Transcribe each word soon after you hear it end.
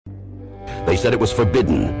They said it was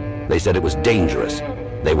forbidden. They said it was dangerous.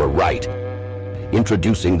 They were right.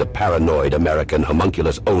 Introducing the Paranoid American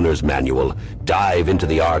Homunculus Owner's Manual. Dive into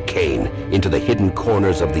the arcane, into the hidden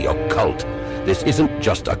corners of the occult. This isn't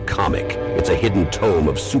just a comic. It's a hidden tome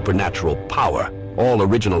of supernatural power. All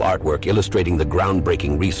original artwork illustrating the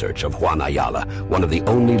groundbreaking research of Juan Ayala, one of the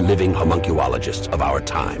only living homunculologists of our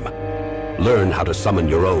time. Learn how to summon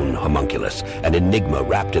your own homunculus, an enigma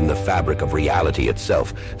wrapped in the fabric of reality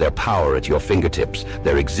itself, their power at your fingertips,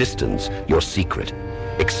 their existence, your secret.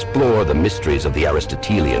 Explore the mysteries of the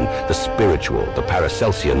Aristotelian, the spiritual, the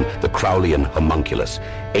Paracelsian, the Crowleyan homunculus.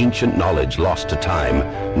 Ancient knowledge lost to time,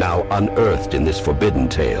 now unearthed in this forbidden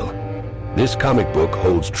tale. This comic book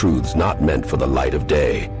holds truths not meant for the light of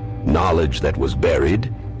day. Knowledge that was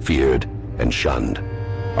buried, feared, and shunned.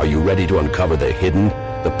 Are you ready to uncover the hidden?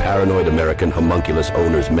 The Paranoid American Homunculus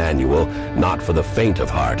Owner's Manual, not for the faint of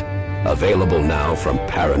heart. Available now from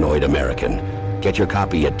Paranoid American. Get your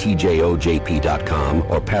copy at tjojp.com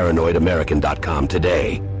or paranoidamerican.com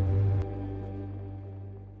today.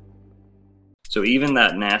 So even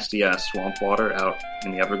that nasty-ass swamp water out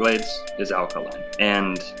in the Everglades is alkaline.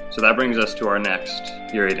 And so that brings us to our next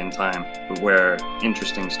period in time where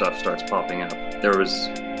interesting stuff starts popping up. There was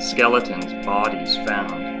skeletons, bodies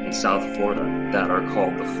found in South Florida that are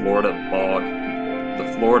called the Florida Bog people.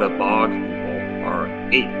 The Florida Bog people are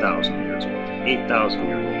 8,000 years old. 8,000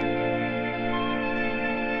 years old.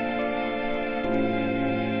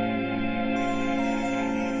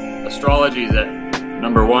 Astrology is it.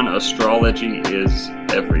 Number one, astrology is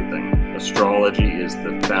everything. Astrology is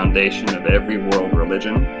the foundation of every world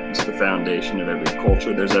religion. It's the foundation of every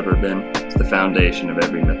culture there's ever been. It's the foundation of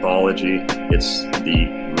every mythology. It's the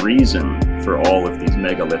reason for all of these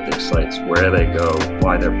megalithic sites, where they go,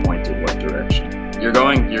 why they're pointed, what direction. You're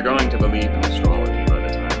going to believe in astrology by the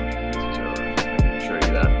time this is over. I can assure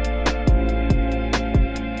you that.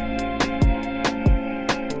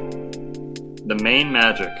 The main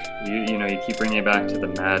magic, you keep bringing it back to the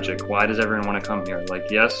magic. Why does everyone want to come here? Like,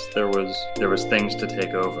 yes, there was things to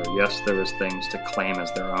take over. Yes, there was things to claim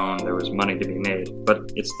as their own. There was money to be made. But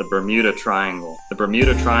it's the Bermuda Triangle. The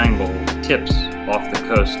Bermuda Triangle tips off the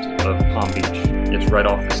coast of Palm Beach. It's right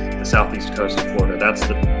off the southeast coast of Florida. That's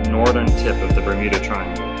the northern tip of the Bermuda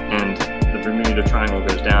Triangle. And the Bermuda Triangle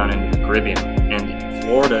goes down into the Caribbean. And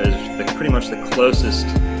Florida is pretty much the closest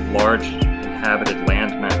large inhabited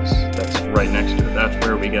landmass that's right next to it. That's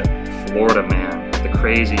where we get Florida Man, the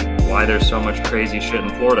crazy, why there's so much crazy shit in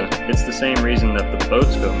Florida. It's the same reason that the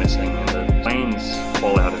boats go missing and the planes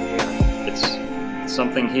fall out of the air. It's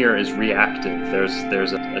something here is reactive.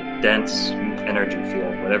 There's a dense energy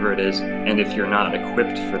field, whatever it is, and if you're not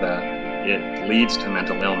equipped for that, it leads to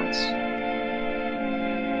mental illness.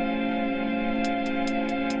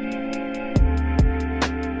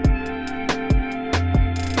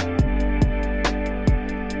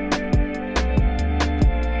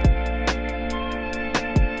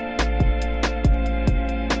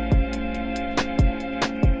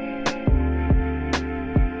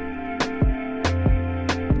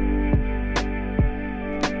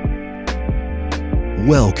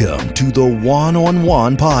 Welcome to the Juan on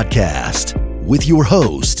Juan podcast with your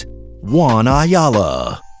host, Juan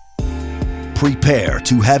Ayala. Prepare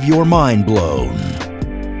to have your mind blown.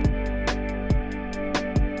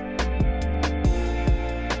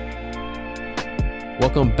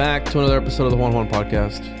 Welcome back to another episode of the Juan on Juan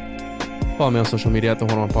podcast. Follow me on social media at the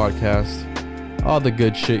Juan on Juan podcast. All the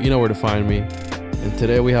good shit, you know where to find me. And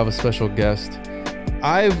today we have a special guest.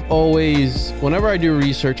 Whenever I do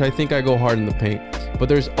research, I think I go hard in the paint. But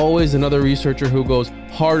there's always another researcher who goes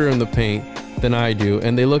harder in the paint than I do.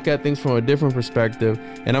 And they look at things from a different perspective.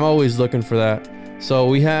 And I'm always looking for that. So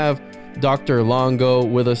we have Dr. Longo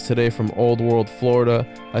with us today from Old World, Florida.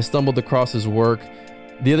 I stumbled across his work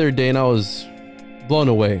the other day and I was blown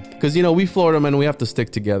away. Because, we Florida men, we have to stick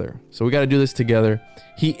together. So we got to do this together.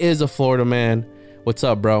 He is a Florida man. What's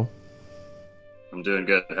up, bro? I'm doing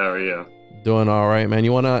good. How are you? Doing all right, man.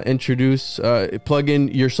 You want to introduce, plug in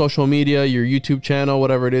your social media, your YouTube channel,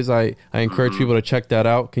 whatever it is. I encourage people to check that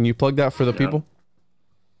out. Can you plug that for the people?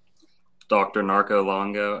 Dr. Narco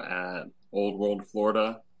Longo at Old World,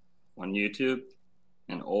 Florida on YouTube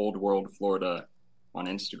and Old World, Florida on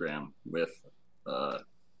Instagram with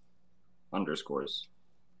underscores.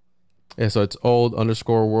 Yeah, so it's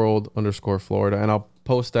old_world_Florida. And I'll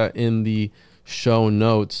post that in the show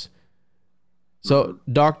notes. So,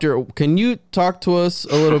 Doctor, can you talk to us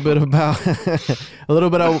a little bit about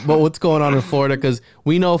what's going on in Florida? Because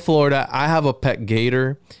we know Florida. I have a pet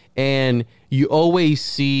gator, and you always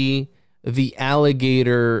see the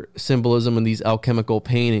alligator symbolism in these alchemical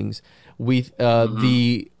paintings. With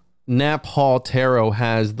the Nap Hall Tarot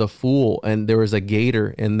has the Fool, and there was a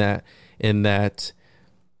gator in that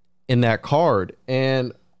card.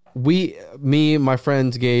 And me, my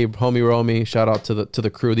friends, Gabe, homie Romy, shout out to the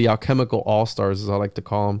crew, the Alchemical All Stars, as I like to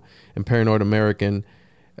call them, and Paranoid American.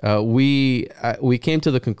 We came to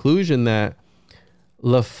the conclusion that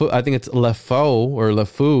I think it's LeFou or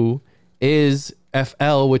LeFou is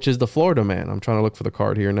FL, which is the Florida man. I'm trying to look for the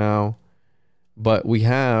card here now, but we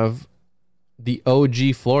have the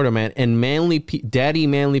OG Florida man, and Daddy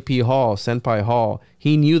Manly P Hall, Senpai Hall.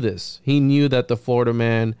 He knew this. He knew that the Florida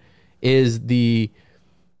man is the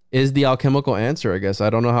alchemical answer, I guess.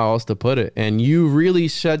 I don't know how else to put it. And you really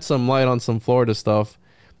shed some light on some Florida stuff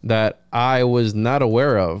that I was not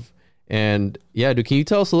aware of. And yeah, can you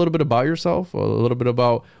tell us a little bit about yourself, a little bit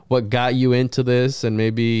about what got you into this, and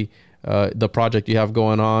maybe the project you have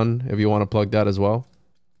going on, if you want to plug that as well?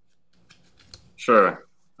 Sure.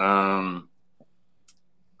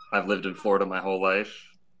 I've lived in Florida my whole life,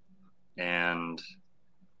 and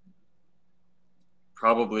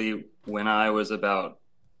probably when I was about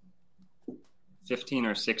 15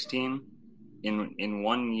 or 16, in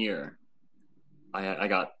 1 year, I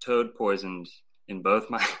got toad poisoned in both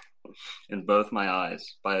my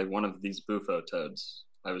eyes by one of these bufo toads.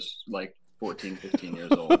 I was like 14, 15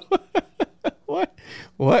 years old.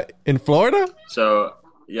 What? In Florida? So,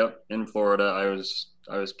 yep, in Florida,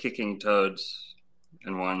 I was kicking toads,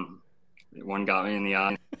 and one got me in the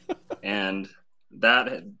eye, and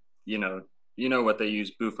that, you know what they use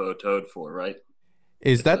bufo toad for, right?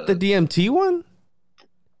 Is that the DMT one?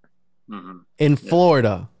 Mm-hmm. In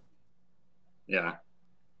Florida? Yeah.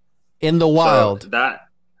 In the wild? So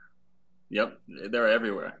yep, they're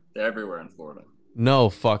everywhere. They're everywhere in Florida. No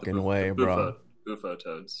fucking way, bro. Bufo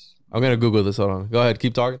toads. I'm going to Google this. Hold on. Go ahead.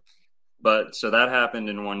 Keep talking. But so that happened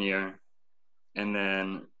in 1 year. And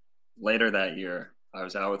then later that year, I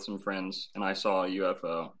was out with some friends and I saw a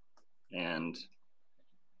UFO, and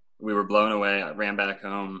we were blown away. I ran back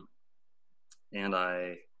home, and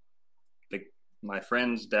my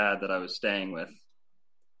friend's dad that I was staying with,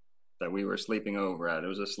 that we were sleeping over at, it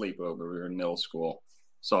was a sleepover. We were in middle school.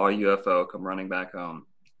 Saw a UFO, come running back home.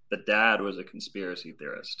 The dad was a conspiracy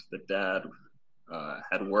theorist. The dad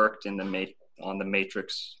had worked on the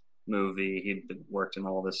Matrix movie. He'd worked in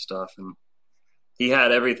all this stuff, and he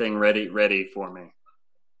had everything ready for me.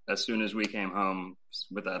 As soon as we came home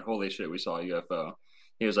with that holy shit, we saw a UFO.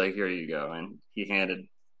 He was like, "Here you go," and he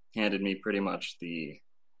handed me pretty much the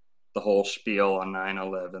whole spiel on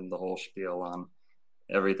 9/11, the whole spiel on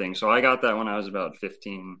everything. So I got that when I was about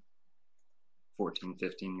 15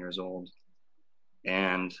 years old.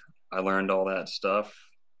 And I learned all that stuff,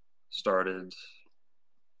 started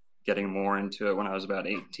getting more into it when I was about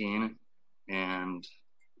 18, and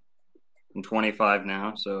I'm 25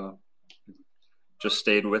 now, so just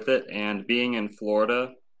stayed with it. And being in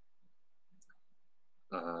Florida,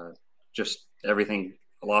 just everything,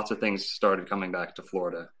 lots of things started coming back to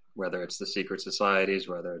Florida, whether it's the secret societies,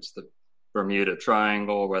 whether it's the Bermuda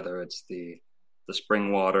Triangle, whether it's the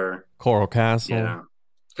spring water, Coral Castle. Yeah,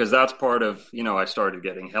 because that's part of, I started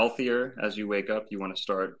getting healthier. As you wake up, you want to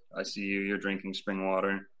start, I see you're drinking spring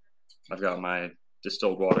water. I've got my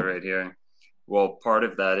distilled water right here. Well, part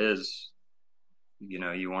of that is,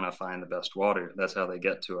 you want to find the best water. That's how they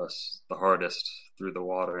get to us the hardest, through the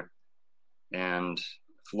water. And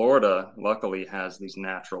Florida, luckily, has these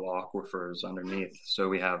natural aquifers underneath. So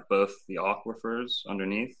we have both the aquifers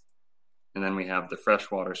underneath, and then we have the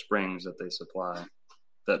freshwater springs that they supply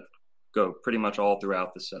that go pretty much all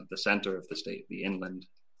throughout the center of the state, the inland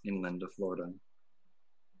of Florida.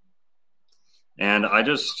 And I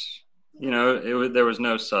just, there was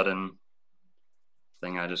no sudden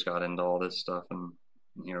thing. I just got into all this stuff, and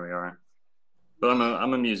here we are. But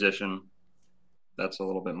I'm a musician. That's a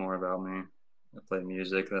little bit more about me. I play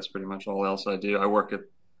music. That's pretty much all else I do. I work at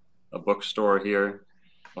a bookstore here.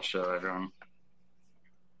 I'll show everyone.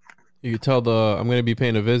 You can tell I'm going to be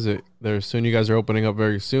paying a visit there soon. You guys are opening up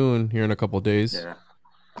very soon, here in a couple of days. Yeah.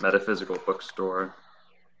 Metaphysical bookstore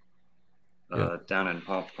down in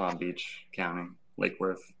Palm Beach County, Lake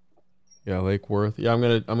Worth. Yeah, Lake Worth. Yeah, I'm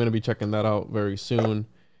gonna be checking that out very soon.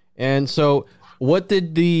 And so, what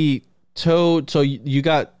did the toad? So you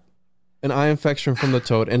got an eye infection from the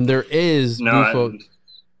toad, and there is not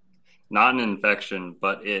an infection,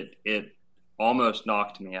 but it almost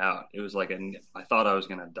knocked me out. It was like I thought I was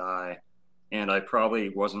gonna die, and I probably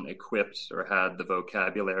wasn't equipped or had the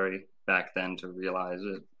vocabulary back then to realize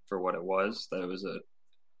it for what it was. That it was a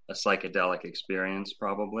psychedelic experience,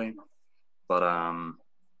 probably. But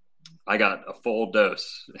I got a full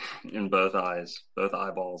dose in both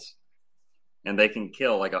eyeballs, and they can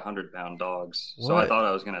kill like 100-pound dogs. What? So I thought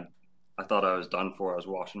I was I thought I was done for. I was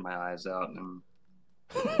washing my eyes out,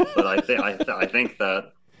 but I think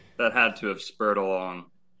that had to have spurred along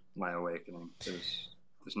my awakening.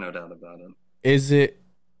 There's no doubt about it. Is it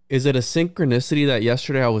a synchronicity that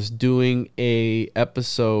yesterday I was doing a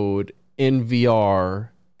episode in VR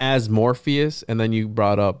as Morpheus, and then you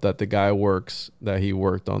brought up that the guy he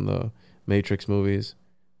worked on the Matrix movies?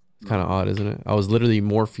 It's kind of odd, isn't it? I was literally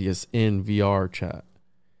Morpheus in VR chat.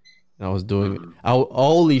 And I was doing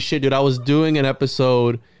holy shit, dude! I was doing an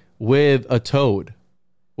episode with a toad,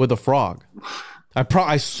 with a frog.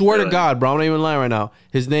 I swear to God, bro, I'm not even lying right now.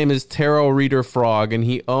 His name is Tarot Reader Frog, and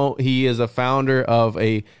he is a founder of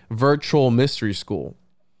a virtual mystery school.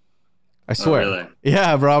 I swear. Oh, really?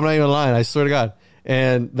 Yeah, bro, I'm not even lying. I swear to God.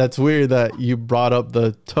 And that's weird that you brought up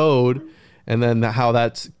the toad, and then how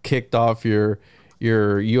that's kicked off your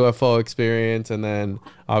UFO experience, and then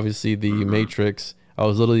obviously the Matrix. I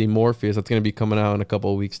was literally Morpheus. That's going to be coming out in a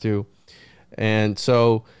couple of weeks too. And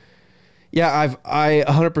so, yeah, I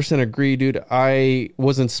 100% agree, dude. I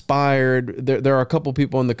was inspired. There are a couple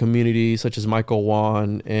people in the community, such as Michael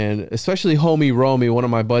Wan, and especially homie Romy, one of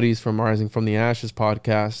my buddies from Rising from the Ashes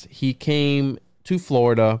podcast. He came to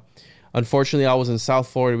Florida. Unfortunately, I was in South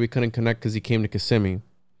Florida. We couldn't connect because he came to Kissimmee.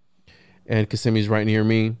 And Kissimmee's right near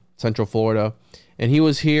me, Central Florida. And he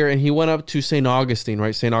was here, and he went up to St. Augustine,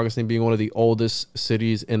 right? St. Augustine being one of the oldest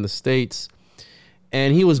cities in the States.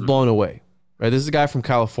 And he was blown away, right? This is a guy from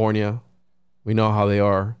California. We know how they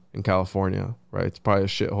are in California, right? It's probably a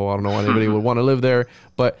shithole. I don't know why anybody would want to live there,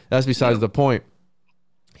 but that's besides the point.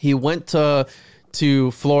 He went to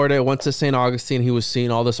Florida, went to St. Augustine. He was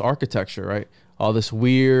seeing all this architecture, right? All this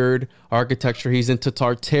weird architecture. He's into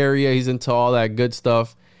Tartaria. He's into all that good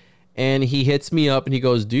stuff. And he hits me up and he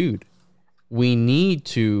goes, dude, we need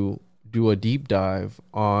to do a deep dive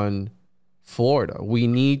on Florida. We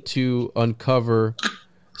need to uncover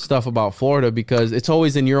stuff about Florida because it's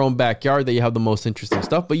always in your own backyard that you have the most interesting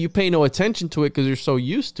stuff, but you pay no attention to it because you're so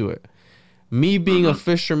used to it. Me being a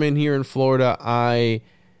fisherman here in Florida, I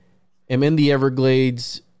am in the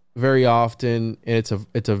Everglades very often, and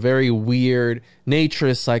it's a very weird nature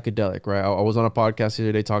is psychedelic, right? I was on a podcast the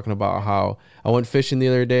other day talking about how I went fishing the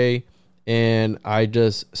other day and I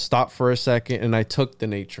just stopped for a second and I took the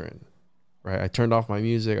nature in, right? I turned off my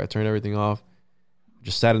music, I turned everything off,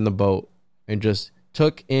 just sat in the boat and just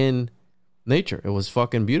took in nature. It was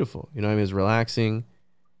fucking beautiful. You know what I mean? It was relaxing.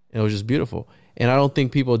 It was just beautiful. And I don't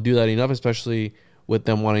think people do that enough, especially with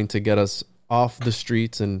them wanting to get us off the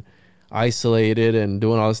streets and isolated and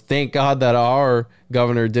doing all this. Thank God that our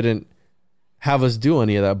governor didn't have us do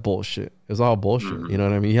any of that bullshit. It was all bullshit. You know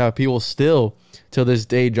what I mean? You have people still till this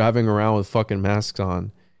day driving around with fucking masks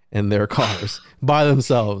on in their cars by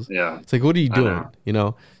themselves. Yeah. It's like, what are you doing? You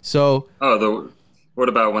know? So what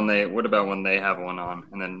about when they have one on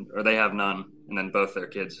and then, or they have none and then both their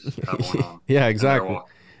kids have one on? Yeah, exactly.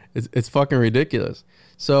 It's fucking ridiculous.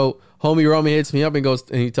 So homie Romy hits me up and goes,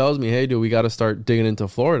 and he tells me, hey dude, we got to start digging into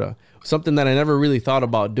Florida. Something that I never really thought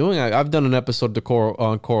about doing. I've done an episode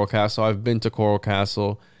on Coral Castle. I've been to Coral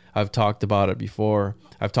Castle. I've talked about it before.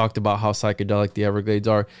 I've talked about how psychedelic the Everglades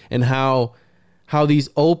are and how these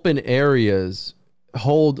open areas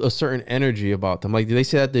hold a certain energy about them. Like, do they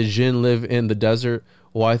say that the Jinn live in the desert?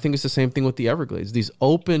 Well, I think it's the same thing with the Everglades. These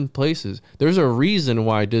open places. There's a reason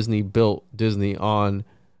why Disney built Disney on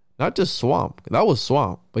not just swamp. That was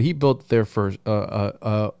swamp, but he built there for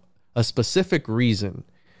a specific reason,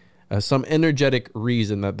 some energetic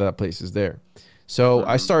reason that place is there. So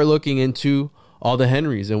I started looking into all the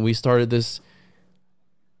Henrys, and we started this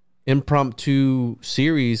impromptu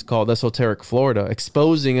series called Esoteric Florida,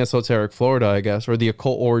 exposing esoteric Florida, I guess, or the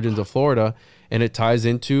occult origins of Florida. And it ties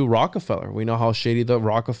into Rockefeller. We know how shady the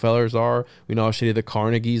Rockefellers are. We know how shady the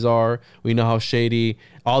Carnegies are. We know how shady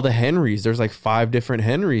all the Henrys. There's like 5 different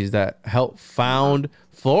Henrys that helped found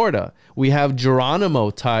Florida. We have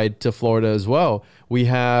Geronimo tied to Florida as well. We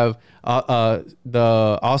have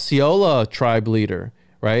the Osceola tribe leader,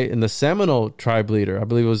 right? And the Seminole tribe leader. I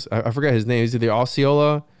believe it was, I forget his name. Is it the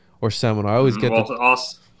Osceola or Seminole? I always get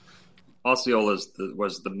Osceola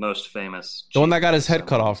was the most famous. The one that got his head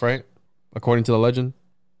cut off, right? According to the legend?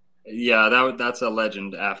 Yeah, that's a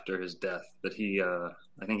legend after his death. That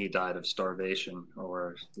I think he died of starvation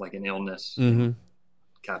or like an illness,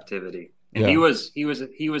 captivity. And he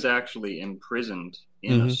was actually imprisoned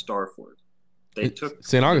in a star fort. They took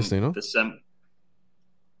St. Augustine, no?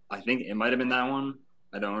 I think it might have been that one.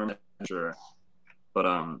 I don't remember. Sure. But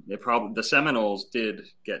the Seminoles did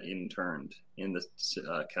get interned in the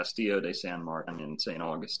Castillo de San Martin in St.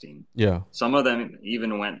 Augustine. Yeah. Some of them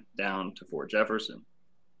even went down to Fort Jefferson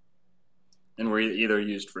and were either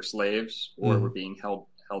used for slaves or were being held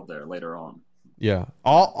held there later on. Yeah.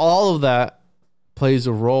 All of that plays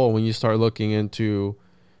a role when you start looking into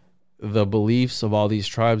the beliefs of all these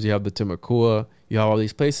tribes. You have the Timucua, you have all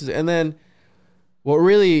these places. And then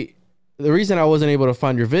the reason I wasn't able to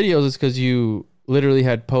find your videos is because you literally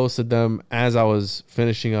had posted them as I was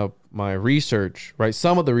finishing up my research, right?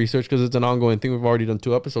 Some of the research, because it's an ongoing thing. We've already done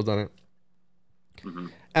 2 episodes on it. Mm-hmm.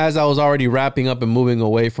 As I was already wrapping up and moving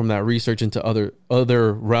away from that research into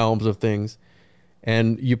other realms of things.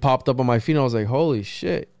 And you popped up on my feed and I was like, holy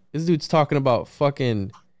shit, this dude's talking about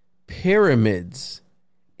fucking pyramids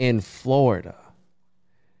in Florida.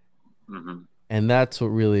 Mm-hmm. And that's what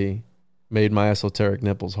really made my esoteric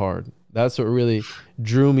nipples hard. That's what really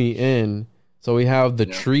drew me in. So we have the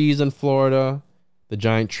trees in Florida, the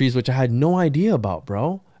giant trees, which I had no idea about,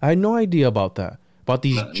 bro. I had no idea about that, about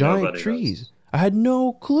these giant trees. Does. I had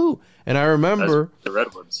no clue. And I remember the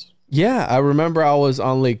redwoods. Yeah, I remember I was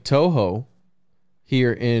on Lake Toho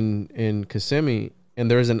here in Kissimmee, and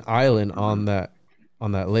there's an island on that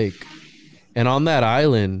lake. And on that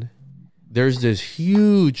island, there's this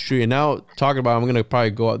huge tree. And now talking about, I'm going to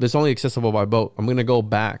probably go out. This is only accessible by boat. I'm going to go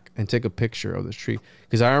back and take a picture of this tree.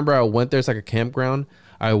 Because I remember I went there. It's like a campground.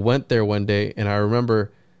 I went there one day, and I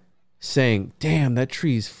remember saying, damn, that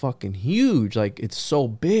tree is fucking huge. Like, it's so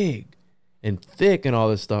big and thick and all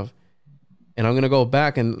this stuff. And I'm going to go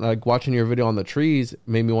back, and like watching your video on the trees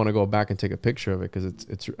made me want to go back and take a picture of it because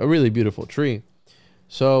it's a really beautiful tree.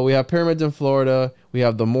 So we have pyramids in Florida. We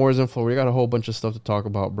have the Moors in Florida. We got a whole bunch of stuff to talk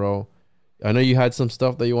about, bro. I know you had some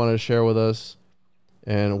stuff that you wanted to share with us.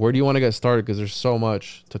 And where do you want to get started? Because there's so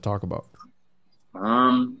much to talk about.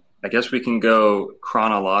 I guess we can go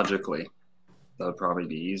chronologically. That would probably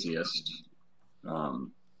be easiest.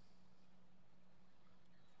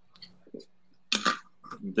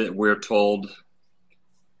 That we're told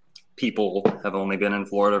people have only been in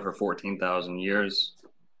Florida for 14,000 years.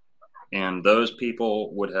 And those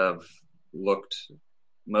people would have looked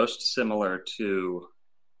most similar to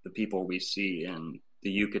the people we see in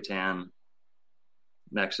the Yucatan,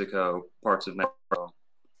 Mexico, parts of Mexico,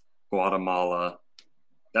 Guatemala.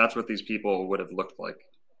 That's what these people would have looked like,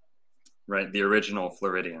 right? The original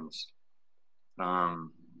Floridians.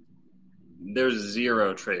 There's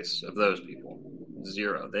zero trace of those people.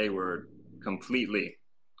 Zero. They were completely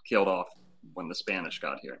killed off when the Spanish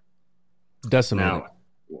got here. Decimated.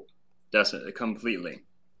 Completely.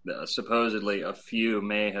 Supposedly a few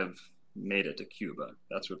may have made it to Cuba.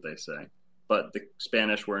 That's what they say. But the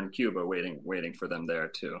Spanish were in Cuba waiting for them there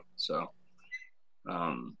too. So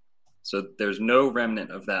there's no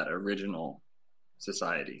remnant of that original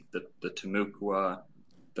society. The Timucua,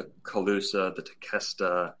 the Calusa, the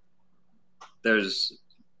Tequesta. There's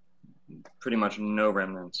pretty much no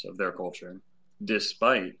remnants of their culture,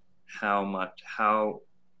 despite how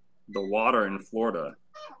the water in Florida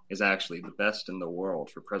is actually the best in the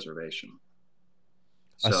world for preservation.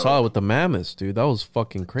 I saw it with the mammoths, dude. That was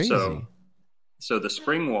fucking crazy. So the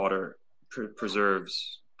spring water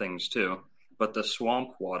preserves things too, but the swamp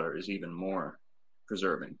water is even more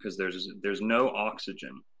preserving because there's no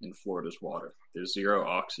oxygen in Florida's water. There's zero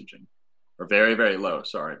oxygen, or very, very low.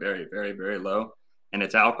 Sorry, very, very, very low, and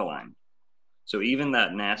it's alkaline. So even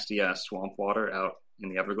that nasty ass swamp water out in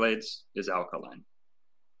the Everglades is alkaline.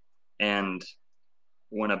 And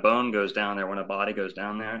when a bone goes down there, when a body goes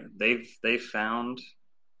down there, they've found.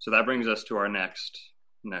 So that brings us to our next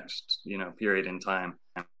period in time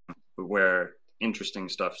where interesting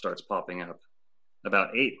stuff starts popping up.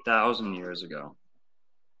 About 8,000 years ago,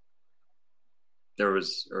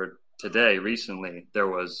 recently, there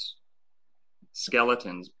was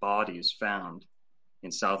skeletons, bodies found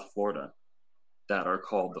in South Florida that are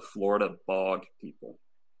called the Florida Bog people.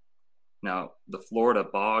 Now, the Florida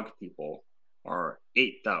Bog people are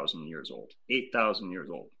 8,000 years old. 8,000 years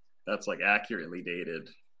old. That's like accurately dated.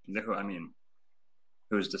 I mean,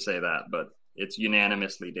 who's to say that? But it's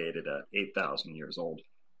unanimously dated at 8,000 years old.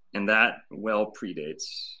 And that well predates,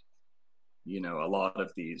 a lot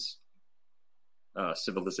of these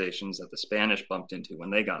civilizations that the Spanish bumped into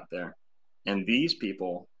when they got there. And these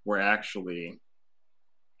people were actually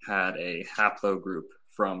had a haplogroup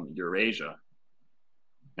from Eurasia.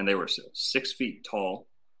 And they were 6 feet tall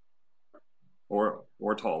or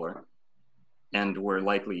taller, and were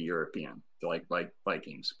likely European, like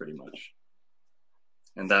Vikings, pretty much.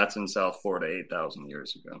 And that's in South Florida 8,000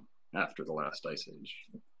 years ago, after the last ice age.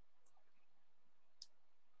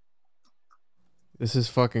 This is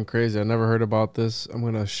fucking crazy. I never heard about this. I'm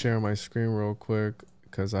going to share my screen real quick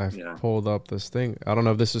because I've pulled up this thing. I don't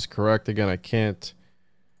know if this is correct. Again, I can't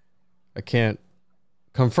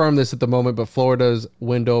confirm this at the moment, but Florida's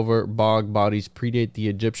Windover bog bodies predate the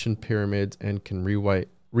Egyptian pyramids and can rewrite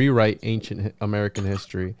rewrite ancient American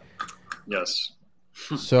history. Yes.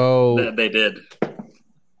 So They did.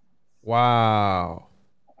 wow.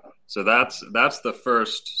 So that's the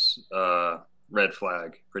first red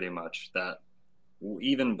flag, pretty much. That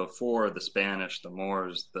even before the Spanish, the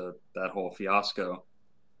Moors, that whole fiasco,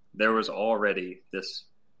 there was already this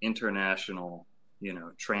international,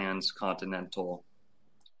 transcontinental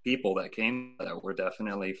people that came that were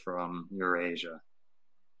definitely from Eurasia.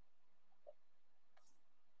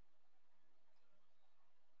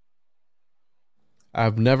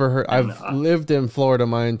 I've never heard. And I've lived in Florida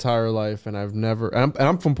my entire life, and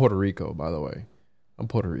I'm from Puerto Rico, by the way. I'm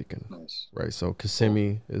Puerto Rican, nice. right? So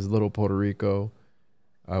Kissimmee is little Puerto Rico.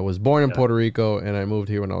 I was born in Puerto Rico, and I moved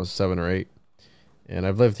here when I was 7 or 8, and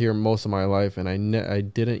I've lived here most of my life, and I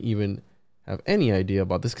didn't even have any idea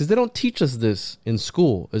about this because they don't teach us this in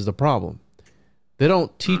school. Is the problem? They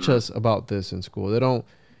don't teach us about this in school. They don't,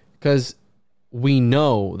 because we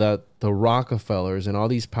know that the Rockefellers and all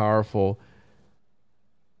these powerful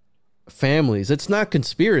families, it's not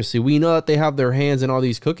conspiracy. We know that they have their hands in all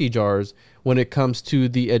these cookie jars when it comes to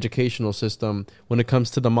the educational system, when it comes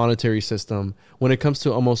to the monetary system, when it comes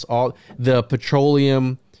to almost all the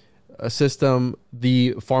petroleum system,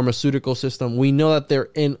 the pharmaceutical system. We know that they're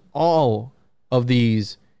in all of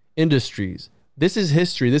these industries. This is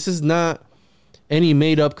history. This is not any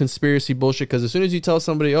made up conspiracy bullshit. Because as soon as you tell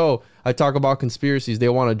somebody, "Oh, I talk about conspiracies," they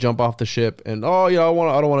want to jump off the ship and, "Oh yeah, I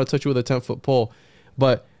don't want to touch you with a 10-foot pole."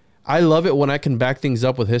 But I love it when I can back things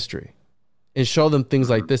up with history and show them things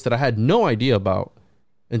like this that I had no idea about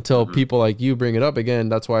until people like you bring it up again.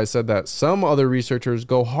 That's why I said that some other researchers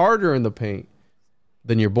go harder in the paint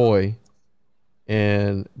than your boy.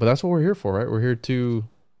 But that's what we're here for, right? We're here to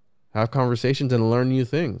have conversations and learn new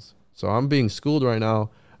things. So I'm being schooled right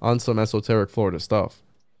now on some esoteric Florida stuff.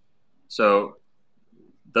 So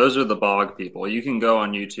those are the bog people. You can go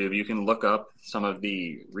on YouTube. You can look up some of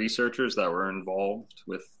the researchers that were involved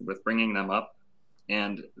with bringing them up.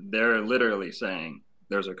 And they're literally saying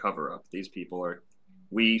there's a cover up. These people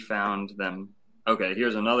we found them. Okay,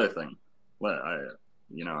 here's another thing.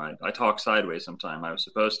 I talk sideways sometime. I was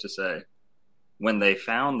supposed to say when they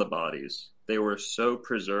found the bodies, they were so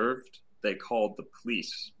preserved, they called the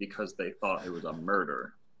police because they thought it was a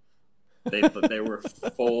murder. They were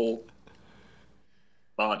full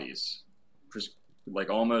bodies, like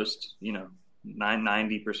almost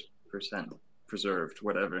 90% preserved,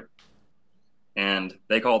 whatever. And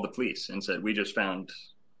they called the police and said, "We just found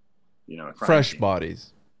a crime fresh scene.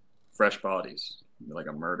 bodies, like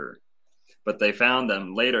a murder." But they found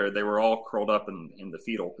them later. They were all curled up in the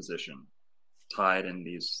fetal position, tied in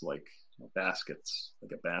these like baskets,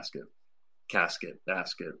 like a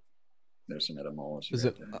casket. There's some etymology. Is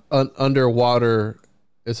right it there. an underwater?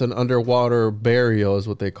 It's an underwater burial is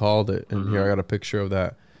what they called it. And here I got a picture of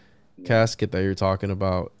that casket that you're talking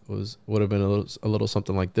about. Would have been a little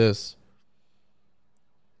something like this.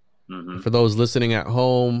 For those listening at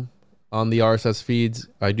home on the RSS feeds,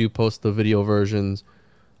 I do post the video versions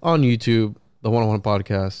on YouTube, the 101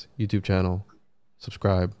 Podcast YouTube channel.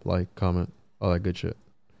 Subscribe, like, comment, all that good shit.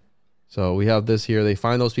 So we have this here. They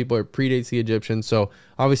find those people. It predates the Egyptians. So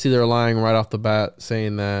obviously they're lying right off the bat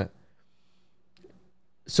saying that.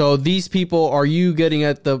 So these people, are you getting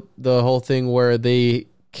at the whole thing where they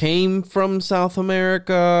came from South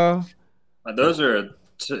America? Those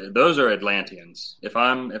are Atlanteans. If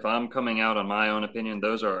I'm coming out on my own opinion,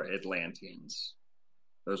 those are Atlanteans.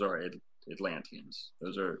 Those are Atlanteans.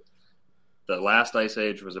 Those are the last ice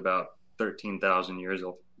age was about 13,000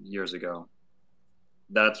 years ago.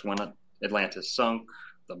 That's when Atlantis sunk.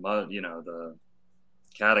 The mud, the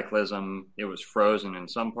cataclysm. It was frozen in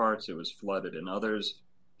some parts. It was flooded in others.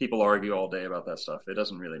 People argue all day about that stuff. It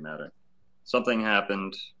doesn't really matter. Something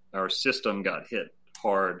happened. Our system got hit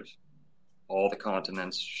hard. All the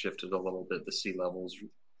continents shifted a little bit. The sea levels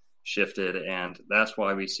shifted, and that's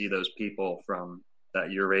why we see those people from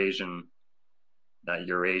that Eurasian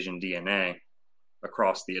DNA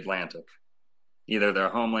across the Atlantic. Either their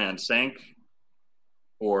homeland sank,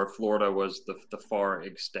 or Florida was the far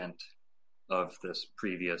extent of this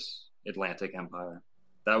previous Atlantic empire.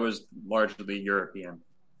 That was largely European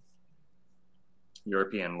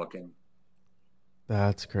looking.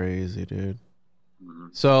 That's crazy, dude.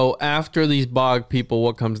 So after these bog people,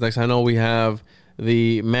 what comes next? I know we have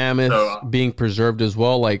the mammoth being preserved as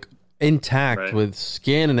well, like intact with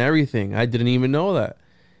skin and everything. I didn't even know that.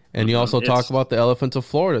 And you also talk about the elephants of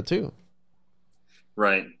Florida too.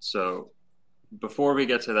 Right. So before we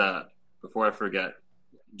get to that, before I forget,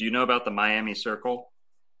 do you know about the Miami Circle?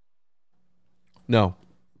 No.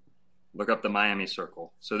 Look up the Miami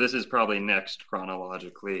Circle. So this is probably next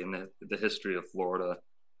chronologically in the history of Florida.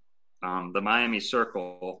 The Miami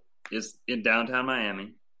Circle is in downtown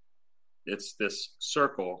Miami. It's this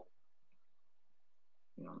circle.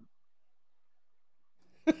 You know,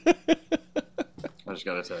 I just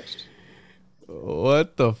got a text.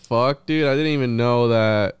 What the fuck, dude? I didn't even know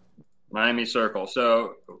that. Miami Circle.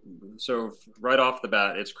 So right off the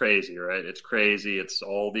bat, it's crazy, right? It's crazy. It's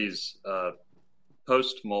all these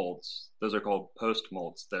post molds. Those are called post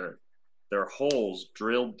molds. They're holes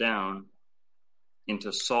drilled down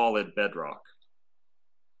into solid bedrock,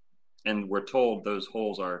 and we're told those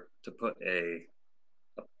holes are to put a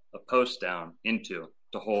post down into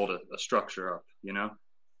to hold a structure up. You know.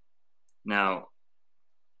 Now,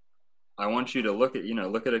 I want you to look at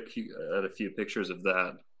a few pictures of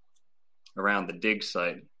that around the dig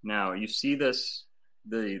site. Now, you see this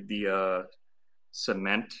the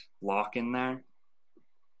cement block in there.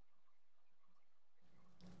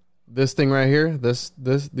 This thing right here,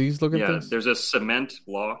 these look at Yeah, this. there's a cement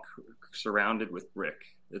block surrounded with brick.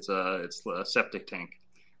 It's a septic tank.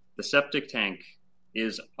 The septic tank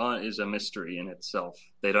is a mystery in itself.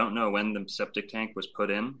 They don't know when the septic tank was put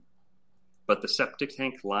in, but the septic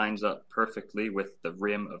tank lines up perfectly with the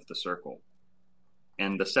rim of the circle.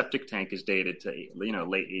 And the septic tank is dated to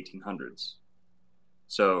late 1800s.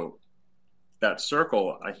 So that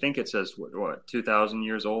circle, I think it says what 2,000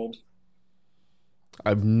 years old.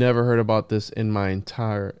 I've never heard about this in my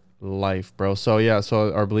entire life, bro. So yeah,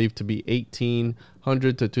 so are believed to be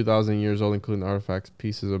 1,800 to 2,000 years old, including artifacts,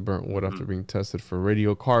 pieces of burnt wood after being tested for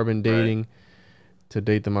radiocarbon dating. Right. To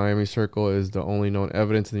date, the Miami Circle is the only known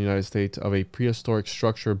evidence in the United States of a prehistoric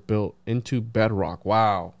structure built into bedrock.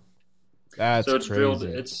 Wow. That's so it's crazy. Drilled.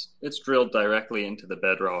 It's drilled directly into the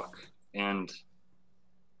bedrock, and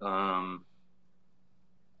that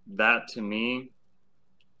to me.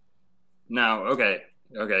 Now, okay,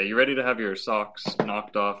 you ready to have your socks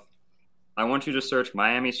knocked off? I want you to search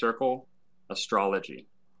Miami Circle astrology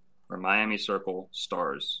or Miami Circle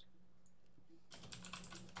stars.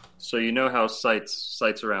 So you know how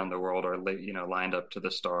sites around the world are lined up to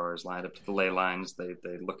the stars, lined up to the ley lines. They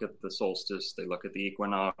look at the solstice, they look at the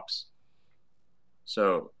equinox.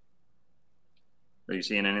 So, are you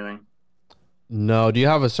seeing anything? No. Do you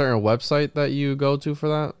have a certain website that you go to for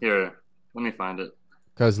that? Here, let me find it.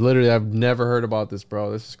 Because literally, I've never heard about this,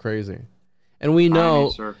 bro. This is crazy. And we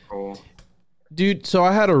know, Circle. Dude. So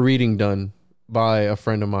I had a reading done by a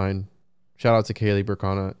friend of mine. Shout out to Kaylee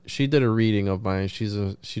Burkana. She did a reading of mine. She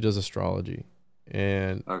does astrology,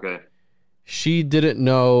 and she didn't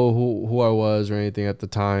know who I was or anything at the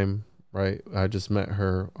time. Right? I just met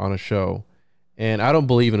her on a show. And I don't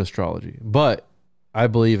believe in astrology, but I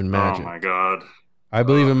believe in magic. Oh my God. I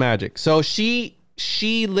believe in magic. So she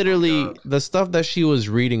literally, the stuff that she was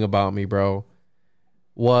reading about me, bro,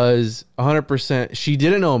 was 100%. She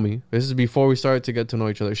didn't know me. This is before we started to get to know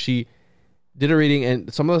each other. She did a reading,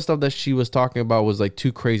 and some of the stuff that she was talking about was like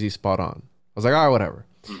too crazy spot on. I was like, all right, whatever.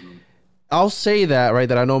 Mm-hmm. I'll say that, right,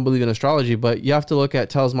 that I don't believe in astrology, but you have to look at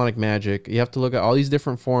talismanic magic. You have to look at all these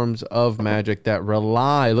different forms of magic that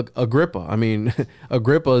rely. Look, Agrippa. I mean,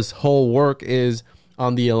 Agrippa's whole work is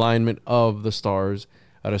on the alignment of the stars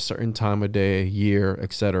at a certain time of day, year,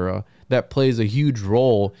 etc. That plays a huge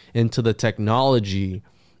role into the technology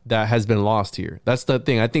that has been lost here. That's the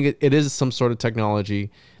thing. I think it is some sort of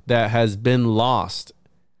technology that has been lost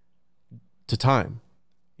to time.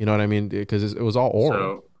 You know what I mean? Because it was all oral.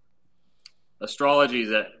 So, astrology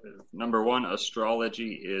is number one.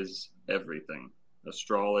 Astrology is everything.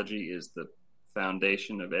 Astrology is the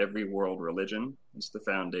foundation of every world religion. It's the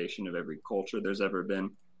foundation of every culture there's ever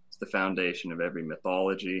been. It's the foundation of every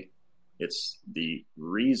mythology. It's the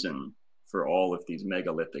reason for all of these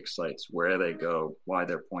megalithic sites, where they go, why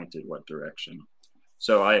they're pointed, what direction.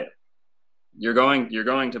 So you're going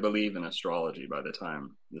to believe in astrology by the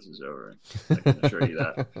time this is over. I can assure you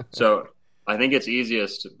that. So I think it's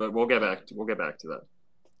easiest, but we'll get back to that.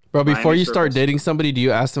 Bro, before you start dating somebody, do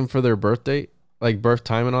you ask them for their birth date, like birth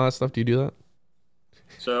time and all that stuff? Do you do that?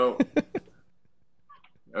 So,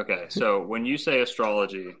 okay. So when you say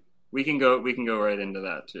astrology, we can go right into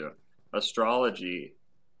that too. Astrology,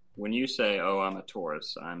 when you say, "Oh, I'm a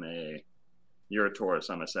Taurus," you're a Taurus,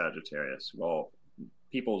 I'm a Sagittarius. Well,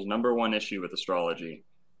 people's number one issue with astrology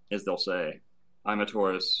is they'll say, "I'm a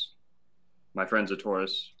Taurus, my friend's a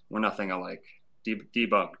Taurus, we're nothing alike."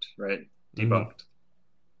 Debunked, right? Debunked.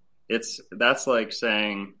 That's like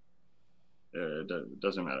saying,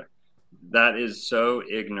 doesn't matter. That is so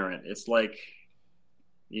ignorant. It's like,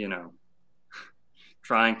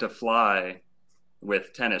 trying to fly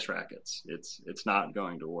with tennis rackets. It's not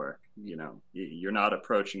going to work. You're not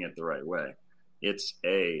approaching it the right way. It's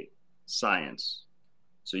a science.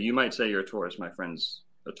 So you might say you're a Taurus, my friend's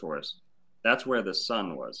a Taurus. That's where the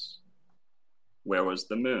sun was. Where was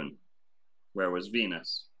the moon? Where was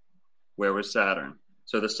Venus? Where was Saturn?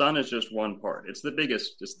 So the sun is just one part. It's the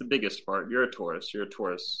biggest part. You're a Taurus. You're a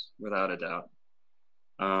Taurus without a doubt.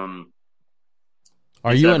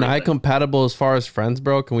 Are you and I compatible as far as friends,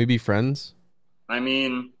 bro? Can we be friends? I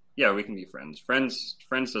mean, yeah, we can be friends. Friends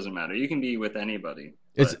doesn't matter. You can be with anybody.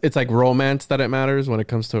 It's like romance that it matters when it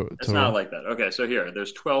comes to. It's not like that. Okay, so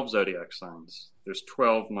there's 12 zodiac signs. There's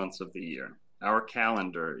 12 months of the year. Our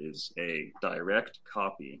calendar is a direct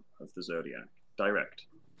copy of the zodiac. Direct.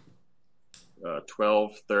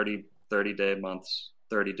 12, 30-day months,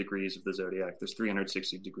 30 degrees of the zodiac. There's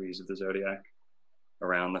 360 degrees of the zodiac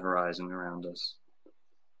around the horizon around us.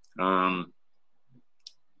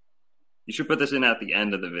 You should put this in at the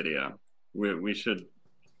end of the video. We should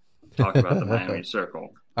talk about the Miami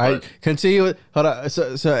Circle. I continue. Hold on.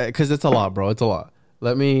 So because it's a lot, bro. It's a lot.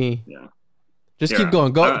 Let me. Yeah. Just keep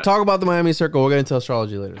going. Go talk about the Miami Circle. We'll get into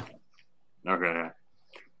astrology later. Okay.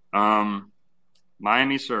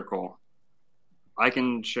 Miami Circle. I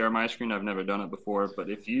can share my screen. I've never done it before, but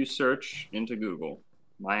if you search into Google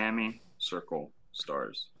Miami Circle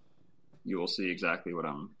stars, you will see exactly what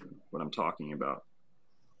I'm talking about.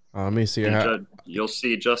 Let me see. You'll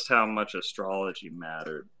see just how much astrology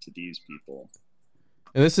mattered to these people.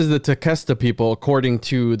 And this is the Tequesta people, according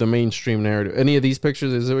to the mainstream narrative. Any of these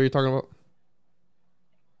pictures? Is it what you're talking about?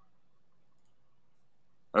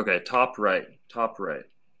 Okay, top right.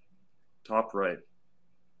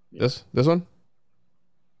 Yeah. This one?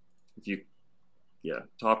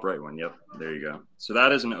 Top right one. Yep, there you go. So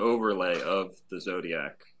that is an overlay of the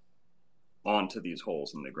zodiac onto these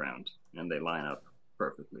holes in the ground, and they line up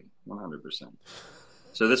perfectly, 100%.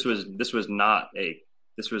 So this was not a.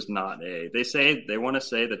 They want to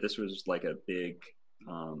say that this was like a big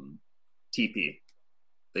TP.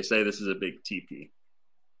 They say this is a big TP.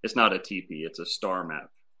 It's not a TP. It's a star map.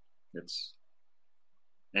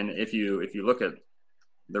 And if you look at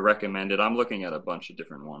the recommended, I'm looking at a bunch of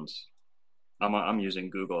different ones. I'm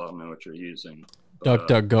using Google. I don't know what you're using.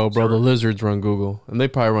 DuckDuckGo, bro. The lizards run Google, and they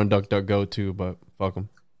probably run DuckDuckGo too. But fuck them.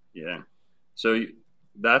 Yeah. So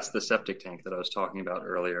that's the septic tank that I was talking about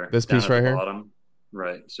earlier. This piece right here. Bottom.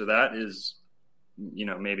 Right. So that is,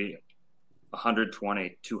 maybe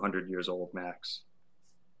 120, 200 years old max,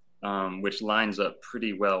 which lines up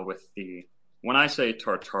pretty well with when I say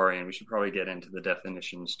Tartarian, we should probably get into the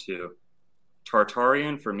definitions too.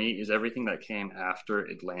 Tartarian for me is everything that came after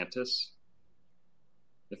Atlantis,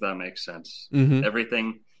 if that makes sense. Mm-hmm.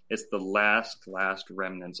 Everything, it's the last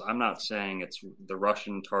remnants. I'm not saying it's the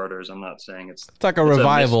Russian Tartars. I'm not saying it's like a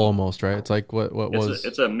revival almost, right? It's like what was.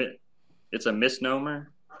 It's a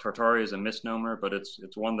misnomer. Tartaria is a misnomer, but it's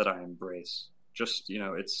one that I embrace. Just,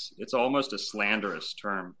 it's almost a slanderous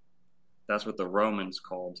term. That's what the Romans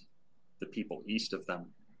called the people east of them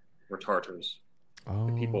were Tartars. Oh.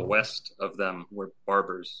 The people west of them were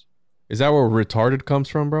barbers. Is that where retarded comes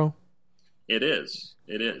from, bro? It is.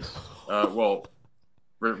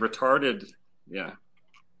 Retarded, yeah.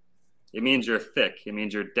 It means you're thick. It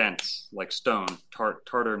means you're dense, like stone.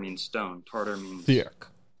 Tartar means stone. Tartar means thick.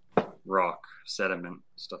 Rock, sediment,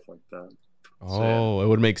 stuff like that. Oh, so, it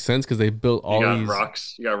would make sense because they built all these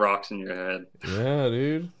rocks. You got rocks in your head. Yeah,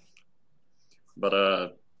 dude. But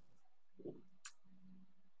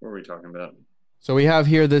what were we talking about? So we have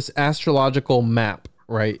here this astrological map,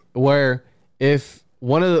 right? Where if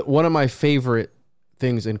one of my favorite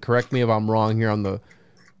things, and correct me if I'm wrong here on the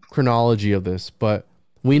chronology of this, but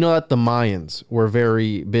we know that the Mayans were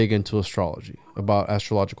very big into astrology, about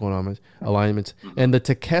astrological alignments. Mm-hmm. And the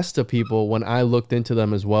Tequesta people, when I looked into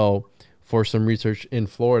them as well for some research in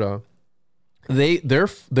Florida,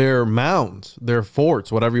 their mounds, their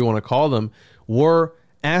forts, whatever you want to call them, were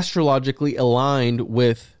astrologically aligned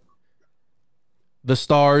with the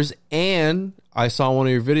stars. And I saw one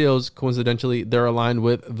of your videos, coincidentally, they're aligned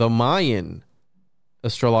with the Mayan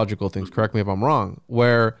astrological things. Correct me if I'm wrong.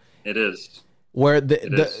 Where it is. Where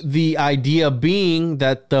the idea being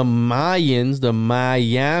that the Mayans, the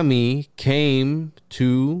Miami, came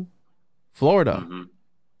to Florida. Mm-hmm.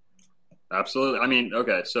 Absolutely. I mean,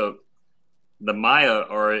 okay, so the Maya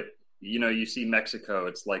are, you see Mexico,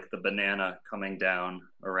 it's like the banana coming down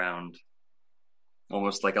around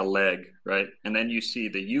almost like a leg, right? And then you see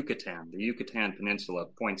the Yucatan Peninsula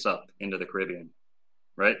points up into the Caribbean,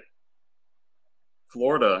 right?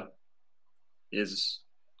 Florida is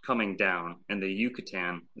coming down and the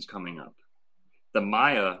Yucatan is coming up. The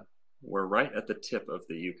Maya were right at the tip of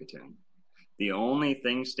the Yucatan. The only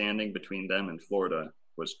thing standing between them and Florida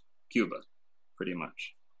was Cuba, pretty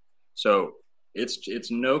much. So it's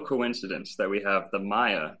no coincidence that we have the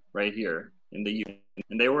Maya right here in the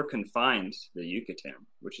and they were confined to the Yucatan,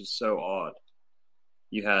 which is so odd.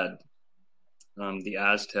 You had the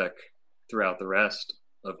Aztec throughout the rest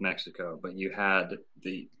of Mexico, but you had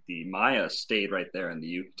the Maya stayed right there in the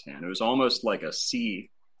Yucatan. It was almost like a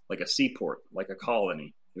seaport, like a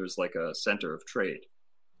colony. It was like a center of trade,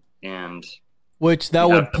 and which that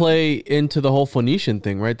would play into the whole Phoenician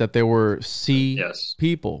thing, right? That they were sea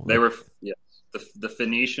people. They were, yes. The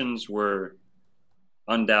Phoenicians were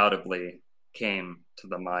undoubtedly came to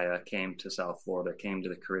the Maya, came to South Florida, came to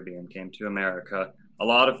the Caribbean, came to America. A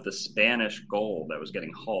lot of the Spanish gold that was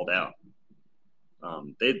getting hauled out.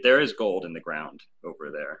 There is gold in the ground over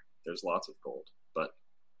there. There's lots of gold, but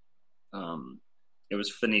it was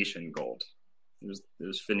Phoenician gold. It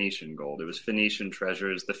was Phoenician gold. It was Phoenician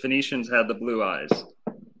treasures. The Phoenicians had the blue eyes.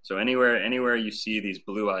 So anywhere you see these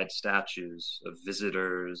blue-eyed statues of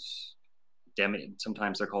visitors,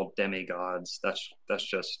 sometimes they're called demigods. That's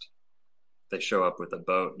just they show up with a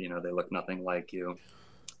boat. You know, they look nothing like you.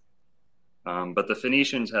 But the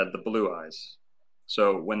Phoenicians had the blue eyes.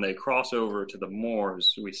 So when they cross over to the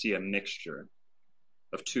Moors, we see a mixture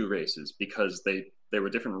of two races because they were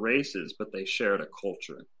different races, but they shared a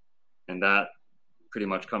culture, and that pretty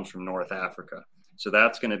much comes from North Africa. So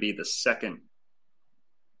that's going to be the second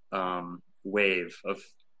wave of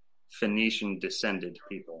Phoenician descended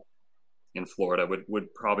people in Florida.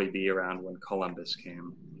 Would probably be around when Columbus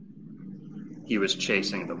came. He was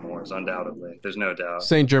chasing the Moors, undoubtedly. There's no doubt.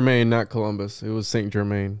 Saint Germain, not Columbus. It was Saint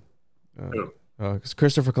Germain. Because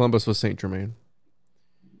Christopher Columbus was Saint Germain.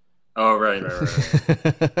 Oh, right.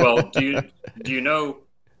 Well, do you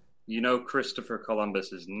know Christopher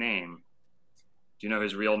Columbus's name? Do you know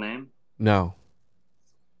his real name? No.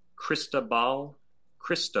 Cristobal.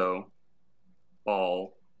 It's a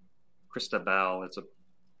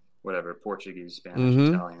Portuguese, Spanish,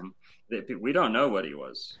 Italian. We don't know what he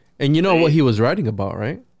was. And you know what he was writing about,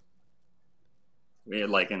 right?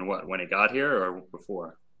 Like in what? When he got here or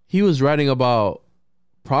before? He was writing about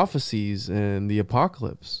prophecies and the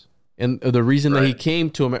apocalypse. And the reason that he came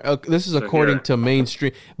to America, this is according to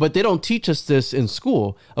mainstream, but they don't teach us this in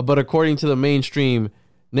school. But according to the mainstream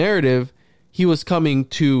narrative, he was coming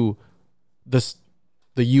to the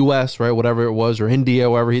U.S., right, whatever it was, or India,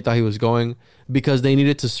 wherever he thought he was going, because they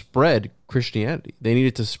needed to spread Christianity. They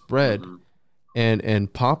needed to spread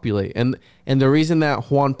and populate. And the reason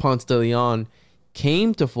that Juan Ponce de Leon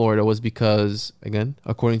came to Florida was because, again,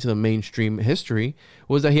 according to the mainstream history,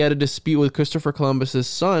 was that he had a dispute with Christopher Columbus's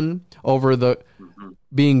son over the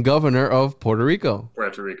being governor of Puerto Rico.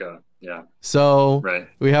 Puerto Rico, yeah. So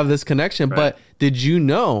we have this connection. Right. But did you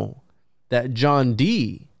know that John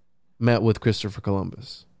Dee met with Christopher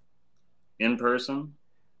Columbus? In person?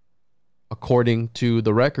 According to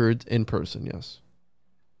the records, in person, yes.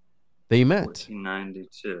 They met.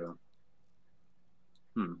 1492.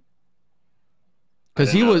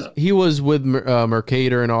 Because he was with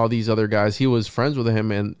Mercator and all these other guys. He was friends with him,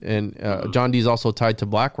 and John Dee's also tied to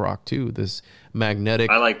Black Rock too. This magnetic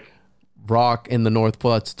rock in the North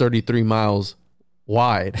Pole that's 33 miles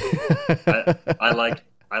wide. I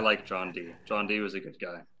like John Dee. John Dee was a good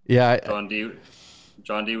guy. Yeah, John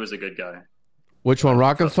Dee was a good guy. Which one,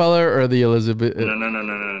 Rockefeller or the Elizabeth? No.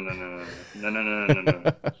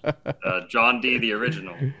 John Dee, the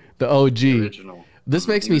original. The OG. The original. This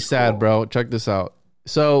makes me sad, bro. Check this out.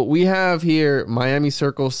 So we have here Miami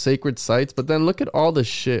Circle sacred sites, but then look at all the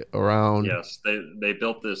shit around. Yes, they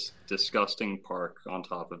built this disgusting park on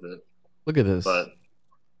top of it. Look at this. But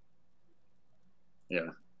yeah.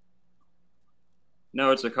 No,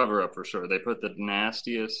 it's a cover-up for sure. They put the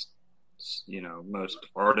nastiest, most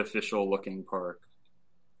artificial-looking park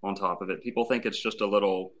on top of it. People think it's just a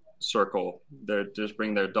little circle. They just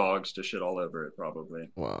bring their dogs to shit all over it, probably.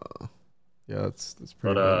 Wow. Yeah, that's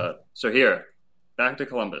pretty. But so here, back to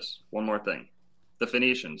Columbus. One more thing, the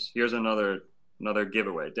Phoenicians. Here's another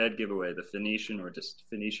giveaway, dead giveaway. The Phoenician or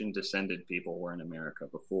Phoenician descended people were in America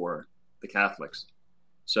before the Catholics.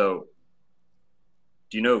 So,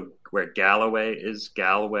 do you know where Galloway is?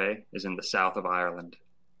 Galloway is in the south of Ireland.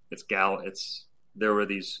 There were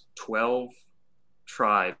these 12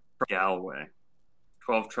 tribes of Galway,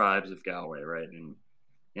 12 tribes of Galway, right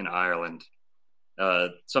in Ireland.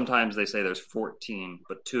 Sometimes they say there's 14,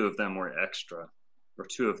 but 2 of them were extra, or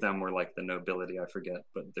 2 of them were like the nobility, I forget,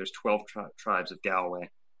 but there's 12 tribes of Galway.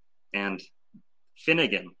 And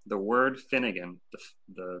Finnegan, the word Finnegan,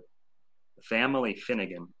 the family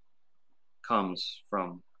Finnegan comes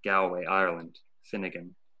from Galway, Ireland,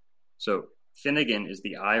 Finnegan. So Finnegan is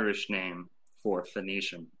the Irish name for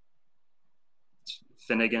Phoenician. It's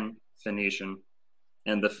Finnegan, Phoenician.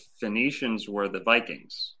 And the Phoenicians were the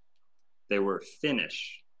Vikings. They were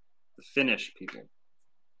Finnish, the Finnish people.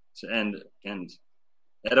 And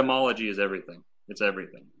etymology is everything. It's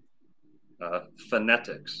everything.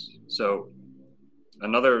 Phonetics. So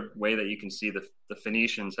another way that you can see the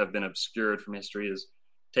Phoenicians have been obscured from history is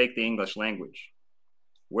take the English language.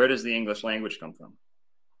 Where does the English language come from?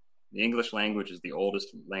 The English language is the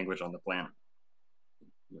oldest language on the planet,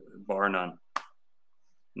 bar none.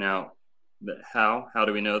 Now, how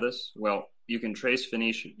do we know this? Well, you can trace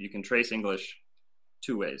English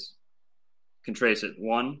two ways. You can trace it,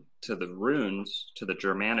 one, to the runes, to the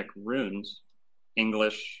Germanic runes,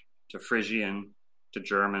 English to Frisian to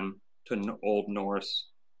German to Old Norse,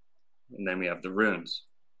 and then we have the runes.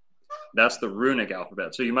 That's the runic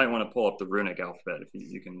alphabet. So you might want to pull up the runic alphabet if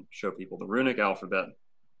you can show people. The runic alphabet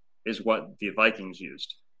is what the Vikings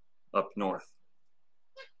used up north.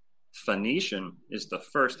 Phoenician is the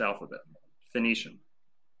first alphabet. Phoenician.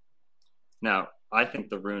 Now, I think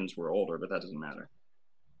the runes were older, but that doesn't matter.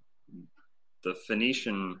 The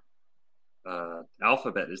Phoenician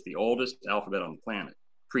alphabet is the oldest alphabet on the planet.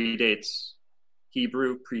 Predates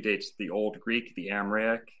Hebrew, predates the Old Greek, the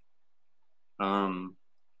Aramaic.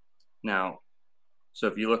 Now, so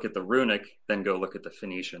if you look at the runic, then go look at the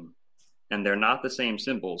Phoenician. And they're not the same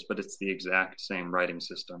symbols, but it's the exact same writing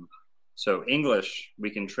system. So English, we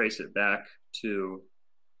can trace it back to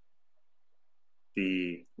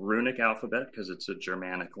the runic alphabet because it's a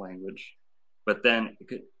Germanic language. But then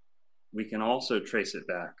we can also trace it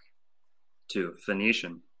back to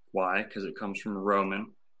Phoenician. Why? Because it comes from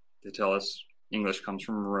Roman. They tell us English comes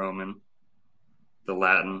from Roman, the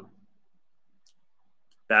Latin.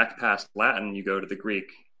 Back past Latin, you go to the Greek.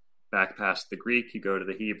 Back past the Greek, you go to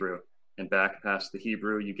the Hebrew. And back past the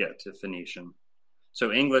Hebrew, you get to Phoenician.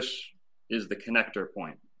 So English is the connector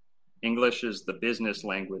point. English is the business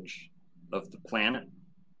language of the planet.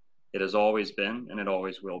 It has always been, and it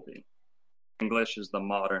always will be. English is the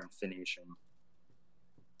modern Phoenician.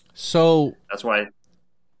 So that's why.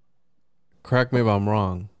 Correct me if I'm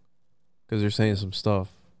wrong, because you're saying some stuff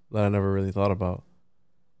that I never really thought about.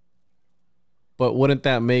 But wouldn't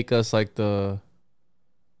that make us like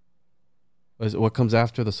what comes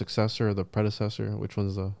after the successor or the predecessor? Which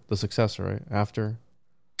one's the successor, right? After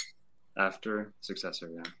Successor,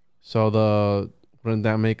 yeah. So wouldn't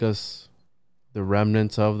that make us the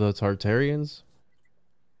remnants of the Tartarians?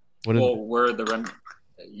 We're the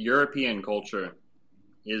European culture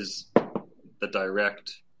is the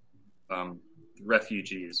direct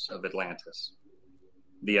refugees of Atlantis.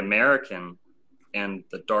 The American and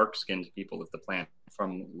the dark-skinned people of the planet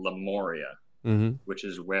from Lemuria, which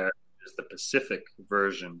is where is the Pacific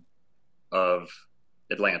version of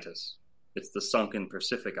Atlantis. It's the sunken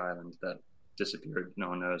Pacific island that disappeared. No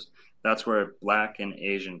one knows. That's where Black and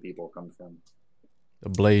Asian people come from. The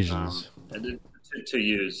Blasians. To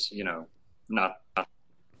use, not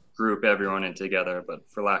group everyone in together, but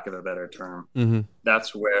for lack of a better term,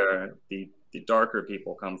 that's where the darker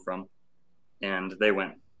people come from. And they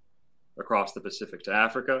went across the Pacific to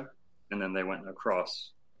Africa, and then they went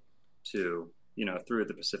across to, through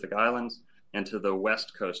the Pacific Islands and to the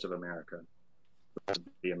west coast of America,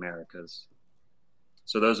 the Americas.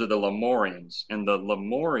 So those are the Lemurians, and the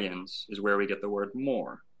Lemurians is where we get the word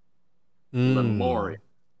Moor. Lemuria.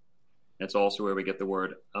 It's also where we get the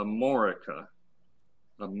word Amorica.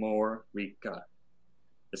 Amorica.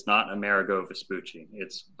 It's not Amerigo Vespucci.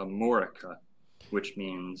 It's Amorica, which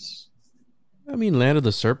means... land of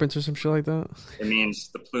the serpents or some shit like that? It means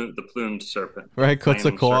the plumed serpent. Right,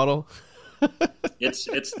 Quetzalcoatl. It's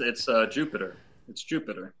Jupiter. It's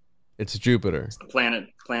Jupiter. It's Jupiter. It's the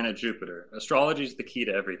planet Jupiter. Astrology is the key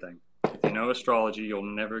to everything. If you know astrology, you'll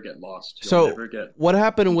never get lost. You'll never get what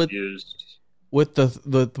happened confused. with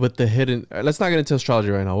the hidden? Let's not get into astrology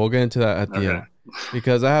right now. We'll get into that at the end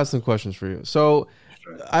because I have some questions for you. So,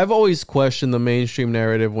 sure. I've always questioned the mainstream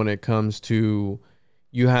narrative when it comes to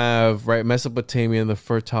you have Mesopotamia and the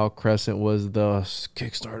Fertile Crescent was the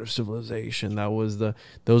kickstart of civilization.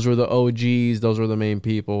 Those were the OGs. Those were the main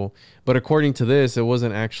people. But according to this, it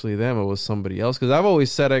wasn't actually them. It was somebody else. Because I've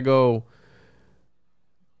always said,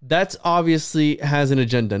 that's obviously has an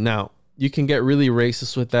agenda. Now, you can get really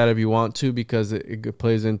racist with that if you want to, because it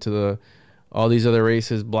plays into all these other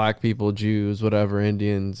races, black people, Jews, whatever,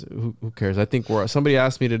 Indians, who cares? I think somebody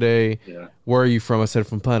asked me today, where are you from? I said,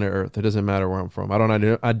 from planet Earth. It doesn't matter where I'm from. I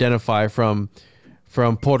don't identify from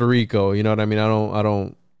Puerto Rico. You know what I mean? I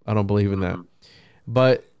don't believe in that.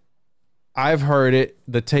 But I've heard it.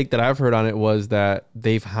 The take that I've heard on it was that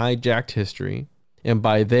they've hijacked history. And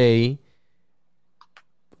by they,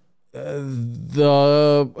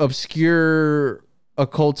 the obscure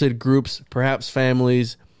occulted groups, perhaps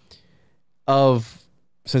families,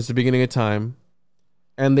 since the beginning of time,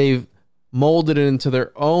 and they've molded it into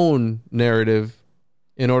their own narrative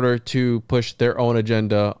in order to push their own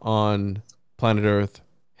agenda on planet Earth,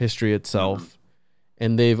 history itself.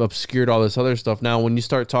 And they've obscured all this other stuff. Now, when you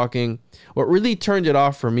start talking, what really turned it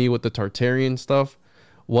off for me with the Tartarian stuff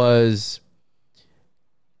was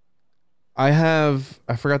I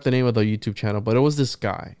forgot the name of the YouTube channel, but it was this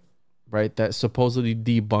guy, right, that supposedly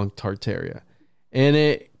debunked Tartaria. And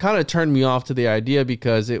it kind of turned me off to the idea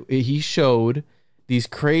because he showed this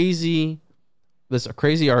crazy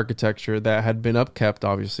architecture that had been upkept,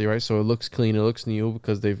 obviously, right? So it looks clean, it looks new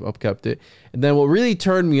because they've upkept it. And then what really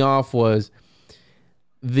turned me off was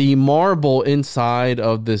the marble inside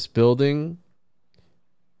of this building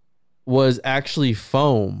was actually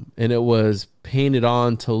foam, and it was painted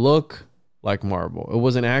on to look like marble. It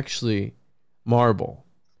wasn't actually marble.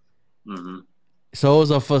 Mm-hmm. So it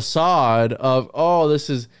was a facade of, this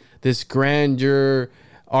is this grandeur,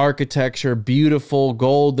 architecture, beautiful,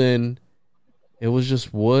 golden. It was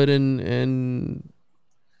just wood and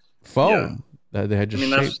foam that they had just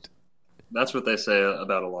shaped. That's what they say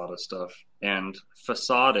about a lot of stuff. And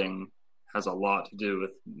facading has a lot to do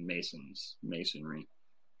with masonry.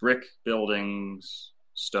 Brick buildings,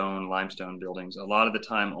 limestone buildings, a lot of the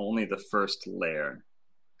time only the first layer,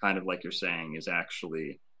 kind of like you're saying, is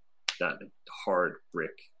actually that hard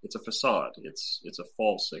brick. It's a facade. It's a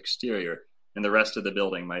false exterior, and the rest of the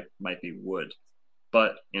building might be wood.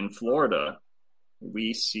 But in Florida,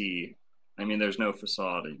 we see, there's no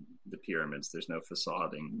facading the pyramids. There's no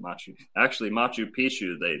facading Machu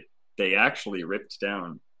Picchu. They actually ripped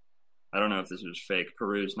down. I don't know if this was fake.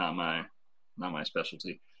 Peru's not my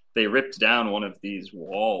specialty. They ripped down one of these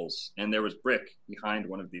walls, and there was brick behind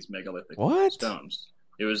one of these megalithic stones.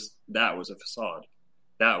 That was a facade.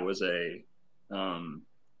 That was a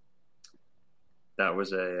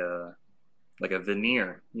like a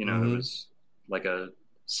veneer. It was like a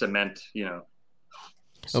cement.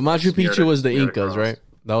 Machu Picchu was the Incas, right?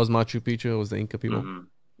 That was Machu Picchu. It was the Inca people.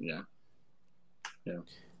 Mm-hmm.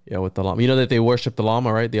 Yeah, with the llama. You know that they worship the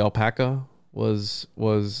llama, right? The alpaca was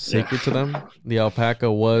sacred to them. The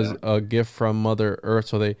alpaca was a gift from Mother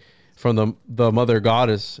Earth, from the mother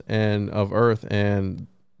goddess of Earth, and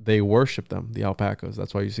they worship them, the alpacas.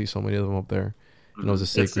 That's why you see so many of them up there. And it was a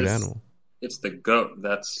sacred animal. It's the goat.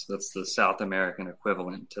 That's the South American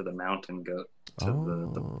equivalent to the mountain goat,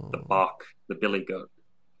 to the bok, the billy goat.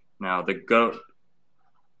 Now the goat,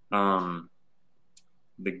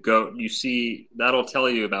 you see, that'll tell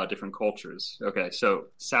you about different cultures. Okay, so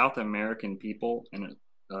South American people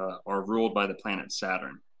are ruled by the planet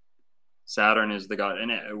Saturn. Saturn is the god,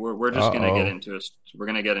 and we're just going to get into we're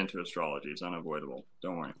going to get into astrology. It's unavoidable.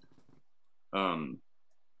 Don't worry.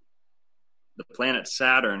 The planet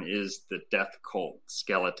Saturn is the death cult,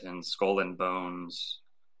 skeletons, skull and bones.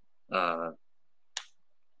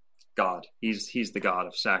 God, he's the god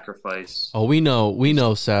of sacrifice. Oh, we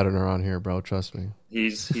know Saturn around here, bro. Trust me.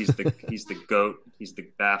 He's the goat. He's the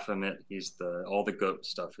Baphomet. All the goat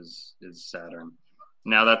stuff is Saturn.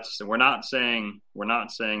 Now we're not saying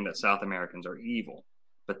that South Americans are evil,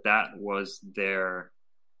 but that was their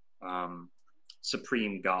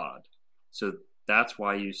supreme god. So that's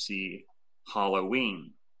why you see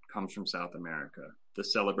Halloween comes from South America, the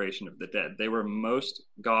celebration of the dead.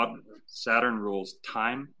 Saturn rules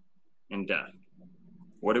time and death.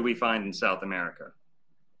 What do we find in South America?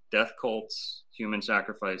 Death cults, human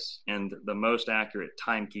sacrifice, and the most accurate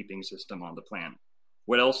timekeeping system on the planet.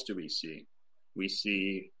 What else do we see? We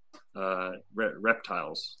see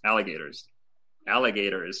reptiles, alligators.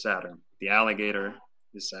 Alligator is Saturn. The alligator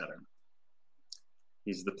is Saturn.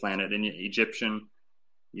 He's the planet. In Egyptian,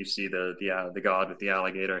 you see the god with the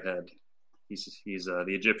alligator head. He's the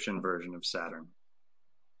Egyptian version of Saturn.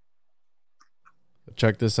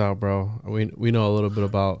 Check this out, bro. We know a little bit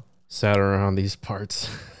about Saturn around these parts.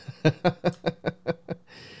 This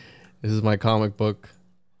is my comic book.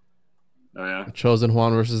 Oh yeah. Chosen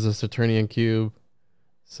Juan versus the Saturnian cube.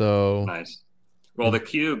 So nice. Well, the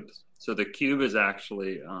cube is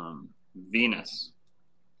actually Venus.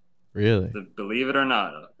 Really? Believe it or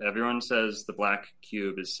not, everyone says the black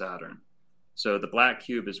cube is Saturn. So the black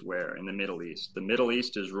cube is where? In the Middle East. The Middle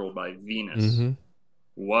East is ruled by Venus. Mm-hmm.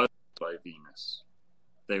 Was by Venus.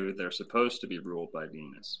 They're supposed to be ruled by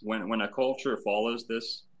Venus. When a culture follows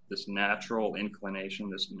this natural inclination,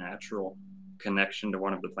 this natural connection to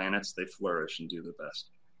one of the planets, they flourish and do the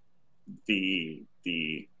best. The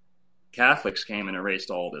Catholics came and erased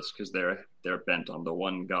all this because they're bent on the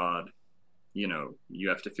one God. You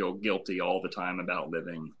have to feel guilty all the time about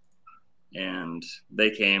living, and they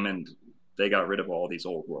came and they got rid of all these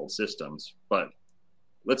old world systems. But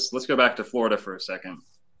let's go back to Florida for a second.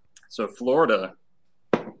 So Florida,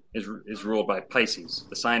 is ruled by Pisces,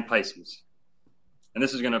 the sign Pisces. And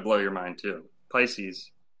this is going to blow your mind too.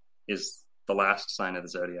 Pisces is the last sign of the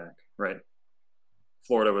zodiac, right?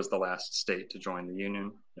 Florida was the last state to join the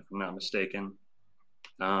Union, if I'm not mistaken.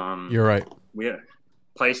 You're right.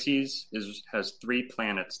 Pisces has 3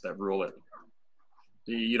 planets that rule it.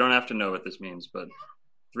 You don't have to know what this means, but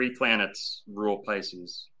 3 planets rule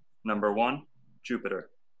Pisces. Number 1, Jupiter.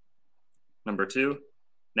 Number 2,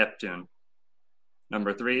 Neptune.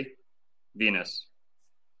 Number 3, Venus.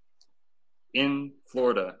 In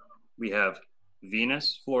Florida, we have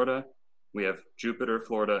Venus, Florida, we have Jupiter,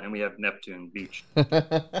 Florida, and we have Neptune Beach.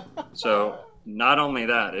 So not only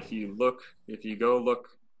that, if you go look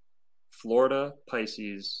Florida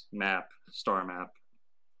Pisces map, star map,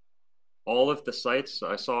 all of the sites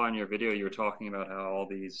I saw in your video, you were talking about how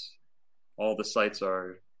all the sites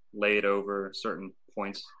are laid over certain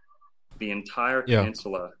points. The entire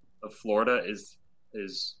peninsula of Florida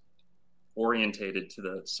is orientated to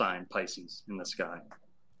the sign Pisces in the sky.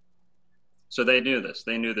 So they knew this.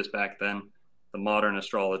 They knew this back then. The modern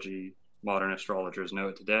astrologers know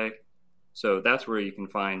it today. So that's where you can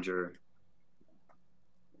find your,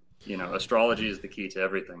 astrology is the key to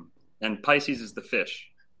everything. And Pisces is the fish.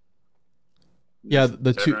 Yeah,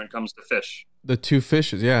 everyone comes to fish. The 2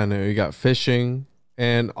 fishes. Yeah, no, you got fishing.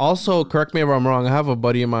 And also, correct me if I'm wrong, I have a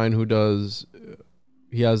buddy of mine who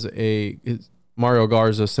Mario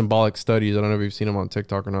Garza symbolic studies. I don't know if you've seen him on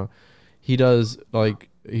TikTok or not. He does,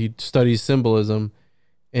 he studies symbolism,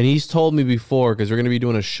 and he's told me before, because we're going to be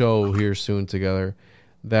doing a show here soon together,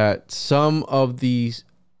 that some of the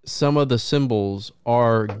symbols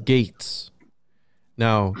are gates.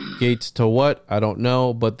 Now, gates to what? I don't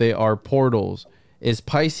know, but they are portals. Is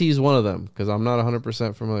Pisces one of them? Because I'm not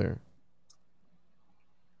 100% familiar.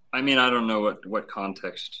 I mean, I don't know what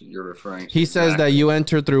context you're referring to. He says that you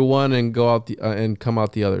enter through one and go out and come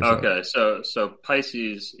out the other. Okay, so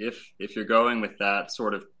Pisces, if you're going with that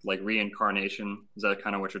sort of like reincarnation, is that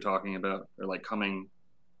kind of what you're talking about, or like coming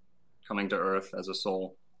to Earth as a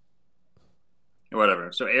soul, or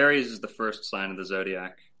whatever? So Aries is the first sign of the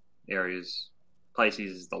zodiac.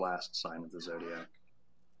 Pisces is the last sign of the zodiac.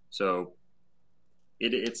 So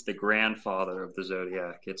it's the grandfather of the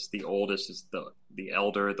zodiac. It's the oldest. It's the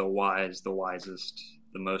elder, the wise, the wisest,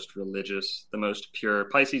 the most religious, the most pure.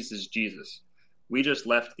 Pisces is Jesus. We just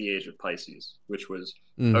left the age of Pisces, which was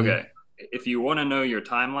okay. If you want to know your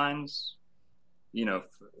timelines,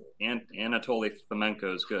 Anatoly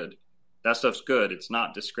Fomenko is good. That stuff's good. It's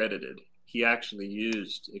not discredited. He actually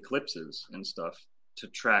used eclipses and stuff to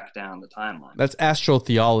track down the timeline. That's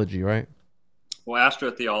astrotheology, right? Well,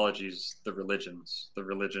 astrotheology is the religions. The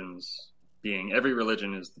religions being every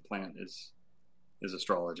religion is the planet is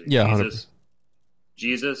astrology. Yeah,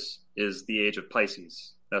 Jesus is the age of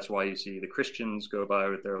Pisces. That's why you see the Christians go by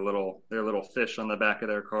with their little fish on the back of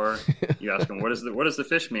their car. You ask them what does the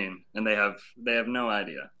fish mean, and they have no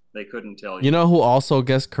idea. They couldn't tell you. You know who also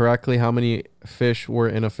guessed correctly how many fish were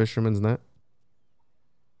in a fisherman's net?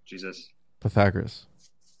 Jesus. Pythagoras.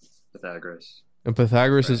 And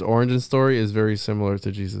Pythagoras' origin story is very similar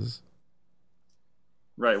to Jesus.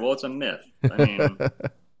 Right. Well, it's a myth. I mean,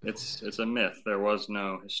 it's a myth. There was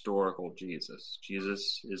no historical Jesus.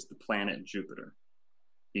 Jesus is the planet Jupiter.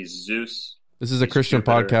 He's Zeus. This is a Christian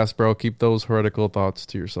Jupiter. podcast, bro. Keep those heretical thoughts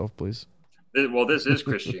to yourself, please. Well, this is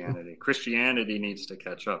Christianity. Christianity needs to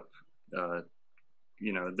catch up.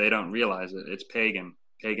 They don't realize it. It's pagan.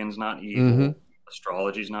 Pagan's not evil.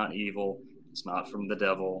 Astrology's not evil. It's not from the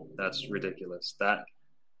devil. That's ridiculous.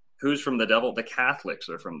 Who's from the devil? The Catholics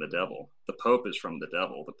are from the devil. The Pope is from the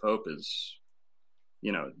devil. The Pope is,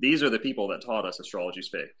 these are the people that taught us astrology's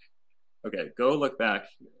fake. Okay, go look back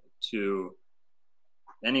to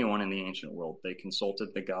anyone in the ancient world. They consulted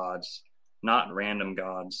the gods, not random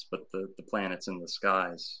gods, but the planets in the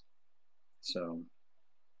skies. So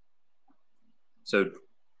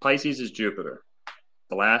Pisces is Jupiter.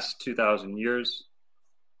 The last 2,000 years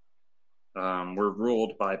were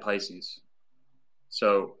ruled by Pisces.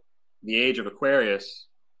 So the age of Aquarius,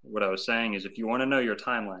 what I was saying is if you want to know your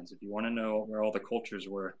timelines, if you want to know where all the cultures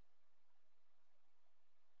were,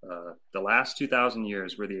 the last 2,000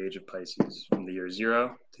 years were the age of Pisces, from the year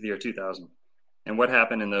 0 to the year 2000. And what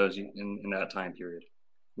happened in that time period?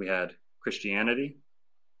 We had Christianity,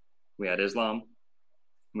 we had Islam,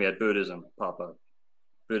 we had Buddhism pop up.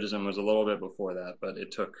 Buddhism was a little bit before that, but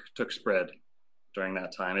it took spread during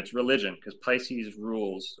that time. It's religion, because Pisces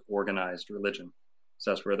rules organized religion.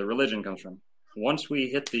 So that's where the religion comes from. Once we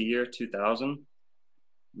hit the year 2000,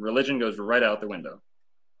 religion goes right out the window.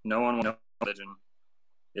 No one wants religion.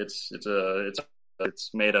 It's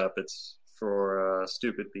made up. It's for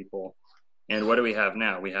stupid people. And what do we have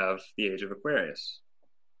now? We have the age of Aquarius.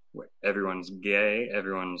 Where everyone's gay,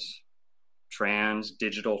 everyone's trans,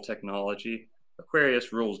 digital technology.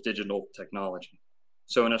 Aquarius rules digital technology.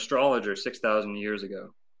 So an astrologer 6,000 years ago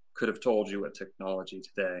could have told you what technology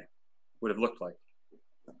today would have looked like.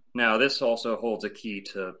 Now, this also holds a key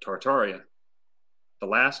to Tartaria. The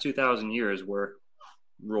last 2,000 years were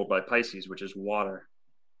ruled by Pisces, which is water.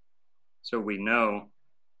 So we know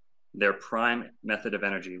their prime method of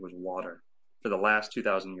energy was water for the last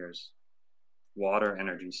 2,000 years. Water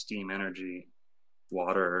energy, steam energy,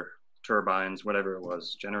 water turbines, whatever it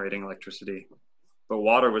was, generating electricity. But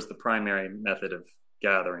water was the primary method of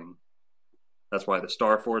gathering. That's why the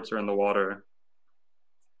star forts are in the water.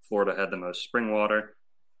 Florida had the most spring water.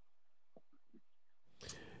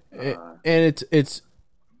 And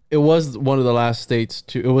it was one of the last states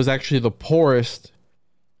to, it was actually the poorest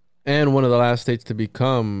and one of the last states to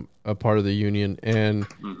become a part of the union. And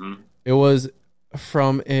it was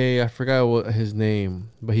from I forgot what his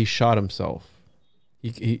name, but he shot himself.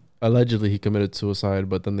 He allegedly he committed suicide,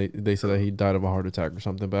 but then they said that he died of a heart attack or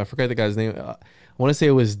something. But I forgot the guy's name. I want to say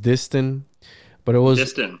it was Diston, but it was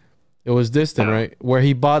Diston, right? Where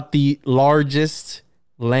he bought the largest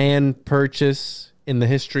land purchase in the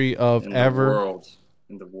history of in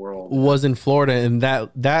the world was in Florida, and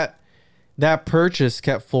that purchase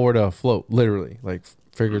kept Florida afloat, literally, like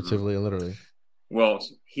figuratively and literally. Well,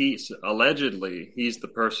 he's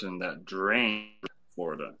the person that drained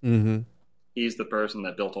Florida. He's the person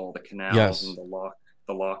that built all the canals and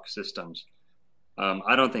the lock systems.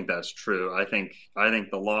 I don't think that's true. I think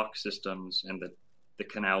the lock systems and the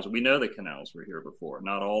canals, we know the canals were here before,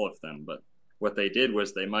 not all of them, but what they did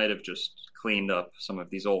was they might have just cleaned up some of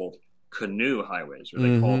these old canoe highways, or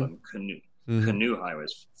they call them canoe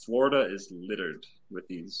highways. Florida is littered with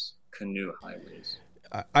these canoe highways.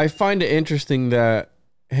 I find it interesting that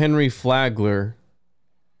Henry Flagler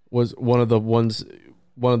was one of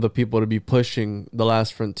the people to be pushing the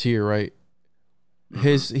last frontier, right?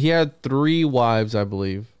 He had 3 wives, I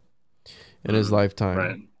believe, in his lifetime.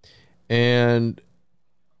 Right. And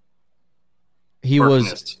he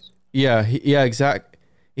Harkness. Exactly.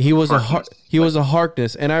 He was a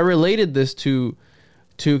Harkness, and I related this to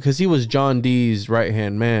because he was John Dee's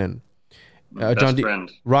right-hand man. John D.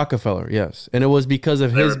 friend. Rockefeller, yes. And it was because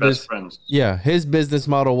of his best friends. Yeah, his business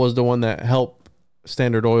model was the one that helped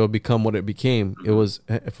Standard Oil become what it became. It was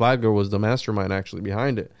Flagler was the mastermind actually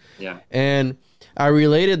behind it. Yeah. And I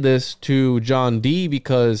related this to John D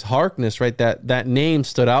because Harkness, right? That name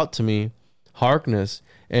stood out to me, Harkness.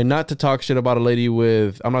 And not to talk shit about a lady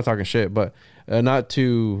with, I'm not talking shit, but I'm not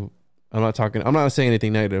saying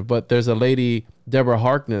anything negative, but there's a lady, Deborah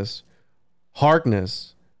Harkness,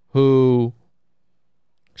 who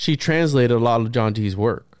she translated a lot of John Dee's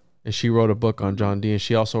work. And she wrote a book on John Dee. And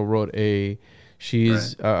she also wrote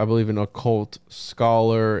she's, I believe, an occult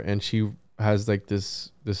scholar. And she has like this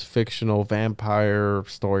fictional vampire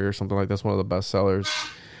story or something like that's one of the best sellers.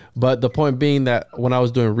 But the point being that when I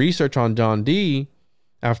was doing research on John Dee,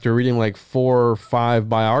 after reading like 4 or 5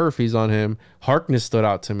 biographies on him, Harkness stood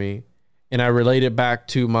out to me. And I related back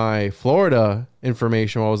to my Florida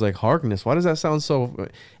information where I was like, Harkness, why does that sound so?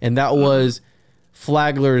 And that was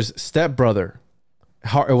Flagler's stepbrother.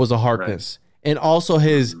 It was a Harkness. Right. And also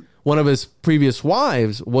one of his previous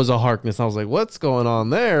wives was a Harkness. I was like, what's going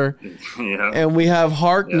on there? Yeah. And we have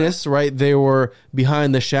Harkness, right? They were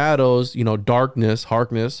behind the shadows, darkness,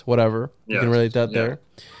 Harkness, whatever. You can relate that there.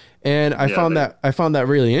 And I found that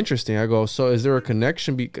really interesting. I go, so is there a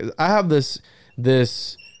connection? Because I have this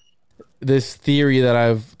theory that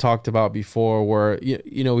I've talked about before, where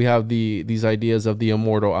we have these ideas of the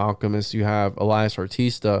immortal alchemist. You have Elias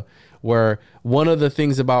Artista, where one of the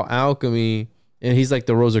things about alchemy, and he's like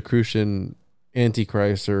the Rosicrucian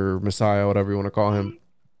Antichrist or Messiah, whatever you want to call him.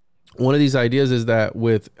 One of these ideas is that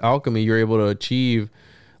with alchemy, you're able to achieve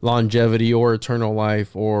longevity or eternal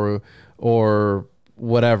life or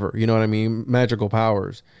whatever, you know what I mean? Magical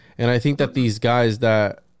powers. And I think that these guys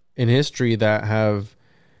that in history that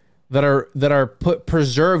are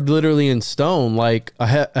preserved literally in stone, like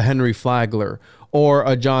a Henry Flagler or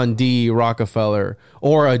a John D. Rockefeller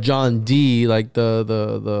or a John D. like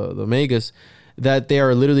the Magus, that they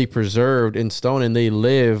are literally preserved in stone and they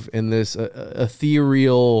live in this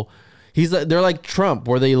ethereal. They're like Trump,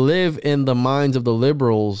 where they live in the minds of the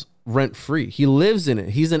liberals rent free. He lives in it.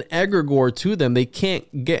 He's an egregore to them. They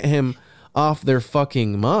can't get him off their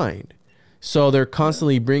fucking mind. So they're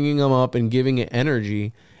constantly bringing him up and giving it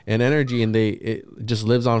energy, and it just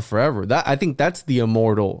lives on forever. I think that's the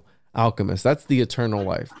immortal alchemist. That's the eternal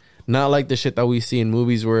life. Not like the shit that we see in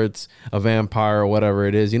movies where it's a vampire or whatever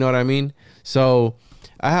it is. You know what I mean? So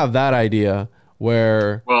I have that idea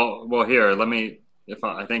where. Well, here, let me. If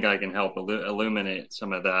I think I can help illuminate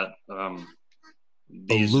some of that.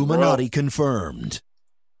 These Illuminati confirmed.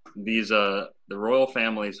 The royal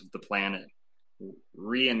families of the planet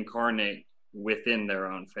reincarnate within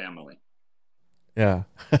their own family. Yeah.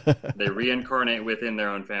 They reincarnate within their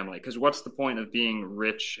own family. Because what's the point of being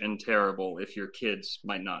rich and terrible if your kids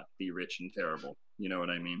might not be rich and terrible? You know what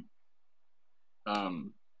I mean?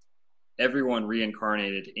 Everyone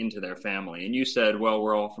reincarnated into their family. And you said, well,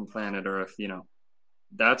 we're all from planet Earth. You know,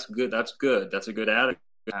 that's good. That's good. That's a good attitude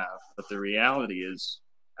to have. But the reality is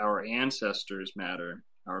our ancestors matter.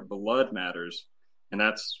 Our blood matters. And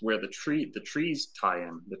that's where the trees tie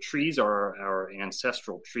in. The trees are our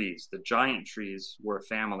ancestral trees. The giant trees were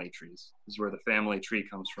family trees. This is where the family tree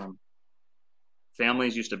comes from.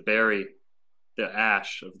 Families used to bury the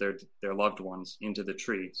ash of their loved ones into the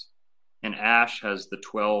trees. And human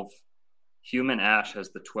ash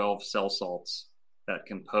has the 12 cell salts that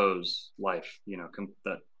compose life, you know,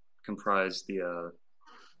 that comprise the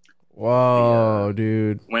Whoa,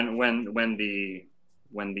 dude.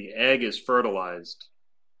 When the egg is fertilized,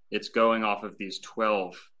 it's going off of these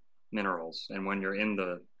 12 minerals. And when you're in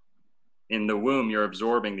the womb, you're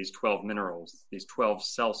absorbing these 12 minerals, these 12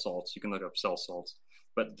 cell salts. You can look up cell salts.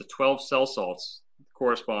 But the 12 cell salts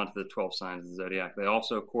correspond to the 12 signs of the zodiac. They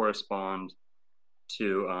also correspond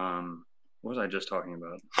to, what was I just talking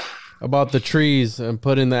about? About the trees and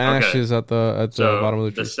putting the ashes at the bottom of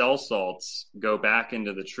the tree. The cell salts go back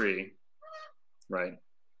into the tree, right?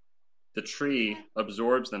 The tree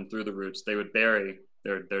absorbs them through the roots. They would bury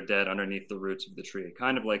their dead underneath the roots of the tree,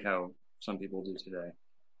 kind of like how some people do today.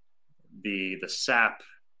 The sap,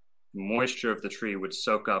 moisture of the tree would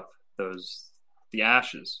soak up the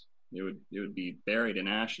ashes. It would be buried in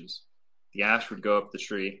ashes. The ash would go up the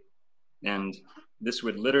tree, and this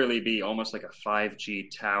would literally be almost like a 5G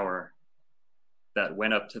tower that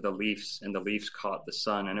went up to the leaves, and the leaves caught the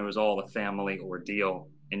sun, and it was all a family ordeal.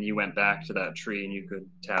 And you went back to that tree and you could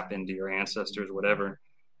tap into your ancestors, whatever.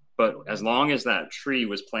 But as long as that tree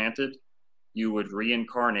was planted, you would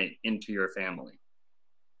reincarnate into your family.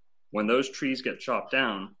 When those trees get chopped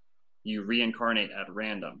down, you reincarnate at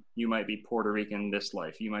random. You might be Puerto Rican this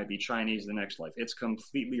life. You might be Chinese the next life. It's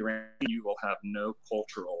completely random. You will have no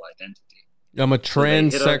cultural identity. I'm a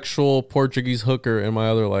transsexual Portuguese hooker in my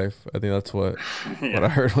other life. I think that's what I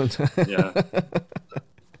heard one time. Yeah.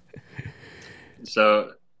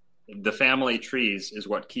 So the family trees is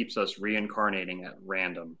what keeps us reincarnating at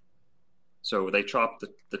random. So they chopped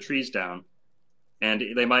the trees down, and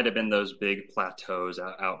they might have been those big plateaus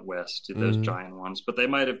out west, those giant ones, but they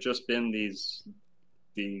might have just been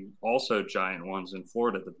the also giant ones in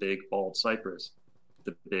Florida, the big bald cypress,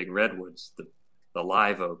 the big redwoods, the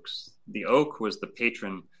live oaks. The oak was the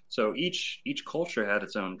patron. So each culture had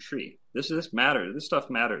its own tree. This matters. This stuff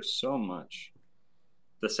matters so much.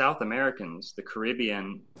 The South Americans, the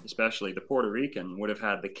Caribbean, especially the Puerto Rican, would have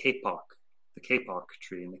had the kapok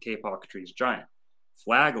tree, and the kapok tree is giant.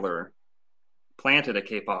 Flagler planted a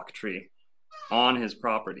kapok tree on his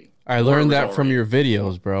property. I learned that from your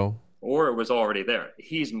videos, bro. Or it was already there.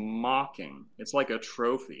 He's mocking. It's like a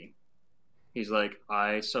trophy. He's like,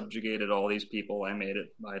 I subjugated all these people. I made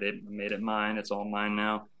it mine. It's all mine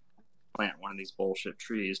now. Plant one of these bullshit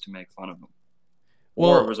trees to make fun of them.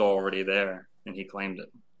 Well, or it was already there and he claimed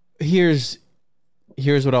it. Here's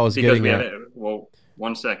what I was getting at. Well,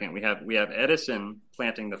 1 second. We have Edison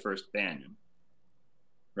planting the first banyan,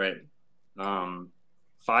 right?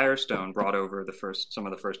 Firestone brought over some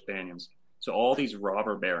of the first banyans. So all these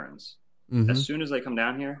robber barons, as soon as they come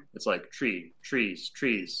down here, it's like trees,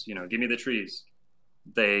 you know, give me the trees.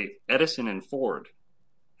 Edison and Ford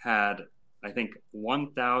had, I think,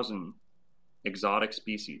 1,000 exotic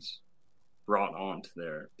species brought onto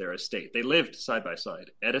their estate. They lived side by side.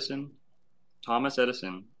 Thomas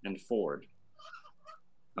Edison and Ford.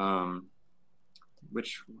 What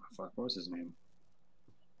was his name?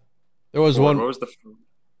 There was Ford. one. What was the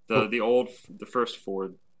first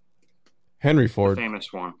Ford? Henry Ford, the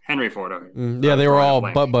famous one. Henry Ford. Okay. Yeah, they were all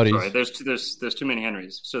butt buddies. Sorry, there's too many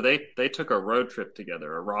Henrys. So they took a road trip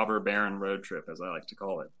together, a robber baron road trip, as I like to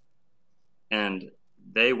call it, and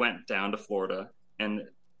they went down to Florida, and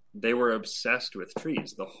they were obsessed with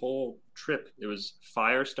trees. The whole trip, it was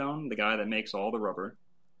Firestone, the guy that makes all the rubber,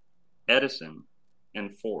 Edison,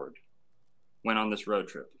 and Ford went on this road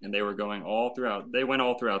trip, and they were going all throughout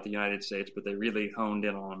the United States, but they really honed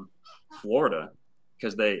in on Florida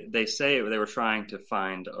because they say they were trying to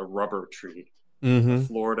find a rubber tree, a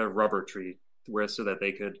Florida rubber tree, so that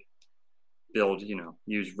they could build,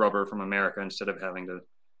 use rubber from America instead of having to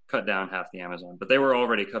cut down half the Amazon, but they were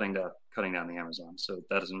already cutting down the Amazon, so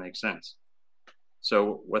that doesn't make sense.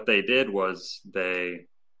 So what they did was they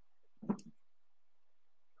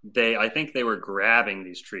I think they were grabbing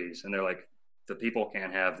these trees, and they're like, the people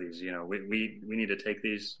can't have these. We need to take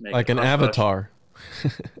these, make like an avatar.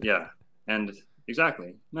 Yeah, and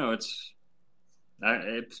exactly. No,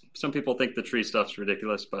 some people think the tree stuff's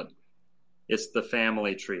ridiculous, but it's the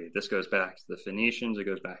family tree. This goes back to the Phoenicians. It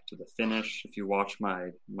goes back to the Finnish. If you watch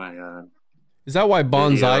my is that why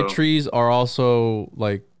bonsai video, trees are also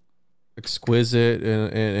like exquisite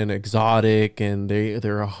and exotic, and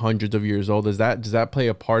they're hundreds of years old? Does that play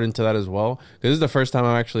a part into that as well? Because this is the first time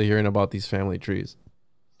I'm actually hearing about these family trees.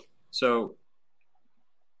 So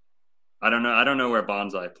I don't know where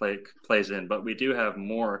bonsai plays in, but we do have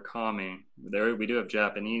Murakami. We do have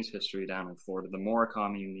Japanese history down in Florida. The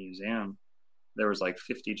Murakami Museum, there was like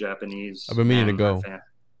 50 Japanese. I've been meaning to go.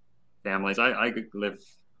 Families. I live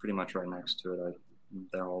pretty much right next to it. I'm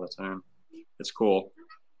there all the time. It's cool.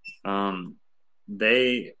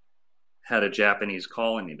 They had a Japanese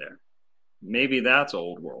colony there. Maybe that's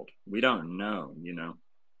old world. We don't know,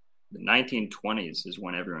 The 1920s is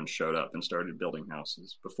when everyone showed up and started building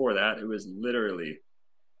houses. Before that, it was literally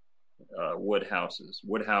wood houses.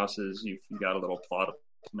 Wood houses, you got a little plot of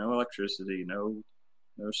no electricity, no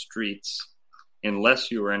streets,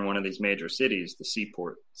 unless you were in one of these major cities, the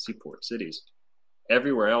seaport cities.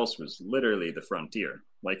 Everywhere else was literally the frontier.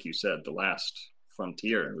 Like you said, the last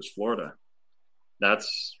frontier was Florida.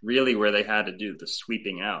 That's really where they had to do the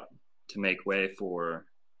sweeping out to make way for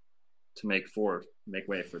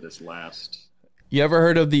this last. You ever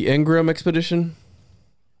heard of the Ingram expedition?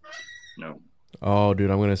 No. Oh,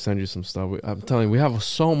 dude, I'm gonna send you some stuff. I'm telling you, we have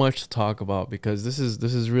so much to talk about because this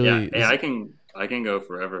is really. Yeah, I can go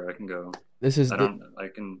forever. I can go. This is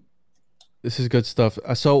good stuff.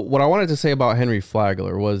 So what I wanted to say about Henry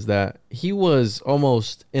Flagler was that he was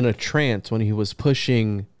almost in a trance when he was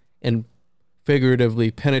pushing and figuratively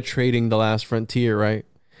penetrating the last frontier, right?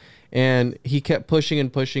 And he kept pushing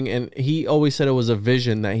and pushing, and he always said it was a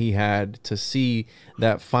vision that he had to see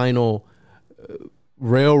that final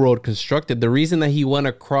railroad constructed. The reason that he went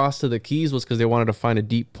across to the Keys was because they wanted to find a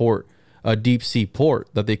deep sea port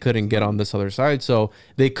that they couldn't get on this other side. So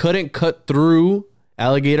they couldn't cut through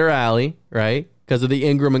Alligator Alley, right? Because of the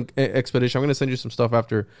Ingram expedition. I'm going to send you some stuff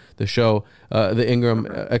after the show, the Ingram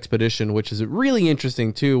expedition, which is really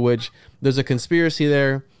interesting too, which there's a conspiracy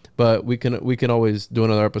there, but we can always do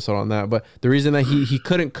another episode on that. But the reason that he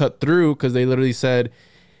couldn't cut through, because they literally said,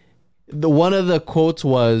 one of the quotes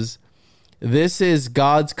was, "This is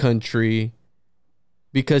God's country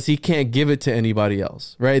because he can't give it to anybody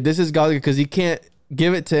else," right? This is God because he can't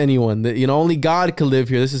give it to anyone. That, only God could live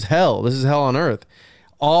here. This is hell. This is hell on earth.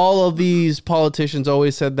 All of these politicians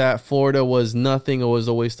always said that Florida was nothing. It was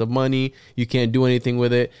a waste of money. You can't do anything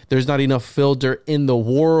with it. There's not enough filter in the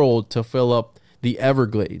world to fill up the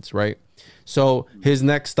Everglades, right? So his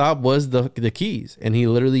next stop was the Keys, and he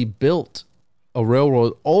literally built a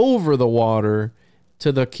railroad over the water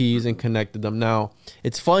to the Keys and connected them. Now,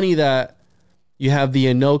 it's funny that you have the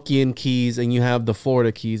Enochian Keys and you have the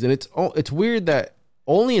Florida Keys, and it's weird that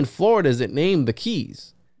only in Florida is it named the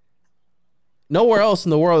Keys. Nowhere else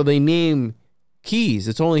in the world they name keys.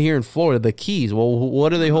 It's only here in Florida, the Keys. Well,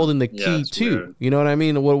 what are they holding the key to? Weird. You know what I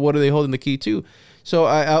mean? What are they holding the key to?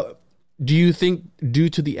 So do you think, due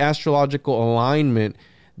to the astrological alignment,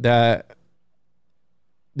 that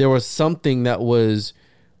there was something that was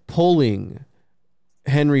pulling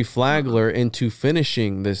Henry Flagler into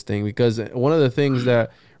finishing this thing? Because one of the things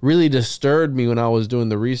that really disturbed me when I was doing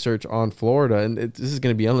the research on Florida, and this is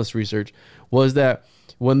going to be endless research, was that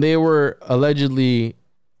when they were allegedly,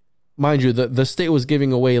 mind you, the state was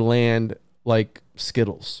giving away land like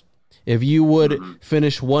Skittles. If you would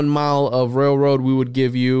finish 1 mile of railroad, we would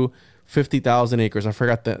give you 50,000 acres. I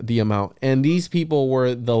forgot the amount. And these people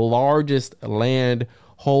were the largest land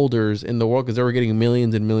holders in the world because they were getting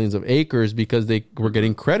millions and millions of acres because they were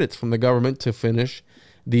getting credits from the government to finish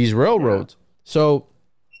these railroads. Yeah. So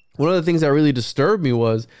one of the things that really disturbed me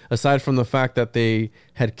was, aside from the fact that the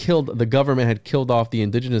government had killed off the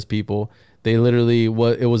indigenous people, they literally, it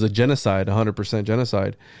was a genocide, 100%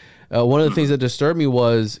 genocide. One of the things that disturbed me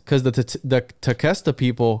was because the Tequesta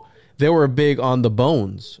people, they were big on the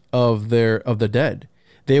bones of the dead.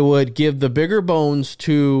 They would give the bigger bones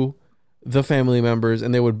to the family members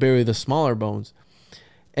and they would bury the smaller bones.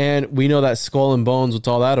 And we know that skull and bones, what's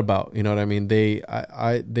all that about? You know what I mean? They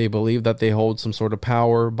believe that they hold some sort of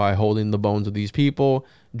power by holding the bones of these people.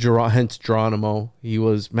 Hence Geronimo, he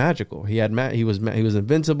was magical. He was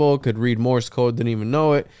invincible, could read Morse code, didn't even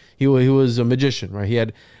know it. He was a magician, right? He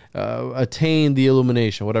had attain the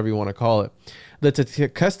illumination, whatever you want to call it. The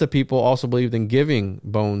Tequesta people also believed in giving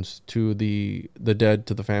bones to the dead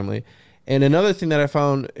to the family. And another thing that I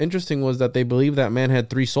found interesting was that they believed that man had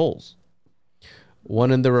 3 souls.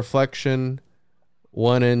 One in the reflection,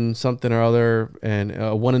 one in something or other,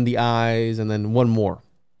 and one in the eyes, and then one more.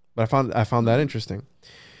 But I found that interesting.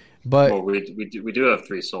 But well, we do have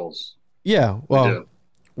 3 souls. Yeah, well,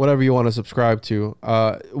 whatever you want to subscribe to.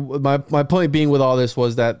 My point being with all this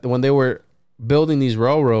was that when they were building these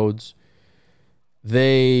railroads,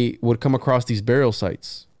 they would come across these burial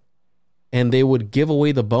sites, and they would give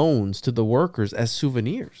away the bones to the workers as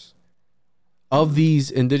souvenirs of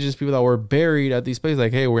these indigenous people that were buried at these places.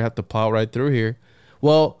 Like, hey, we have to plow right through here.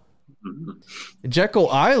 Well, Jekyll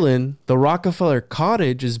Island, the Rockefeller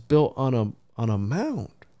Cottage, is built on a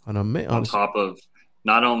mound, on top of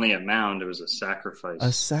not only a mound, it was a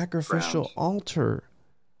sacrificial ground. altar.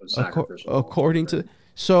 Sacrificial according altar. to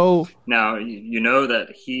so now you know that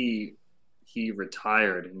he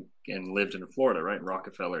retired and lived in Florida, right?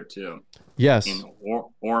 Rockefeller too. Yes. In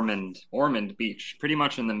Ormond Beach, pretty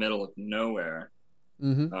much in the middle of nowhere.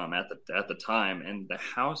 Mm-hmm. At the time, and the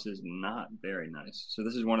house is not very nice. So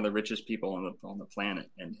this is one of the richest people on the planet,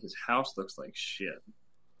 and his house looks like shit.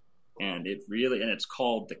 And it's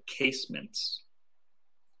called the Casements,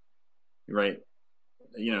 right?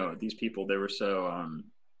 You know, these people, they were so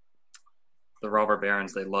the robber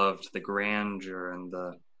barons, they loved the grandeur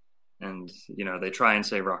and you know, they try and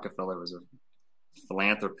say Rockefeller was a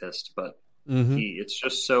philanthropist, but mm-hmm. it's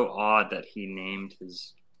just so odd that he named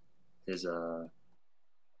his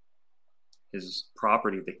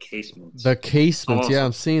property the Casements. The Casements, yeah,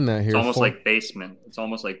 I'm seeing that here. It's almost like basement. It's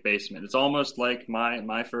almost like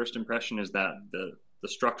my first impression is that the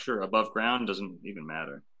structure above ground doesn't even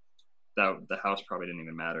matter. That the house probably didn't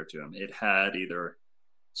even matter to him. It had either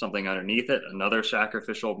something underneath it, another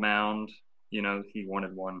sacrificial mound. You know, he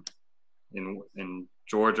wanted one in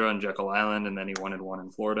Georgia and Jekyll Island, and then he wanted one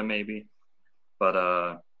in Florida, maybe. But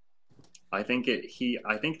I think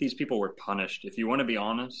these people were punished. If you want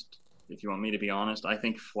me to be honest, I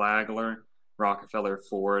think Flagler, Rockefeller,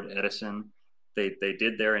 Ford, Edison, they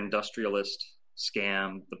did their industrialist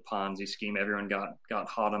scam, the Ponzi scheme. Everyone got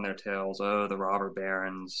hot on their tails. Oh, the robber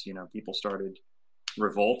barons, you know, people started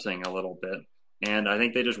revolting a little bit. And I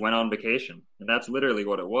think they just went on vacation. And that's literally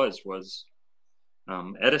what it was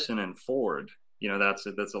Edison and Ford, you know, that's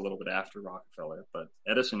a little bit after Rockefeller, but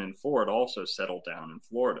Edison and Ford also settled down in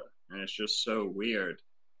Florida. And it's just so weird.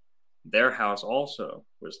 Their house also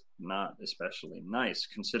was not especially nice,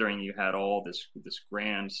 considering you had all this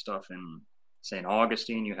grand stuff in St.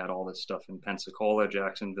 Augustine, you had all this stuff in Pensacola,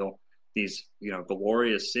 Jacksonville, these, you know,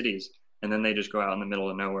 glorious cities, and then they just go out in the middle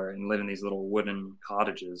of nowhere and live in these little wooden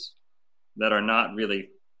cottages that are not really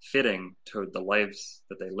fitting to the lives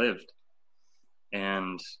that they lived.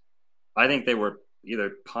 And I think they were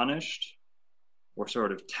either punished or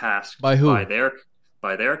sort of tasked by who?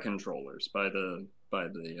 By their controllers, by the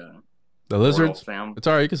lizards. Family. It's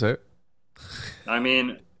all right, you can say it. I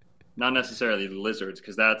mean, not necessarily the lizards,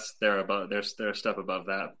 because they're a step above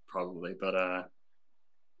that probably. But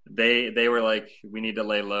they were like, we need to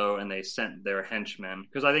lay low, and they sent their henchmen,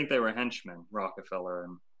 because I think they were henchmen, Rockefeller,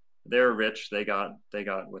 and they're rich. They got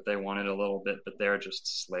what they wanted a little bit, but they're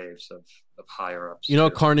just slaves of higher ups. You know,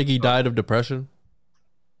 Carnegie died of depression.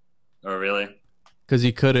 Oh, really? Because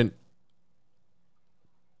he couldn't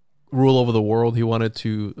rule over the world. He wanted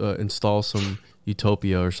to install some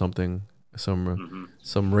utopia or something, some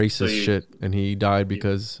racist shit, and he died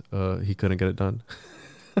because he couldn't get it done.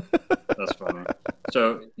 That's funny.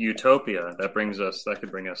 So utopia, that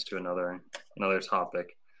could bring us to another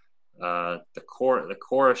topic. The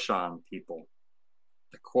Khorasan people.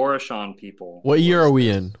 The Khorasan people. What year are we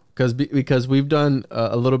in? Because we've done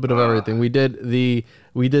a little bit of everything. We did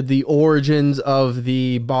the origins of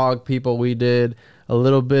the Bog people. We did a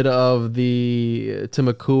little bit of the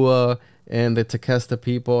Timucua and the Tequesta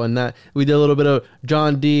people, and that we did a little bit of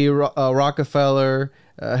John D. Rockefeller,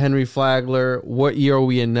 Henry Flagler. What year are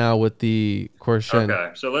we in now with the Khorasan?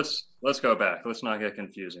 Okay, so let's go back. Let's not get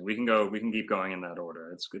confusing. We can keep going in that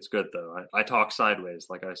order. It's good though. I talk sideways,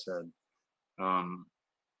 like I said.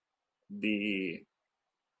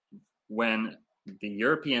 When the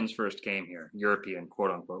Europeans first came here, European,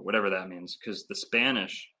 quote unquote, whatever that means, because the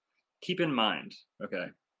Spanish, keep in mind, okay,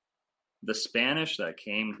 the Spanish that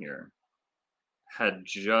came here had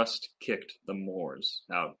just kicked the Moors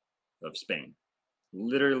out of Spain.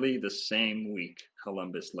 Literally the same week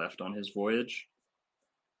Columbus left on his voyage,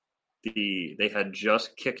 they had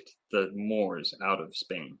just kicked the Moors out of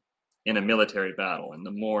Spain in a military battle, and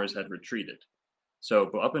the Moors had retreated. So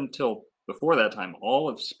up until before that time, all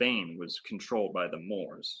of Spain was controlled by the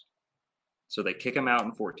Moors. So they kick him out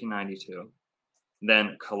in 1492.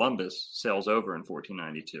 Then Columbus sails over in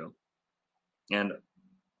 1492. And,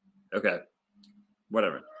 okay,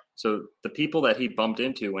 whatever. So the people that he bumped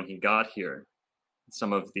into when he got here,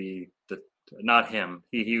 some of the not him,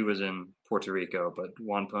 he was in Puerto Rico, but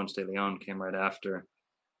Juan Ponce de Leon came right after.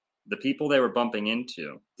 The people they were bumping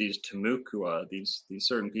into, these Timucua, these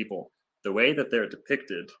certain people, the way that they're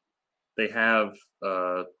depicted, they have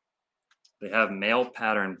male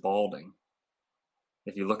pattern balding.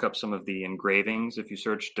 If you look up some of the engravings, if you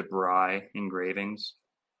search Debray engravings,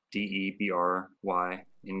 Debry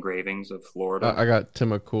engravings of Florida. I got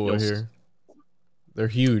Timucua here. They're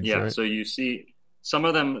huge. Yeah, right? So you see some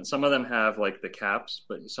of them have like the caps,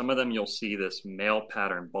 but some of them you'll see this male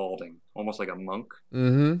pattern balding, almost like a monk.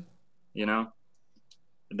 Mm-hmm. You know?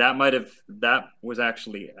 That was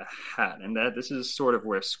actually a hat. And this is sort of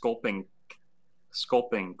where sculpting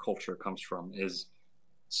culture comes from, is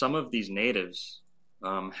some of these natives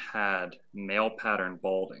had male pattern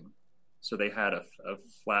balding. So they had a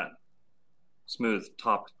flat, smooth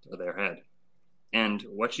top of their head. And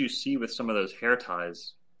what you see with some of those hair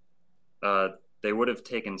ties, they would have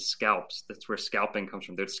taken scalps. That's where scalping comes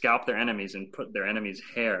from. They'd scalp their enemies and put their enemies'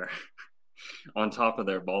 hair on top of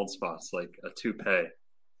their bald spots, like a toupee.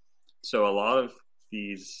 So a lot of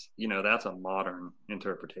these, that's a modern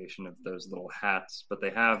interpretation of those little hats, but they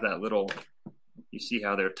have that little, you see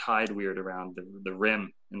how they're tied weird around the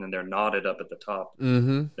rim, and then they're knotted up at the top.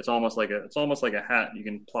 Mm-hmm. It's almost like a hat you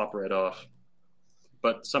can plop right off.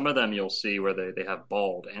 But some of them you'll see where they have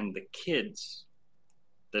bald, and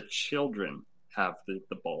the children have the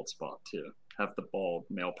bald spot too, have the bald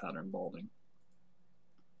male pattern balding.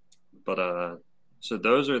 But so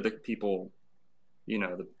those are the people,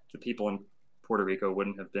 the people in Puerto Rico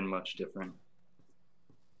wouldn't have been much different.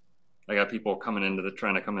 I got people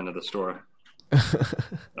trying to come into the store.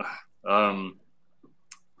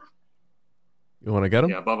 You want to get them?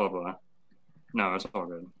 Yeah, blah blah blah. No, it's all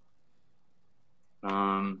good.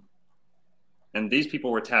 And these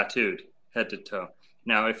people were tattooed head to toe.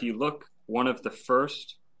 Now, if you look, one of the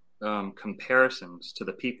first comparisons to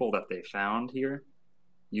the people that they found here,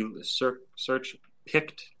 you search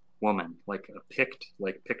picked woman, like a picked,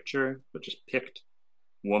 like picture, but just picked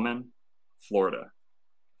woman, Florida.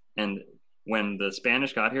 And when the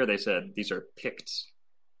Spanish got here, they said these are Picts.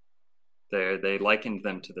 They likened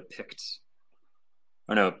them to the Picts.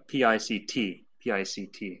 Oh no, P-I-C-T.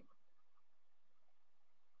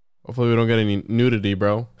 Hopefully we don't get any nudity,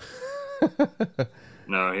 bro.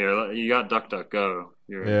 No, here you got DuckDuckGo.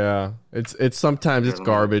 Yeah, it's sometimes it's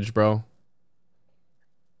garbage, bro.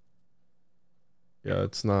 Yeah,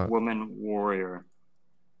 it's not. Woman warrior.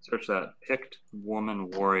 Search that. Picked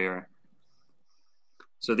woman warrior.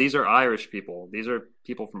 So these are Irish people. These are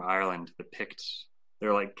people from Ireland, the Picts.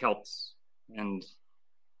 They're like Celts, and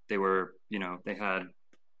they were, they had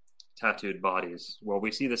tattooed bodies. Well,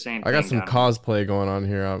 we see the same thing. I got some cosplay going on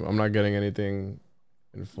here. I'm not getting anything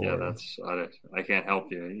in Florida. Yeah, I can't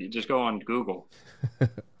help you. You just go on Google.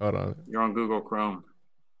 Hold on. You're on Google Chrome.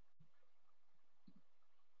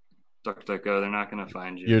 DuckDuckGo, they're not going to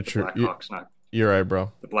find you. You're true. You're right,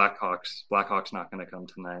 bro. The Blackhawks not going to come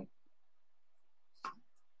tonight.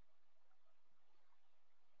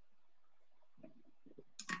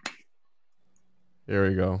 There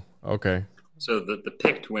we go. Okay. So the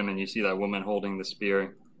picked women, you see that woman holding the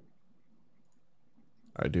spear?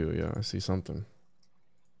 I do, yeah. I see something.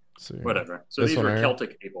 Let's see. Whatever. So these were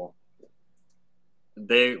Celtic people.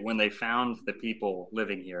 When they found the people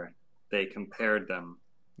living here, they compared them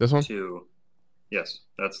this one to, yes,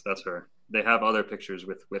 that's her. They have other pictures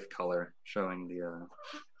with color showing the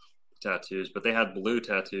tattoos, but they had blue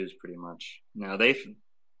tattoos pretty much. Now the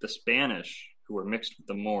Spanish, who were mixed with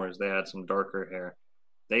the Moors, they had some darker hair.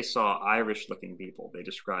 They saw Irish-looking people. They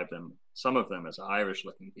described some of them as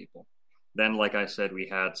Irish-looking people. Then, like I said, we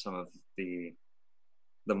had some of the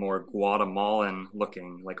more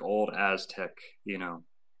Guatemalan-looking, like old Aztec,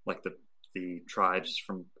 like the tribes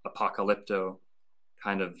from Apocalypto,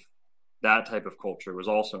 kind of that type of culture was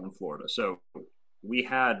also in Florida. So we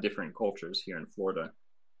had different cultures here in Florida.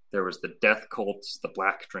 There was the death cults, the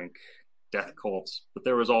black drink death cults, but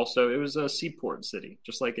there was also, it was a seaport city,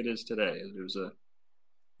 just like it is today. It was a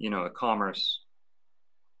commerce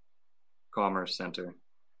center.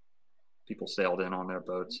 People sailed in on their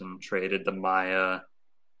boats and traded the Maya,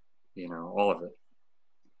 all of it.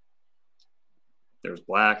 There was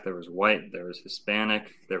black, there was white, there was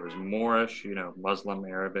Hispanic, there was Moorish, Muslim,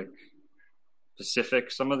 Arabic,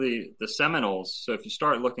 Pacific. Some of the Seminoles. So if you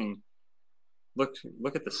start looking, look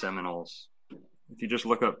at the Seminoles. if you just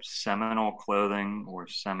look up Seminole clothing or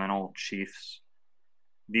Seminole chiefs,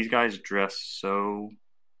 these guys dress so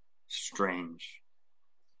strange.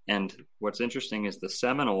 And what's interesting is the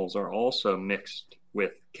Seminoles are also mixed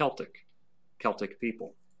with Celtic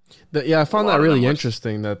people. I found that really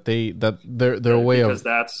interesting that their way of,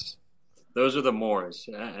 because those are the Moors.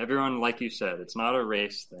 Everyone, like you said, it's not a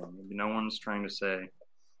race thing. No one's trying to say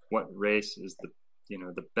what race is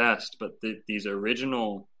the best, but these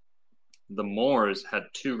original, the Moors had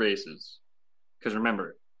two races. Because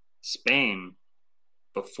remember, Spain,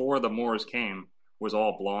 before the Moors came, was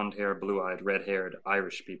all blonde hair, blue-eyed, red-haired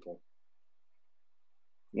Irish people.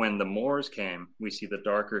 When the Moors came, we see the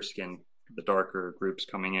darker groups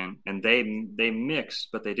coming in, and they mixed,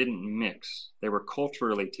 but they didn't mix. They were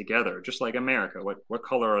culturally together, just like America. What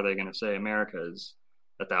color are they going to say America is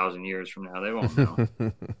 1,000 years from now? They won't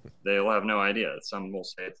know. They'll have no idea. Some will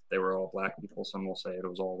say they were all black people. Some will say it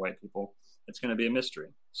was all white people. It's going to be a mystery.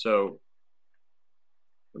 So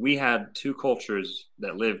we had two cultures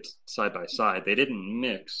that lived side by side. They didn't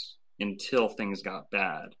mix until things got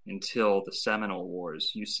bad, until the Seminole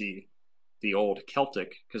Wars. You see the old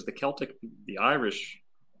Celtic, because the Irish,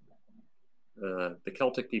 the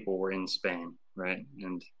Celtic people were in Spain, right?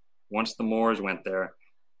 And once the Moors went there,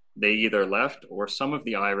 they either left, or some of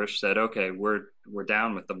the Irish said, okay, we're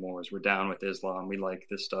down with the Moors, we're down with Islam, we like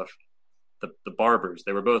this stuff. The Barbers,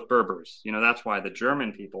 they were both Berbers. That's why the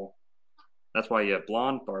German people, that's why you have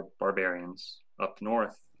blonde barbarians up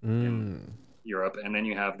north in Europe, and then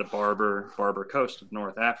you have the Barber coast of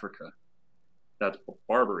North Africa. That's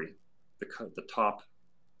Barbary. The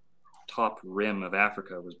top rim of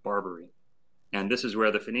Africa was Barbary, and this is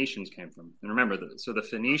where the Phoenicians came from. And remember, so the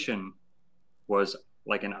Phoenician was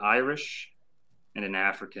like an Irish and an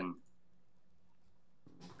African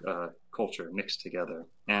culture mixed together,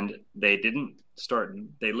 and they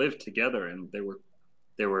lived together, and they were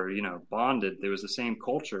bonded. There was the same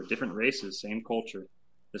culture, different races, same culture,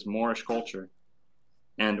 this Moorish culture.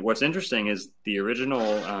 And what's interesting is the original,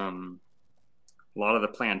 a lot of the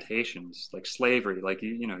plantations, like slavery, like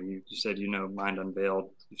you said, Mind Unveiled,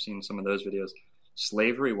 you've seen some of those videos.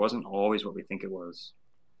 Slavery wasn't always what we think it was.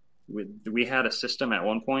 We had a system at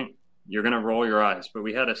one point. You're going to roll your eyes, but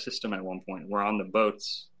we had a system at one point where on the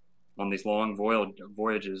boats, on these long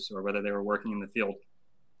voyages, or whether they were working in the field,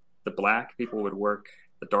 the black people would work,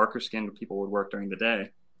 the darker skinned people would work during the day,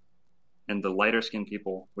 and the lighter skinned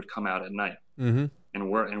people would come out at night and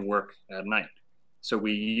work at night. So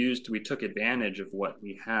we took advantage of what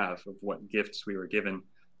we have, of what gifts we were given.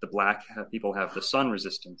 The black people have the sun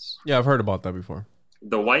resistance. Yeah, I've heard about that before.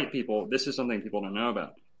 The white people, this is something people don't know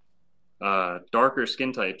about. Darker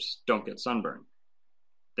skin types don't get sunburn.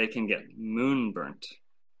 They can get moonburnt.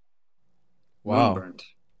 Wow. Moonburnt.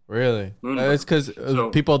 Really? Moonburnt. It's because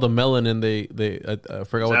people of the melanin, I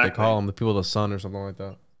forgot what they call them, the people of the sun or something like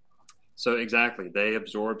that. So exactly, they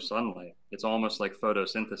absorb sunlight. It's almost like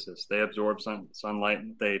photosynthesis. They absorb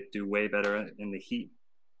sunlight. They do way better in the heat.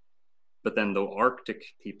 But then the Arctic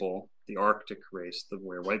people, the Arctic race,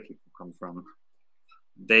 where white people come from,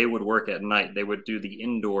 they would work at night. They would do the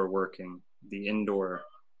indoor working, the indoor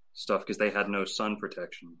stuff, because they had no sun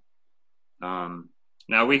protection.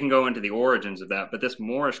 Now we can go into the origins of that, but this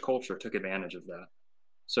Moorish culture took advantage of that.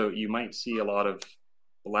 So you might see a lot of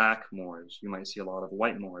black Moors, you might see a lot of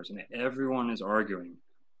white Moors, and everyone is arguing.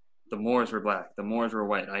 The Moors were black, the Moors were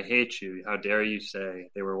white. I hate you. How dare you say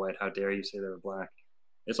they were white? How dare you say they were black?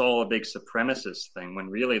 It's all a big supremacist thing when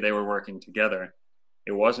really they were working together.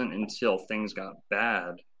 It wasn't until things got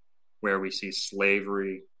bad where we see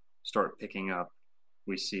slavery start picking up.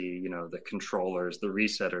 We see, the controllers, the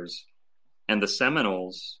resetters, and the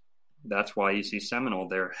Seminoles. That's why you see Seminole.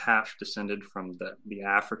 They're half descended from the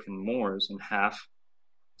African Moors and half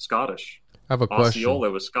Scottish. I have a question. Osceola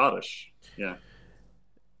was Scottish. Yeah.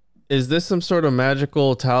 Is this some sort of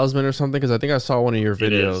magical talisman or something? Because I think I saw one of your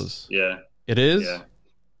videos. Yeah. It is? Yeah.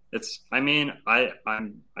 I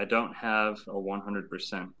don't have a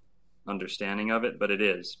 100% understanding of it, but it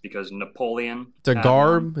is, because Napoleon. It's a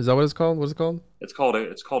garb? Is that what it's called? What's it called? It's called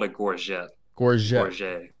a gorget. Gorget.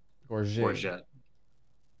 Gorget. Gorget.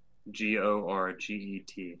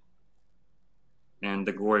 And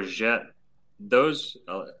the gorget, those,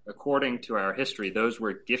 according to our history, those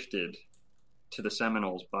were gifted to the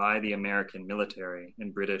Seminoles by the American military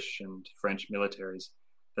and British and French militaries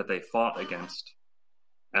that they fought against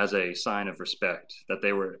as a sign of respect.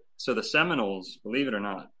 So the Seminoles, believe it or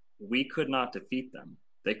not, we could not defeat them.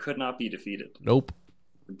 They could not be defeated. Nope.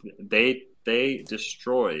 They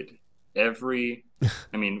destroyed every.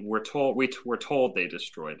 I mean, we're told they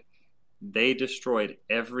destroyed. They destroyed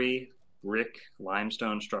every brick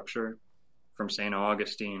limestone structure from St.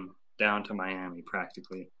 Augustine down to Miami,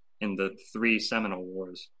 practically, in the 3 Seminole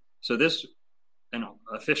Wars. So this, and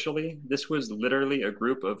officially, this was literally a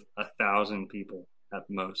group of 1,000 people at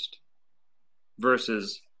most,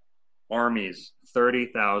 versus armies,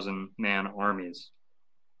 30,000 man armies.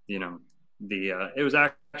 You know, it was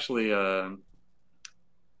actually who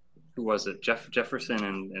was it? Jefferson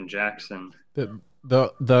and Jackson.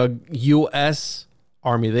 The U.S.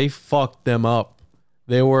 Army, they fucked them up.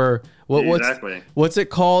 They were what's it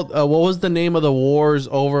called? What was the name of the wars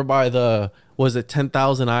over by was it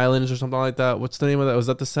 10,000 Islands or something like that? What's the name of that? Was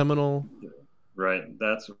that the Seminole? Right.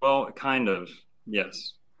 That's kind of,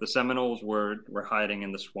 yes. The Seminoles were hiding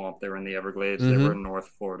in the swamp. They were in the Everglades. Mm-hmm. They were in North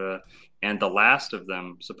Florida, and the last of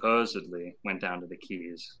them supposedly went down to the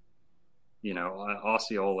Keys. You know,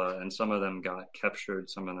 Osceola, and some of them got captured.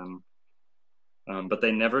 Some of them, but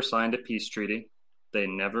they never signed a peace treaty. They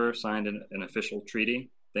never signed an official treaty.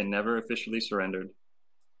 They never officially surrendered.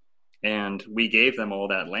 And we gave them all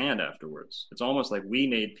that land afterwards. It's almost like we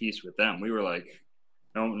made peace with them. We were like,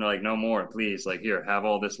 no more, please. Like, here, have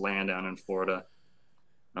all this land down in Florida.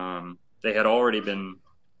 They had already been.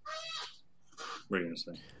 What are you gonna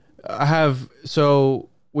say?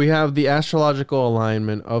 We have the astrological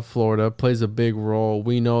alignment of Florida plays a big role.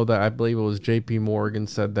 We know that, I believe it was J.P. Morgan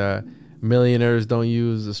said that millionaires don't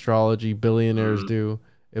use astrology, billionaires do.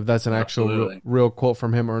 If that's an actual real quote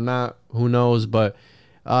from him or not, who knows? But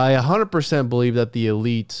I 100% believe that the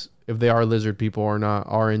elites, if they are lizard people or not,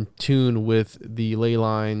 are in tune with the ley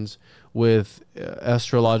lines, with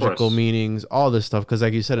astrological meanings, all this stuff. Because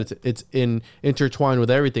like you said, it's intertwined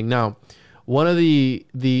with everything. Now, one of the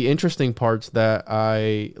interesting parts that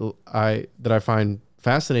I find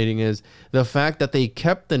fascinating is the fact that they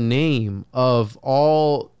kept the name of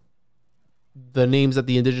all the names that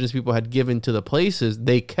the indigenous people had given to the places.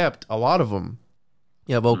 They kept a lot of them.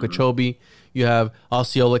 You have Okeechobee, you have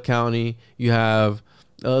Osceola County, you have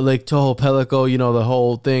Lake Tohopelco, you know, the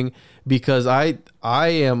whole thing. Because I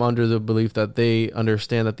am under the belief that they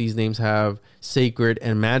understand that these names have sacred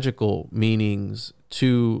and magical meanings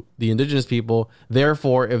to the indigenous people.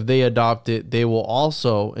 Therefore, if they adopt it, they will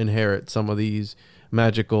also inherit some of these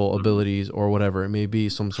magical abilities or whatever it may be,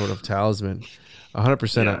 some sort of talisman.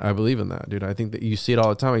 100%. Yeah. I believe in that, dude. I think that you see it all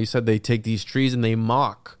the time. You said they take these trees and they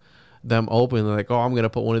mock them open. They're like, oh, I'm going to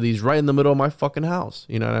put one of these right in the middle of my fucking house.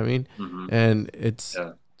 You know what I mean? Mm-hmm. And it's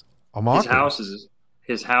a mockery.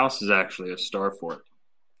 His house is actually a star fort.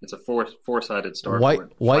 It's a four-sided star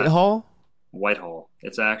fort. Whitehall? Whitehall.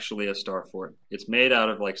 It's actually a star fort. It's made out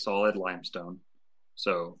of like solid limestone.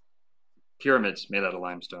 So pyramids made out of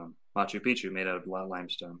limestone. Machu Picchu made out of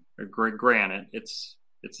limestone. Or granite. It's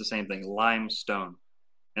the same thing. Limestone.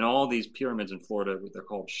 And all these pyramids in Florida, they're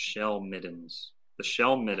called shell middens. The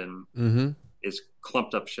shell midden is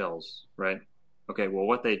clumped up shells, right? Okay, well,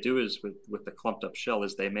 what they do is with the clumped up shell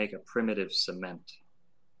is they make a primitive cement.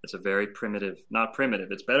 It's a very primitive, not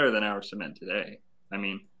primitive, it's better than our cement today. I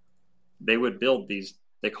mean, they would build these,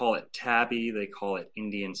 they call it tabby, they call it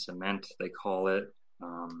Indian cement, they call it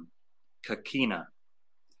kakina.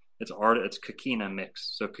 It's kakina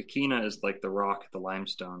mix. So kakina is like the rock, the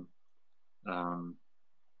limestone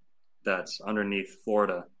that's underneath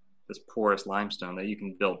Florida, this porous limestone that you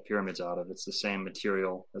can build pyramids out of. It's the same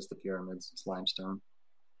material as the pyramids, it's limestone.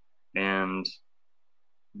 And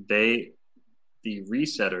the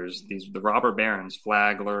resetters, the robber barons,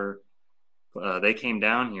 Flagler, they came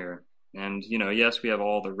down here. And, you know, yes, we have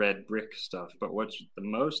all the red brick stuff, but what's the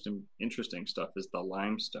most interesting stuff is the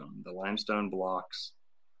limestone. The limestone blocks,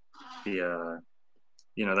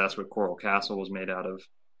 that's what Coral Castle was made out of.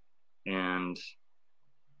 And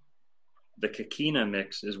the kakina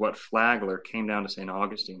mix is what Flagler came down to St.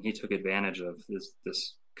 Augustine. He took advantage of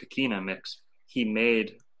this kakina mix. He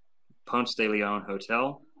made Ponce de Leon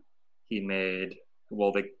Hotel. He made,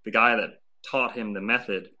 the guy that taught him the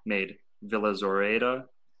method made Villa Zoreda.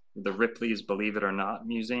 The Ripley's Believe It or Not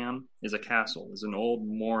Museum is a castle, is an old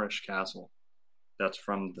Moorish castle that's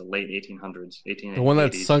from the late 1800s, 1880s. The one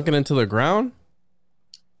that's sunken into the ground?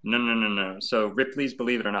 No. So Ripley's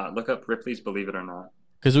Believe It or Not. Look up Ripley's Believe It or Not.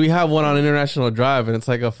 Because we have one on International Drive, and it's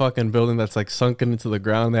like a fucking building that's like sunken into the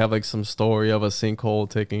ground. They have like some story of a sinkhole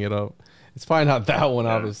taking it up. It's probably not that one,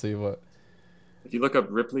 obviously, but if you look up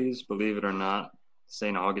Ripley's Believe It or Not,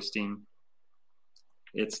 St. Augustine,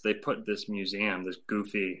 they put this museum, this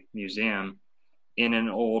goofy museum, in an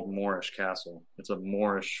old Moorish castle. It's a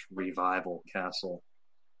Moorish revival castle,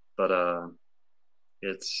 but that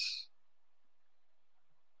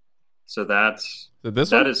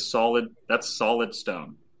is solid. That's solid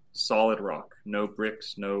stone, solid rock, no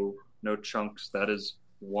bricks, no chunks. That is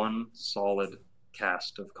one solid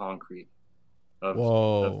cast of concrete.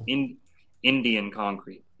 Whoa. Indian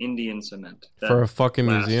concrete, Indian cement. For a fucking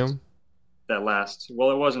museum? That lasts.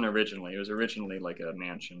 Well, it wasn't originally. It was originally like a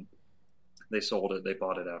mansion. They sold it. They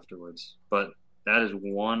bought it afterwards. But that is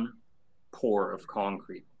one pour of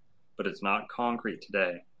concrete. But it's not concrete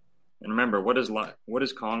today. And remember, what is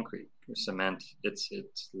concrete? Cement. It's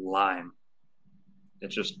lime.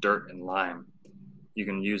 It's just dirt and lime. You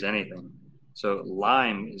can use anything. So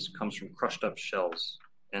lime comes from crushed up shells.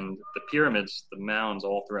 And the pyramids, the mounds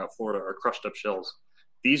all throughout Florida are crushed up shells.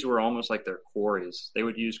 These were almost like their quarries. They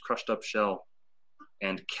would use crushed up shell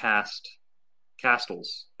and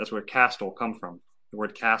castles. That's where castle come from. The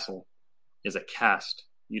word castle is a cast.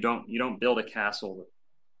 You don't build a castle with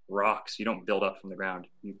rocks. You don't build up from the ground.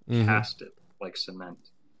 You cast it like cement.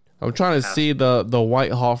 I'm trying to see the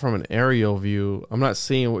White Hall from an aerial view. I'm not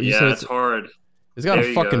seeing what you said. Yeah, it's hard. It's got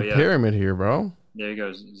a fucking pyramid here, bro. There you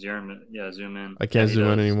go. Zoom in. I can't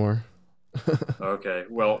zoom in anymore. Okay.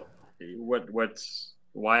 Well,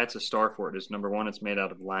 why it's a star fort is, number one, it's made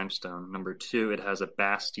out of limestone. Number two, it has a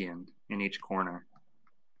bastion in each corner.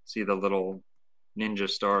 See the little ninja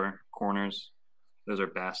star corners? Those are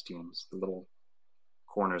bastions, the little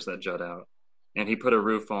corners that jut out. And he put a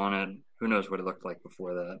roof on it. Who knows what it looked like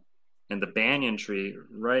before that? And the banyan tree,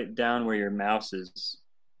 right down where your mouse is,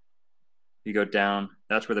 you go down,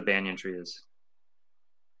 that's where the banyan tree is.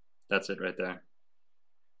 That's it right there.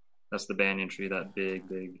 That's the banyan tree, that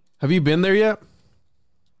big. Have you been there yet?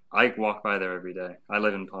 I walk by there every day. I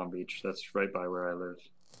live in Palm Beach. That's right by where I live.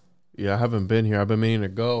 Yeah, I haven't been here. I've been meaning to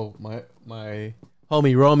go. My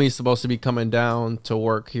homie Romy's supposed to be coming down to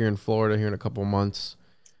work here in Florida here in a couple months.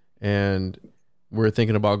 And we're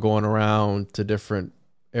thinking about going around to different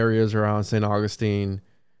areas around St. Augustine,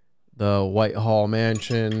 the White Hall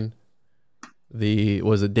Mansion,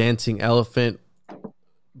 was a Dancing Elephant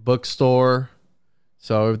bookstore.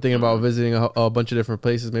 So we're thinking about visiting a bunch of different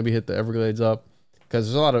places, maybe hit the Everglades up, because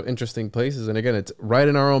there's a lot of interesting places. And again, it's right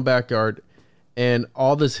in our own backyard. And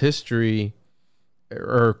all this history,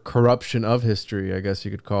 or corruption of history, I guess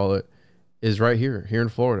you could call it, is right here in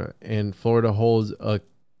Florida. And Florida holds a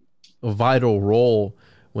vital role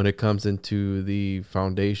when it comes into the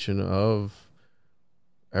foundation of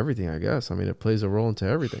everything, I guess. I mean, it plays a role into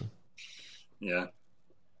everything. Yeah.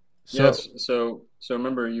 So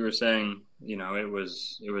remember you were saying, it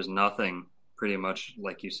was nothing, pretty much,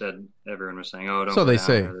 like you said. Everyone was saying, "Oh, don't." So they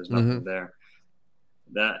say there's nothing there.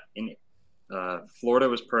 That in Florida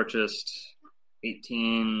was purchased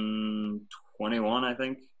 1821, I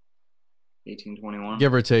think. 1821,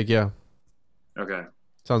 give or take. Yeah. Okay.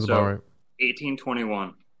 Sounds about right.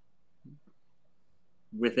 1821.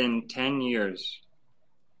 Within 10 years,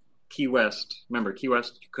 Key West. Remember, Key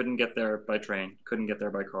West, you couldn't get there by train, couldn't get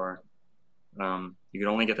there by car. You could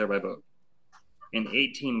only get there by boat. In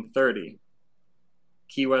 1830,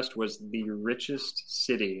 Key West was the richest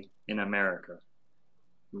city in America.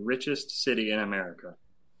 Richest city in America.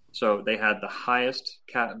 So they had the highest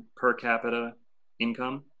per capita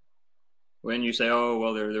income. When you say, "Oh,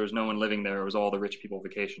 well, there was no one living there, it was all the rich people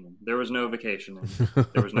vacationing." There was no vacationing.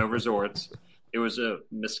 There was no resorts. It was a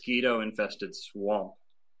mosquito-infested swamp.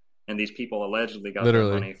 And these people allegedly got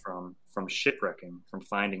their money from shipwrecking, from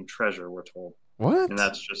finding treasure, we're told. What? And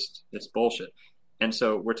it's bullshit. And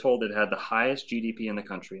so we're told it had the highest GDP in the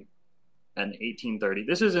country in 1830.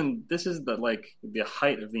 This is the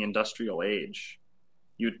height of the industrial age.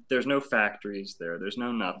 There's no factories there. There's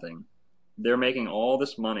no nothing. They're making all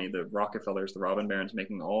this money. The Rockefellers, the Robin Barons,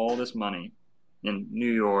 making all this money in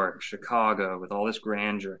New York, Chicago, with all this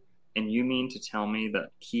grandeur. And you mean to tell me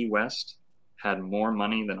that Key West had more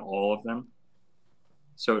money than all of them?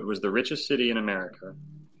 So it was the richest city in America,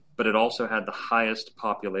 but it also had the highest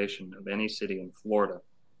population of any city in Florida.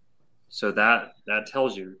 So that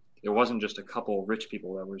tells you it wasn't just a couple rich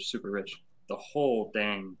people that were super rich. The whole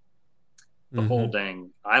dang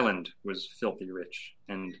island was filthy rich,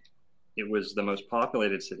 and it was the most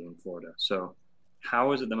populated city in Florida. So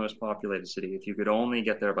how is it the most populated city if you could only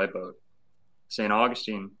get there by boat? St.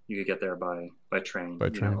 Augustine, you could get there by train,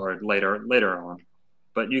 or later on.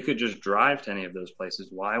 But you could just drive to any of those places.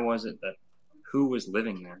 Why was it that who was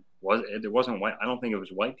living there? It wasn't white. I don't think it was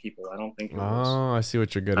white people. I don't think it was. Oh, I see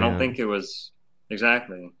what you're getting at. I don't think it was.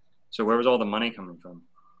 Exactly. So where was all the money coming from?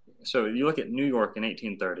 So you look at New York in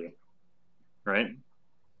 1830, right?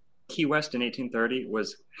 Key West in 1830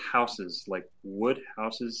 was houses, like wood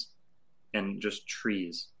houses and just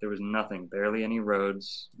trees. There was nothing, barely any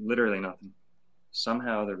roads, literally nothing.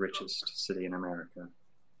 Somehow the richest city in America.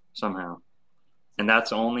 Somehow. And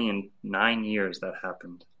that's only in 9 years that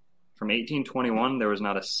happened. From 1821, there was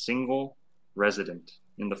not a single resident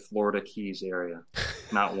in the Florida Keys area.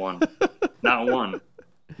 Not one. Not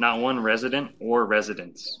one resident or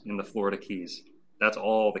residence in the Florida Keys. That's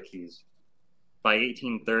all the Keys. By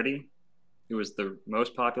 1830, it was the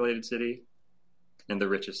most populated city and the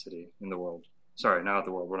richest city in the world. Sorry, not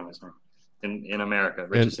the world. What am I saying? In America,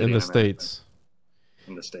 richest city in the in America. States.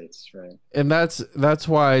 In the States, right? And that's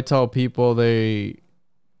why I tell people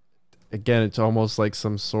it's almost like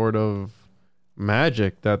some sort of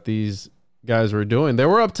magic that these guys were doing. They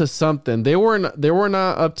were up to something. They were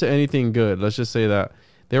not up to anything good. Let's just say that.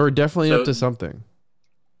 They were definitely up to something.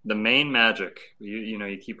 The main magic,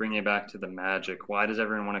 you keep bringing it back to the magic. Why does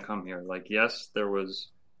everyone want to come here? Like, yes, there was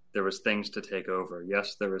things to take over.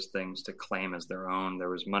 Yes, there was things to claim as their own. There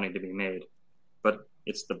was money to be made. But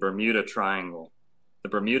it's the Bermuda Triangle. The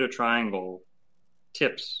Bermuda Triangle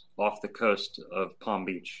tips off the coast of Palm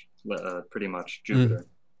Beach, pretty much Jupiter.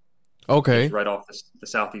 Okay. It's right off the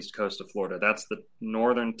southeast coast of Florida. That's the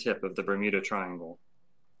northern tip of the Bermuda Triangle.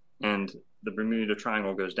 And the Bermuda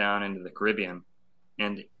Triangle goes down into the Caribbean.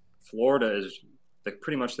 And Florida is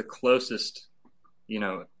pretty much the closest,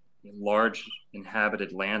 large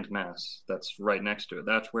inhabited landmass that's right next to it.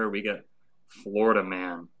 That's where we get Florida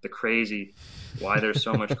Man, why there's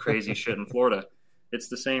so much crazy shit in Florida. It's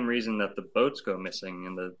the same reason that the boats go missing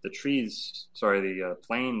and the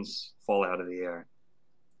planes fall out of the air.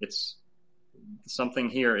 It's something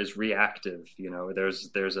here is reactive.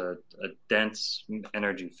 There's a dense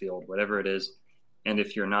energy field, whatever it is. And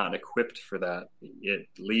if you're not equipped for that, it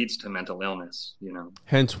leads to mental illness,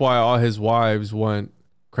 Hence why all his wives went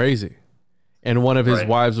crazy. And one of his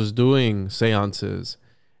wives was doing seances.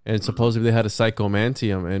 And supposedly they had a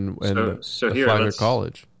psychomantium in the Flagler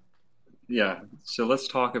College. Yeah. So let's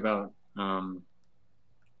talk about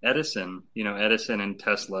Edison. Edison and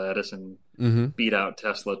Tesla. Edison beat out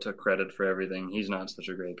Tesla, took credit for everything. He's not such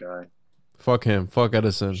a great guy. Fuck him. Fuck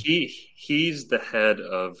Edison. He's the head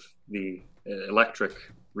of the electric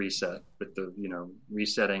reset with the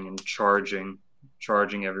resetting and charging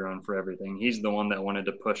everyone for everything. He's the one that wanted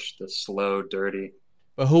to push the slow, dirty.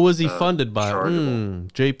 But who was he funded by?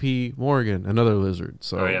 J.P. Morgan, another lizard.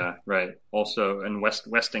 So. Oh yeah, right. Also, and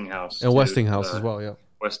Westinghouse. And Westinghouse as well. Yeah.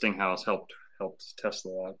 Westinghouse helped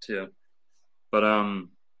Tesla out too. But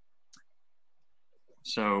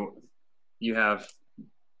so you have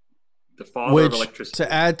the father of electricity.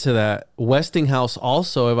 To add to that, Westinghouse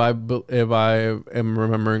also, if I am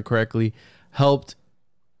remembering correctly, helped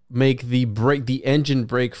make the engine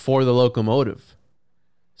brake for the locomotive.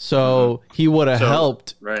 So he would have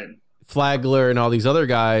helped Flagler and all these other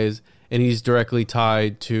guys, and he's directly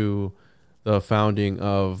tied to the founding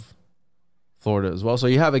of Florida as well. So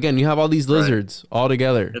you have all these lizards all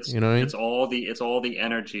together. It's all the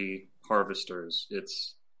energy harvesters.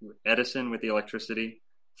 It's Edison with the electricity,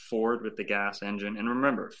 Ford with the gas engine, and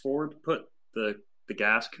remember, Ford put the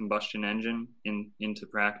gas combustion engine into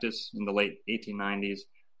practice in the late 1890s,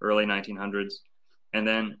 early 1900s, and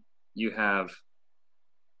then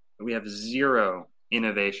we have zero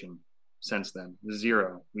innovation since then.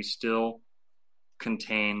 Zero. We still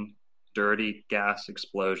contain dirty gas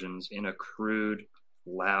explosions in a crude,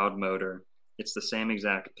 loud motor. It's the same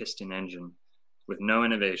exact piston engine with no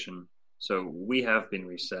innovation. So we have been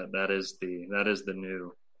reset. That is the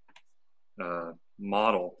new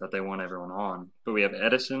model that they want everyone on. But we have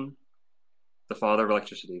Edison, the father of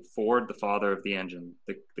electricity, Ford, the father of the engine,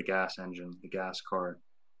 the gas engine, the gas car,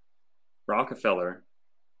 Rockefeller,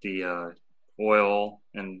 the oil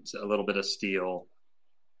and a little bit of steel.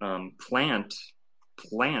 Plant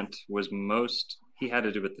was he had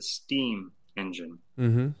to do with the steam engine.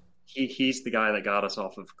 Mm-hmm. He's the guy that got us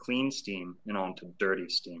off of clean steam and onto dirty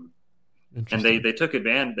steam. And they took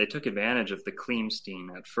advantage of the clean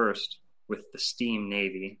steam at first with the steam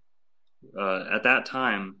navy. At that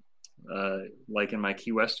time, like in my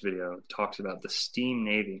Key West video, it talks about the steam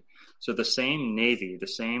navy. So the same navy, the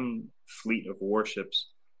same fleet of warships,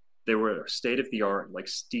 they were state of the art, like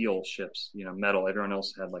steel ships, metal. Everyone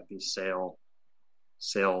else had like these sails,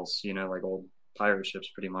 like old pirate ships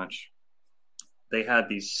pretty much. They had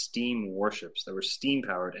these steam warships that were steam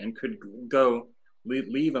powered and could go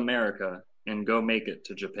leave America and go make it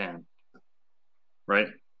to Japan. Right?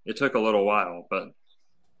 It took a little while, but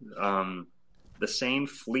the same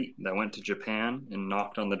fleet that went to Japan and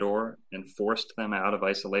knocked on the door and forced them out of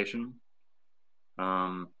isolation,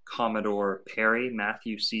 Commodore Perry,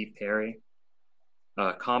 Matthew C. Perry.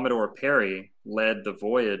 Commodore Perry led the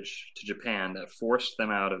voyage to Japan that forced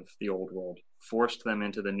them out of the old world, forced them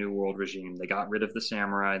into the new world regime. They got rid of the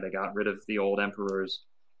samurai, they got rid of the old emperors,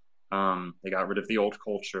 they got rid of the old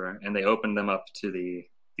culture, and they opened them up to the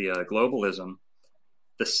globalism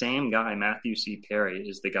the same guy, Matthew C. Perry,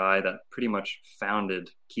 is the guy that pretty much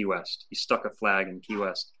founded Key West. He stuck a flag in Key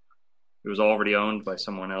West. It was already owned by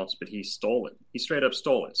someone else, but he stole it. He straight up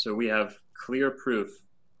stole it. So we have clear proof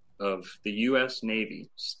of the U.S.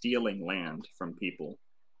 Navy stealing land from people.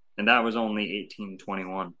 And that was only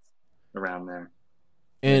 1821, around there.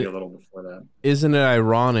 And maybe a little before that. Isn't it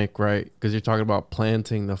ironic, right? Because you're talking about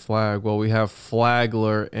planting the flag. Well, we have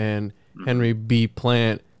Flagler and Henry B.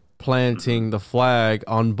 planting the flag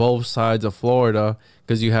on both sides of Florida,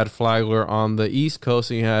 because you had Flagler on the East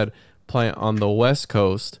Coast and you had Plant on the West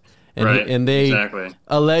Coast. And, right, and they exactly.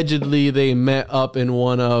 allegedly they met up in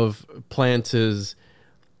one of Plant's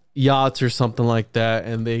yachts or something like that,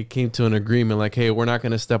 and they came to an agreement like, hey, we're not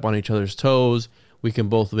going to step on each other's toes. We can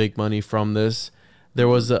both make money from this. There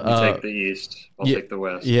was you take the East, I'll take the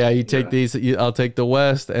West. Yeah, you take the East, I'll take the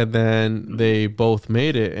West, and then they both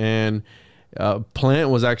made it. And Plant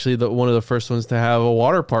was actually one of the first ones to have a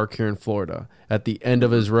water park here in Florida at the end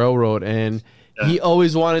of his railroad, and he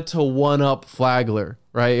always wanted to one up Flagler,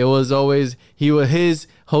 right? It was always his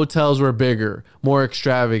hotels were bigger, more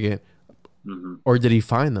extravagant, or did he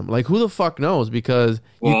find them? Like, who the fuck knows? Because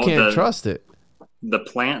you can't trust it.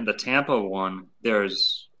 The Tampa one,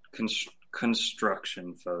 there's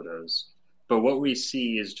construction photos, but what we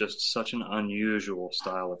see is just such an unusual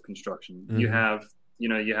style of construction. You have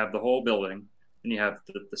the whole building, and you have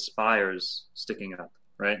the spires sticking up,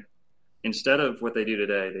 right? Instead of what they do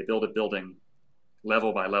today, they build a building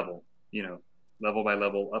level by level, level by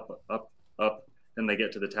level, up, then they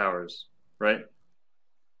get to the towers, right?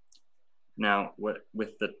 Now,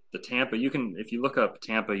 with the Tampa, you can, if you look up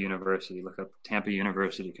Tampa University, look up Tampa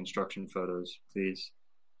University construction photos, please.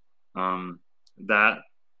 That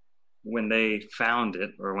when they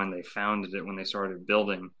started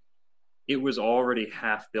building, it was already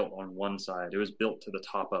half built on one side. It was built to the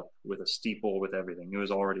top up with a steeple, with everything. It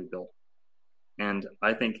was already built. And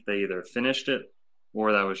I think they either finished it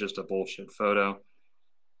or that was just a bullshit photo.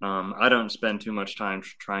 I don't spend too much time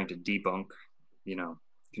trying to debunk,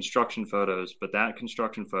 construction photos, but that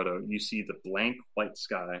construction photo, you see the blank white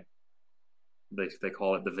sky. They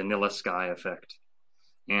call it the vanilla sky effect.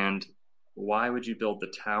 And why would you build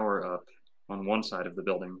the tower up on one side of the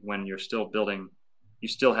building when you're still building? You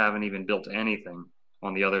still haven't even built anything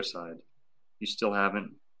on the other side. You still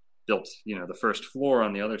haven't built, the first floor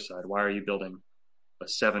on the other side. Why are you building a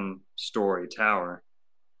 7-story tower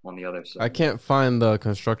on the other side? I can't find the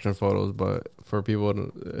construction photos, but for people,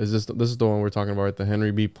 this is the one we're talking about, right? The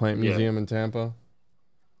Henry B. Plant Museum in Tampa.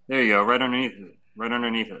 There you go, right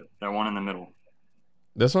underneath it, that one in the middle.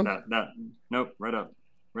 This one? Nope, right up,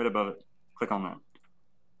 right above it. Click on that.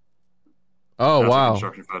 Oh, That's wow. a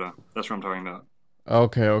construction photo. That's what I'm talking about.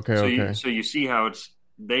 Okay. So you see how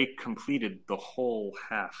they completed the whole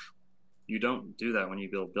half. You don't do that when you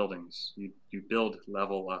build buildings. You build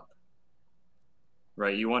level up.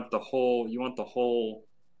 Right? You want the whole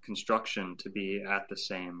construction to be at the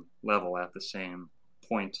same level, at the same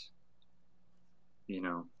point,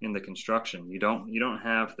 in the construction. You don't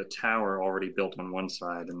have the tower already built on one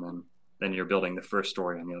side and then you're building the first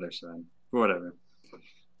story on the other side. Whatever.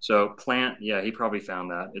 So Plant, he probably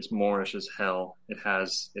found that. It's Moorish as hell. It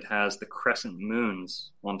has the crescent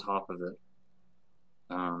moons on top of it.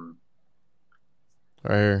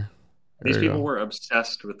 Right here. These people were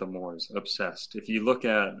obsessed with the Moors. Obsessed. If you look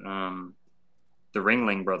at the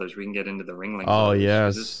Ringling Brothers, we can get into the Ringling Brothers. Oh,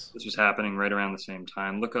 yes. This was happening right around the same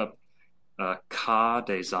time. Look up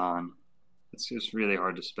Kadazan. It's just really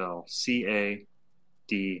hard to spell. Cadazan.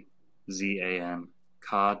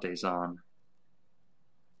 Kadazan.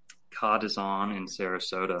 Kadazan in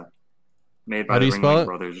Sarasota. Made by the Ringling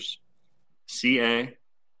Brothers. CA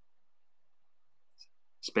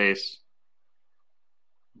space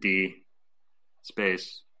D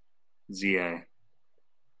space ZA.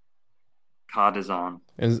 Kadazan.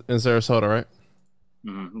 In Sarasota, right?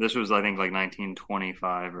 Mm-hmm. This was, I think, like 1925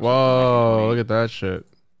 or something. Whoa, look at that shit.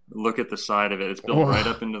 Look at the side of it. It's built right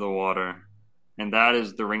up into the water. And that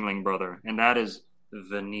is the Ringling Brother. And that is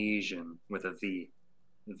Venetian with a V.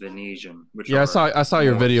 Venetian. I saw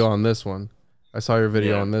your video on this one.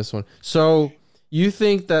 On this one. So you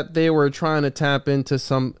think that they were trying to tap into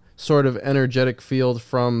some sort of energetic field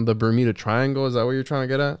from the Bermuda Triangle? Is that what you're trying to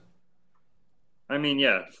get at? I mean,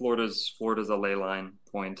 yeah, Florida's a ley line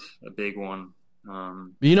point, a big one.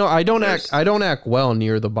 I don't act well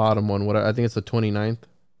near the bottom one. I think it's the 29th.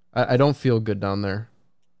 I don't feel good down there.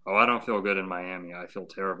 Oh, I don't feel good in Miami. I feel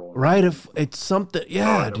terrible. Right? If it's something,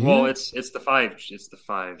 dude. Well, it's the 5G. It's the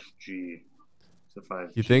 5G.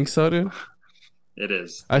 You think so, dude? It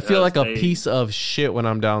is. I feel like a piece of shit when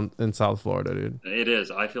I'm down in South Florida, dude. It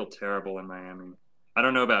is. I feel terrible in Miami. I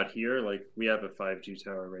don't know about here. Like, we have a 5G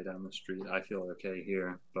tower right down the street. I feel okay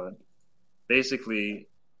here, but basically,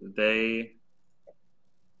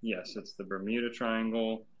 yes, it's the Bermuda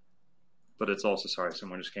Triangle, but it's also, sorry,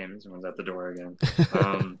 someone just came. Someone's at the door again.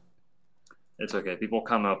 It's okay. People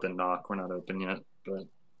come up and knock. We're not open yet,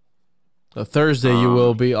 but Thursday you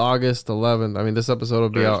will be August 11th. I mean, this episode will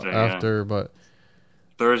be out after, yeah. But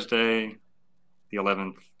Thursday, the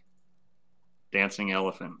 11th, Dancing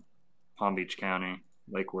Elephant, Palm Beach County,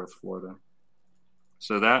 Lake Worth, Florida.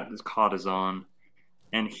 So that is Kadazan,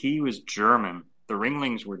 and he was German. The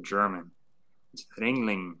Ringlings were German. It's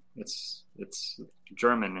Ringling. It's a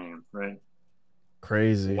German name, right?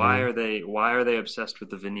 Crazy. Why are they obsessed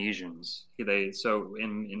with the Venetians? So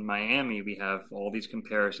in Miami we have all these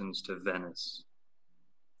comparisons to Venice.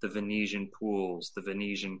 The Venetian pools, the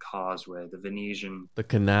Venetian causeway, the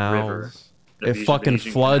canals. River. It fucking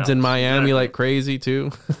floods in Miami like crazy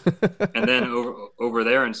too. And then over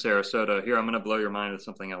there in Sarasota, here I'm going to blow your mind with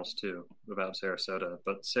something else too about Sarasota.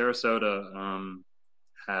 But Sarasota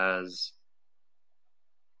has,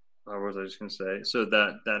 what was I just going to say? So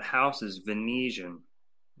that house is Venetian,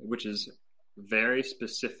 which is a very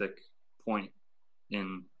specific point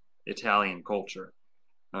in Italian culture.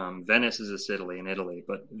 Venice is Italy in Italy,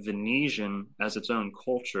 but Venetian as its own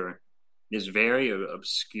culture is very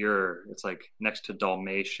obscure. It's like next to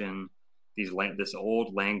Dalmatian, this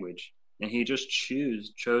old language, and he just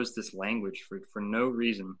chose this language for no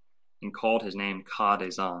reason and called his name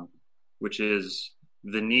Kadazan, which is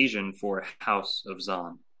Venetian for House of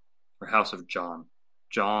Zan or House of John.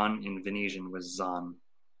 John in Venetian was Zan,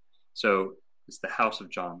 so it's the House of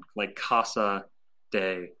John, like Casa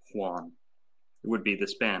de Juan. It would be the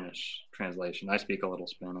Spanish translation. I speak a little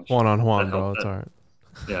Spanish. Juan on Juan, bro. It's all right.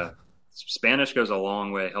 Yeah. Spanish goes a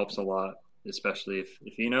long way, helps a lot, especially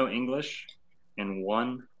if you know English and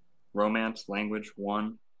one Romance language,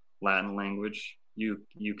 one Latin language, you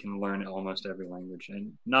can learn almost every language.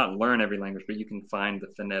 And not learn every language, but you can find the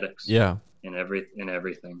phonetics in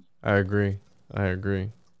everything. I agree.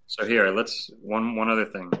 So here, one other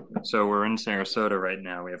thing. So we're in Sarasota right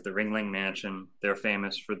now. We have the Ringling Mansion. They're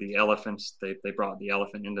famous for the elephants. They brought the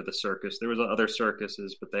elephant into the circus. There was other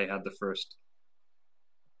circuses, but they had the first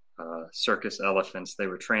circus elephants. They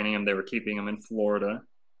were training them. They were keeping them in Florida,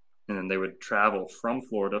 and then they would travel from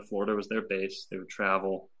Florida. Florida was their base. They would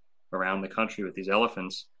travel around the country with these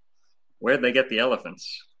elephants. Where'd they get the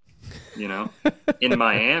elephants? You know, in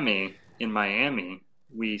Miami,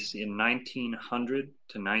 we see in 1900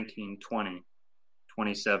 to 1920,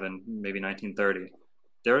 27, maybe 1930.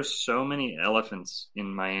 There are so many elephants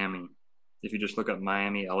in Miami. If you just look up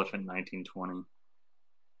Miami elephant 1920.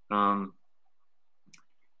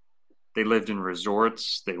 They lived in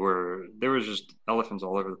resorts. There was just elephants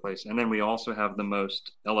all over the place. And then we also have the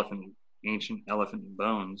most ancient elephant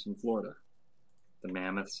bones in Florida. The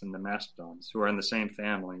mammoths and the mastodons, who are in the same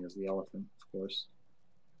family as the elephant, of course.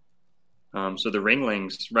 So the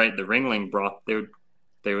Ringlings, right? The Ringling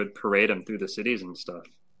they would parade them through the cities and stuff.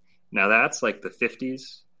 Now that's like the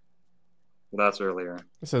 50s. Well, that's earlier.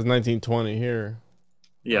 It says 1920 here.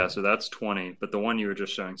 Yeah, so that's 20, but the one you were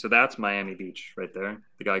just showing, so that's Miami Beach right there.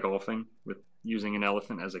 The guy golfing with using an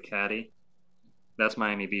elephant as a caddy. That's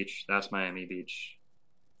Miami Beach.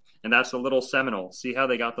 And that's the little Seminole. See how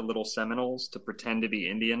they got the little Seminoles to pretend to be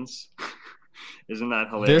Indians? Isn't that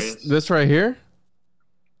hilarious? This right here?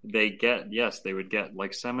 They would get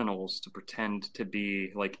like Seminoles to pretend to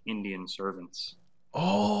be like Indian servants.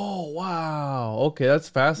 Oh, wow. Okay, that's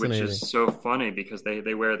fascinating. Which is so funny because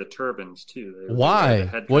they wear the turbans too. Why?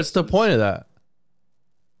 What's the point of that?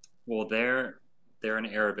 Well, they're an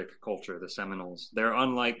Arabic culture, the Seminoles. They're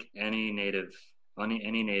unlike any natives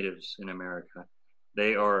in America.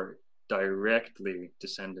 They are directly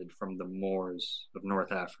descended from the Moors of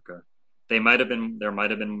North Africa. There might have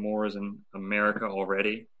been Moors in America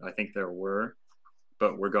already. I think there were,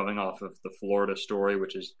 but we're going off of the Florida story,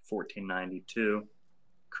 which is 1492.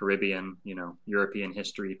 Caribbean, European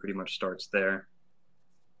history pretty much starts there.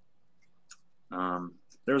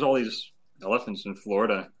 There's all these elephants in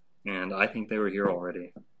Florida, and I think they were here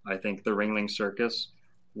already. I think the Ringling Circus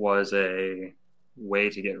was a way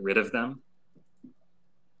to get rid of them.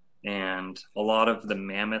 And a lot of the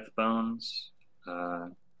mammoth bones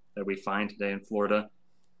that we find today in Florida,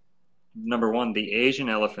 number one, the Asian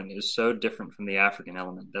elephant is so different from the African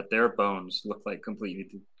elephant that their bones look like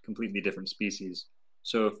completely different species.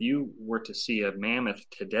 So if you were to see a mammoth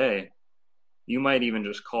today, you might even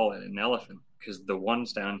just call it an elephant, because the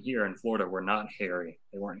ones down here in Florida were not hairy.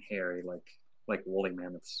 They weren't hairy like woolly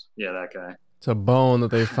mammoths. Yeah, that guy. It's a bone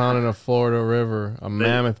that they found in a Florida river, a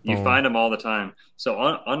mammoth bone. You find them all the time.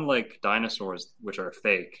 So unlike dinosaurs, which are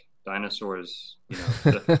fake, dinosaurs,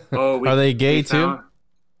 Are they gay too?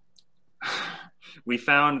 We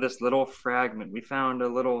found this little fragment. We found a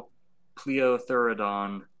little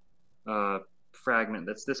Pleotherodon fragment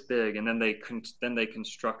that's this big, and then they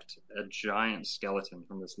construct a giant skeleton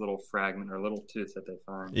from this little fragment or little tooth that they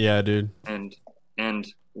find. Yeah, dude. And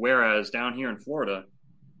whereas down here in Florida,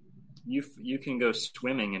 you can go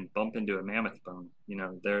swimming and bump into a mammoth bone.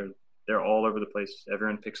 They're all over the place.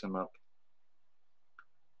 Everyone picks them up.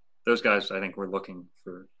 Those guys, I think, were looking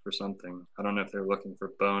for something. I don't know if they're looking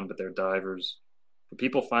for bone, but they're divers. But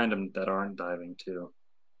people find them that aren't diving too.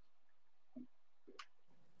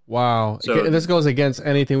 Wow. So, this goes against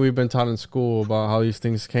anything we've been taught in school about how these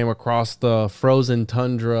things came across the frozen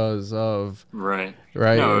tundras of... Right.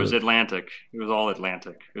 No, it was Atlantic. It was all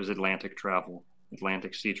Atlantic. It was Atlantic travel,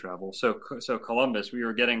 Atlantic sea travel. So Columbus, we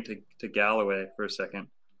were getting to Galloway for a second.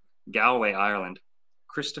 Galway, Ireland.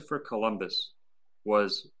 Christopher Columbus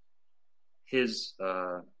was his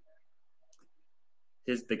guide.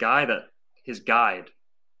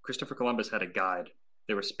 Christopher Columbus had a guide.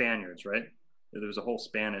 They were Spaniards, right? There was a whole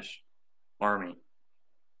Spanish army,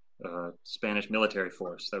 Spanish military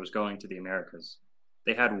force that was going to the Americas.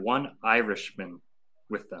 They had one Irishman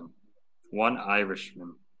with them. One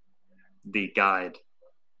Irishman, the guide,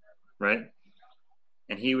 right?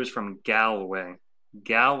 And he was from Galway.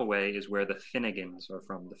 Galway is where the Finnegans are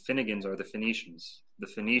from. The Finnegans are the Phoenicians. The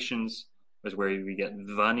Phoenicians is where we get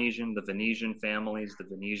the Venetian families, the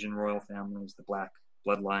Venetian royal families, the black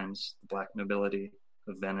bloodlines, the black nobility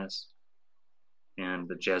of Venice, and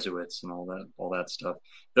the Jesuits and all that stuff.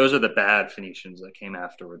 Those are the bad Phoenicians that came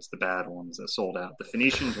afterwards, the bad ones that sold out. The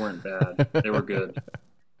Phoenicians weren't bad. They were good.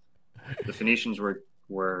 The Phoenicians were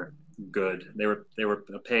good. They were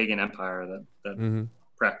a pagan empire that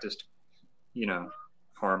practiced,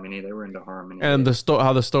 harmony. They were into harmony. And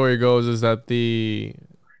how the story goes is that the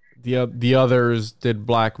others did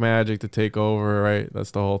black magic to take over, right?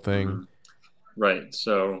 That's the whole thing. Mm-hmm. Right.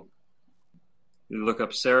 So you look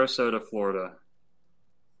up Sarasota, Florida.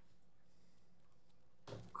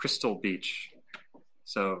 Crystal Beach.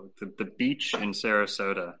 So the beach in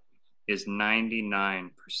Sarasota is 99%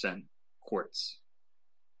 quartz,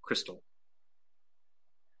 crystal,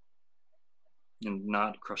 and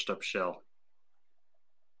not crushed up shell.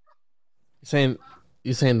 You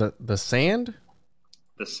saying the sand?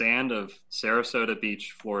 The sand of Sarasota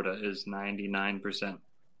Beach, Florida, is 99%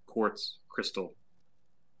 quartz crystal.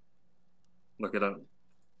 Look it up.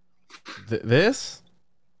 This?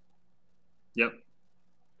 Yep.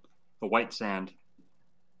 The white sand.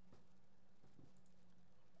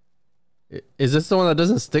 Is this the one that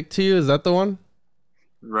doesn't stick to you? Is that the one?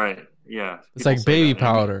 Right. Yeah. It's like baby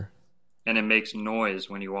powder. And it makes noise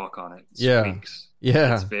when you walk on it. It squeaks.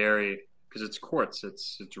 Yeah. It's because it's quartz.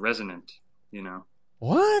 It's resonant,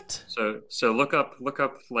 What? So look up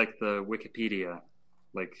like the Wikipedia,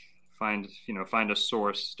 like find a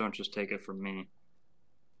source. Don't just take it from me.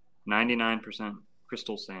 99%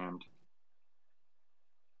 crystal sand.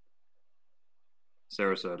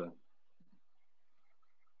 Sarasota.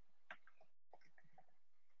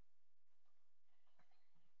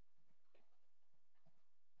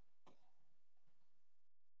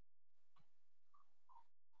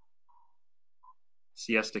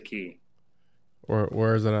 Siesta Key.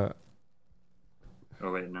 Where is it at?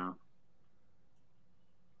 Oh wait, no.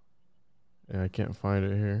 Yeah, I can't find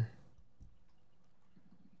it here.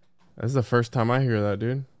 This is the first time I hear that,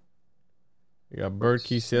 dude. You got Bird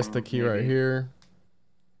Key, Siesta Key right here.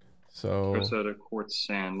 So Sarasota quartz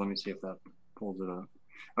sand. Let me see if that pulls it up.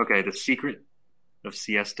 Okay, the secret of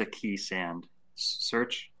Siesta Key sand.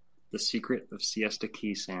 Search the secret of Siesta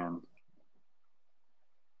Key sand.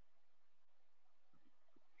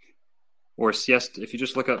 Or Siesta, if you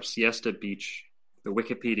just look up Siesta Beach, the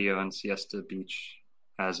Wikipedia on Siesta Beach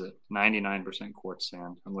has it. 99% quartz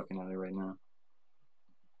sand. I'm looking at it right now.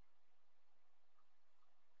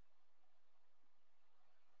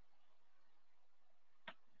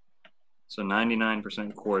 So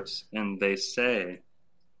 99% quartz, and they say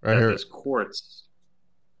right that here. this quartz.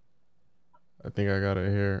 I think I got it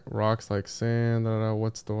here. Rocks like sand.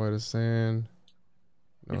 What's the whitest sand?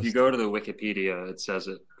 No, if you go to the Wikipedia, it says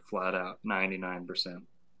it flat out. 99%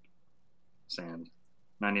 sand.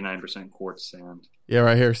 99% quartz sand. Yeah,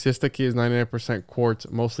 right here. Siesta Key is 99% quartz,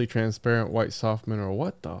 mostly transparent, white soft mineral.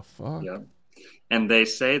 What the fuck? Yeah. And they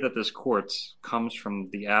say that this quartz comes from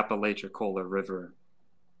the Apalachicola River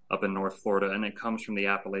up in North Florida, and it comes from the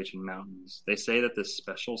Appalachian Mountains. They say that this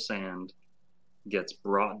special sand gets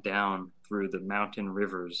brought down through the mountain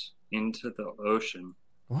rivers into the ocean.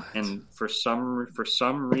 What? And for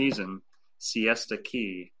some reason, Siesta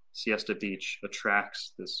Beach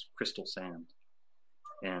attracts this crystal sand.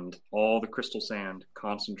 And all the crystal sand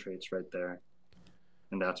concentrates right there.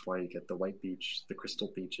 And that's why you get the white beach, the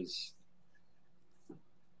crystal beaches.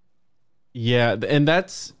 Yeah, and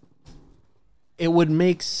it would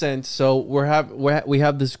make sense. So we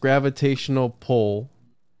have this gravitational pull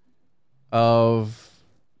of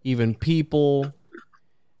even people.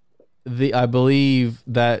 I believe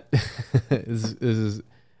that is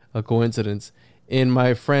a coincidence. In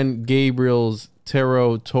my friend Gabriel's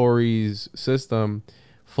tarot Tories system,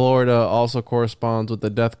 Florida also corresponds with the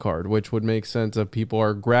death card, which would make sense if people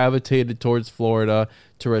are gravitated towards Florida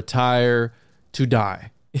to retire, to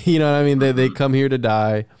die. You know what I mean? They come here to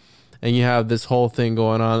die, and you have this whole thing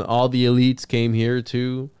going on. All the elites came here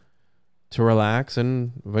to relax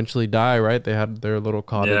and eventually die, right? They had their little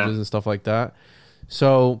cottages and stuff like that.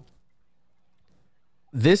 So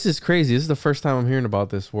this is crazy. This is the first time I'm hearing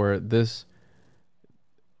about this, where this...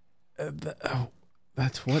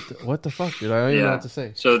 that's what the fuck, dude? I don't even know what to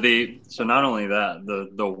say. So not only that,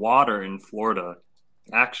 the water in Florida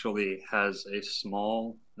actually has a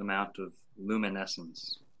small amount of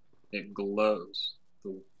luminescence. It glows.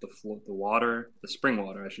 The water, the spring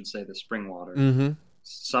water, I should say, the spring water. Mm-hmm.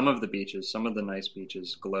 Some of the beaches, some of the nice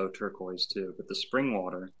beaches glow turquoise too, but the spring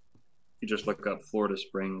water, if you just look up Florida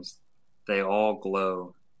Springs, they all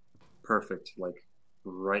glow perfect, like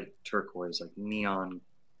bright turquoise, like neon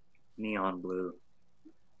blue.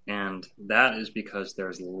 And that is because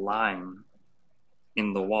there's lime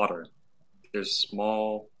in the water. There's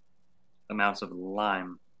small amounts of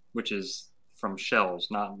lime, which is from shells,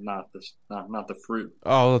 not the fruit.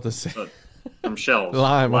 Oh, the same. But from shells.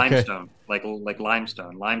 Limestone, okay. like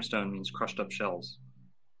limestone. Limestone means crushed up shells.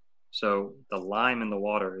 So the lime in the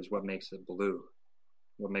water is what makes it blue.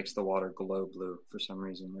 What makes the water glow blue for some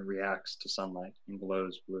reason. It reacts to sunlight and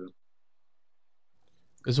glows blue.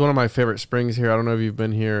 It's one of my favorite springs here. I don't know if you've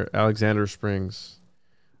been here, Alexander Springs.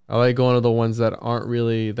 I like going to the ones that aren't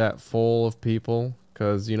really that full of people,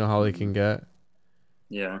 because you know how they can get.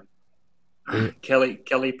 Yeah.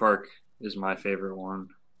 Kelly Park is my favorite one.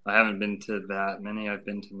 I haven't been to that many. I've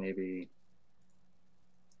been to maybe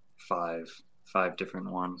five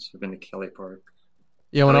different ones. I've been to Kelly Park.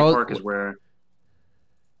 Yeah, Kelly Park is where...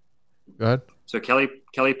 Go ahead. So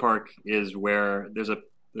Kelly Park is where there's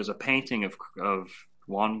a painting of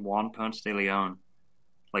Juan Ponce de Leon,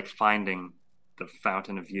 like finding the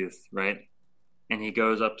Fountain of Youth, right? And he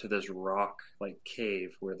goes up to this rock like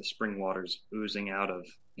cave where the spring water's oozing out of.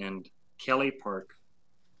 And Kelly Park,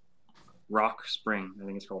 Rock Spring, I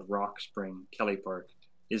think it's called Rock Spring, Kelly Park,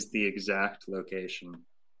 is the exact location.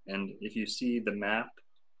 And if you see the map,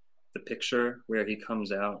 the picture where he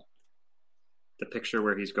comes out, the picture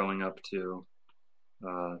where he's going up to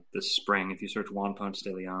this spring, if you search Juan Ponce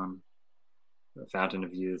de Leon, the Fountain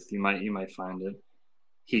of Youth, you might find it.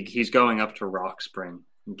 He's going up to Rock Spring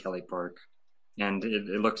in Kelly Park, and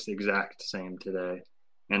it looks the exact same today.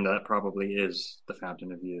 And that probably is the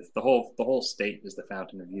Fountain of Youth. The whole state is the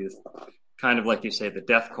Fountain of Youth. Kind of like you say, the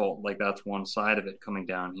death cult, like that's one side of it coming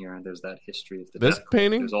down here, and there's that history of the this death cult.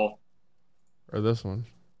 painting, there's all... or this one?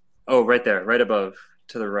 Oh, right there, right above,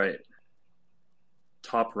 to the right,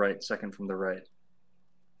 top right, second from the right.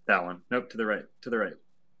 That one. Nope, to the right, to the right,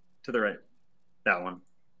 to the right. That one.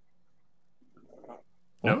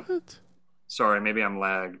 What? No. Sorry, maybe I'm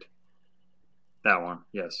lagged. That one,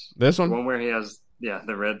 yes. This one? The one where he has,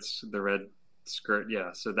 the red skirt.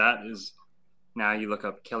 Yeah, so that is, now you look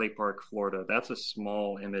up Kelly Park, Florida. That's a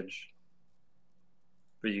small image.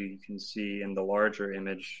 But you can see in the larger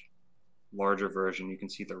image, larger version, you can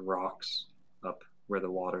see the rocks up where the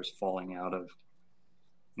water's falling out of.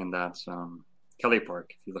 And that's Kelly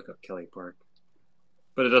Park, if you look up Kelly Park.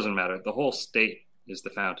 But it doesn't matter. The whole state is the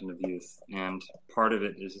Fountain of Youth. And part of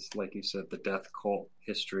it is, like you said, the death cult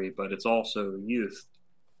history, but it's also youth.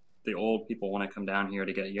 The old people want to come down here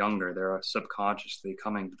to get younger. They're subconsciously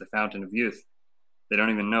coming to the Fountain of Youth. They don't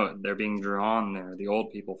even know it. They're being drawn there. The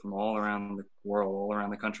old people from all around the world, all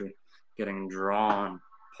around the country, getting drawn,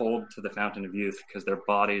 pulled to the Fountain of Youth because their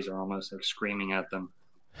bodies are almost like screaming at them.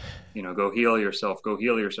 You know, go heal yourself, go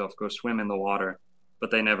swim in the water. But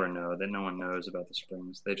they never know. That no one knows about the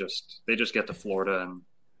springs. They just get to Florida and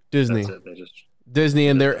Disney. That's it. Disney,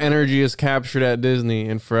 and their energy is captured at Disney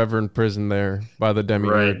and forever imprisoned there by the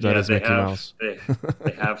demiurge that is Mickey Mouse. They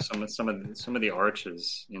have some of the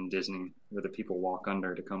arches in Disney where the people walk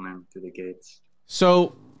under to come in through the gates.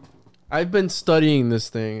 So, I've been studying this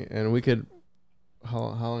thing, and we could. How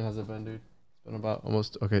long has it been, dude? Been about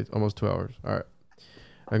almost 2 hours. All right,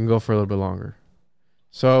 I can go for a little bit longer.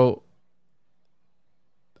 So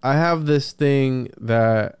I have this thing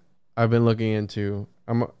that I've been looking into.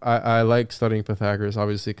 I like studying Pythagoras,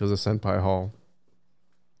 obviously, because of Senpai Hall.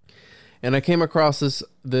 And I came across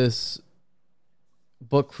this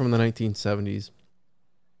book from the 1970s,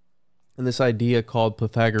 and this idea called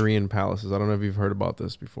Pythagorean palaces. I don't know if you've heard about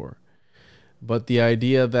this before, but the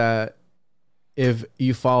idea that if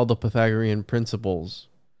you follow the Pythagorean principles,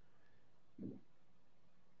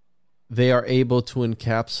 they are able to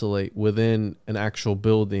encapsulate within an actual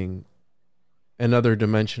building another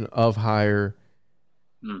dimension of higher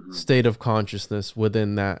state of consciousness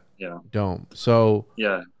within that dome. So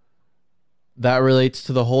that relates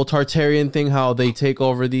to the whole Tartarian thing, how they take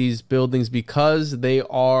over these buildings because they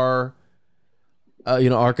are,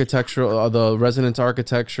 architectural, the resonance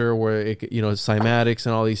architecture, where it, cymatics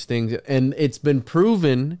and all these things. And it's been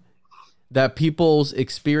proven that people's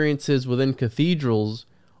experiences within cathedrals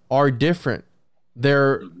are different.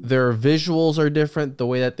 Their visuals are different. The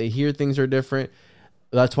way that they hear things are different.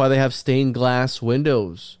 That's why they have stained glass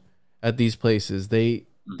windows at these places. They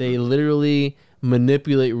literally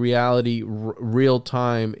manipulate reality real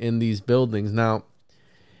time in these buildings. Now,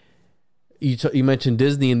 you mentioned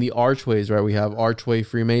Disney and the archways, right? We have archway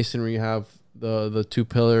Freemasonry. You have the two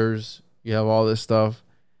pillars. You have all this stuff.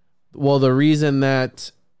 Well, the reason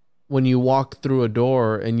that when you walk through a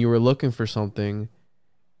door and you were looking for something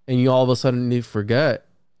and you all of a sudden you forget,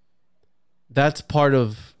 that's part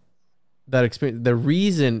of that experience. The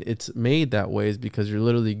reason it's made that way is because you're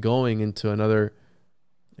literally going into another,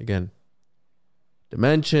 again,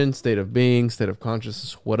 dimension, state of being, state of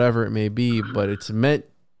consciousness, whatever it may be, but it's meant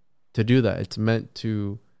to do that. It's meant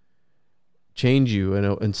to change you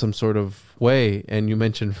in some sort of way. And you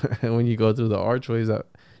mentioned when you go through the archways at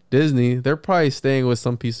Disney, they're probably staying with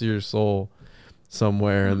some piece of your soul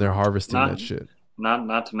somewhere, and they're harvesting that shit.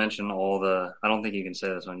 Not to mention all the, I don't think you can say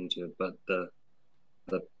this on YouTube, but the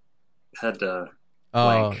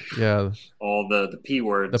blank, all the P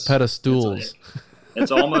words, the pedestals.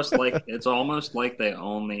 It's almost like they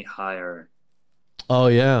only hire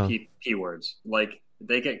P words. Like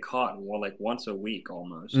they get caught once a week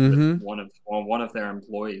almost with one of their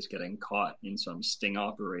employees getting caught in some sting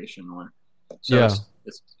operation, or it's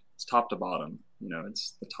top to bottom.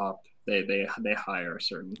 It's the top. They hire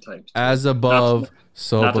certain types. As above,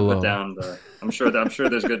 so not below. To put down the. I'm sure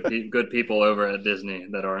there's good people over at Disney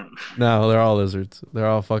that aren't. No, they're all lizards. They're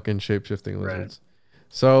all fucking shape-shifting lizards. Right.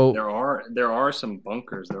 So there are some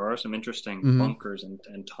bunkers. There are some interesting bunkers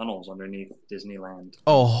and tunnels underneath Disneyland.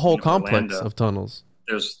 Oh, a whole complex of tunnels.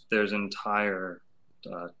 There's entire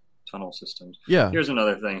tunnel systems. Yeah. Here's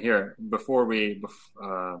another thing. Here,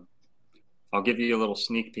 I'll give you a little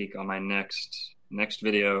sneak peek on my next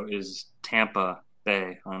video is Tampa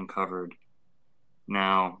Bay uncovered.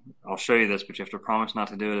 Now, I'll show you this, but you have to promise not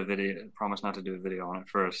to do a video on it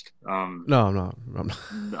first. No, I'm not.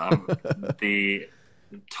 The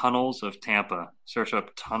tunnels of Tampa. Search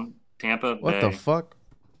up Tampa Bay. What the fuck?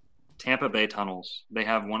 Tampa Bay tunnels. They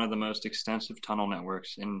have one of the most extensive tunnel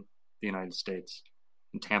networks in the United States,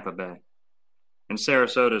 in Tampa Bay. And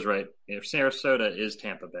Sarasota's right. If Sarasota is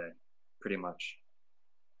Tampa Bay, pretty much.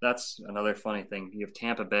 That's another funny thing. You have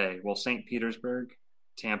Tampa Bay. Well, St. Petersburg,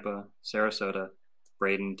 Tampa, Sarasota,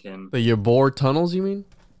 Bradenton. The Ybor tunnels, you mean?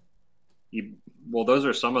 Well, those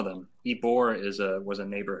are some of them. Ybor was a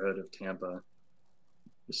neighborhood of Tampa.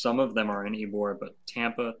 Some of them are in Ybor, but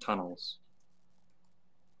Tampa tunnels.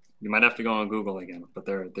 You might have to go on Google again, but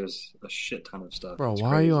there's a shit ton of stuff. Bro,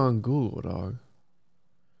 why are you on Google, dog?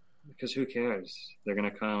 Because who cares? They're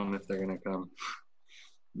gonna come if they're gonna come.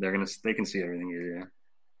 They can see everything you do.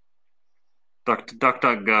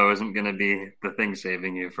 DuckDuckGo isn't gonna be the thing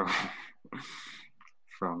saving you from.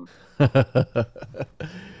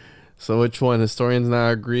 So which one? Historians now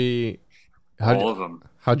agree. All of them.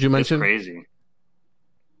 How'd you mention? It's crazy.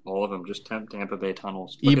 All of them. Just Tampa Bay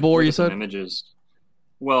tunnels. Ybor, you said? Images.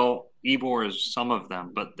 Well, Ybor is some of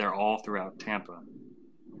them, but they're all throughout Tampa.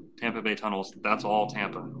 Tampa Bay tunnels. That's all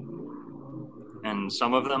Tampa. And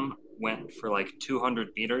some of them went for 200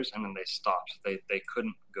 meters, and then they stopped. They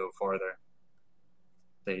couldn't go farther.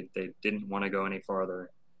 They didn't want to go any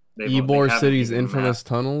farther. Ybor City's infamous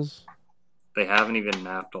tunnels? They haven't even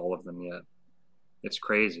mapped all of them yet. It's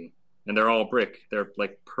crazy. And they're all brick. They're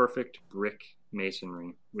perfect brick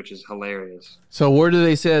masonry, which is hilarious. So where do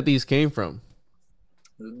they say that these came from?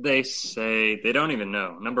 They say they don't even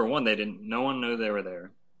know. Number one, no one knew they were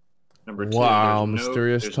there. Number two,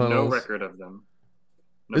 mysterious tunnels. No record of them.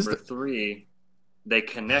 Number three, they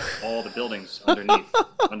connect all the buildings underneath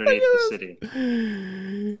the city.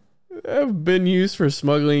 have been used for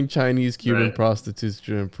smuggling Chinese Cuban Right. prostitutes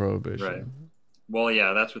during Prohibition. Right. Well,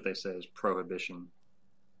 yeah, that's what they say is prohibition.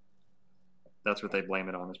 That's what they blame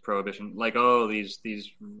it on is prohibition. Like, oh, these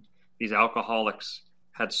alcoholics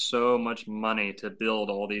had so much money to build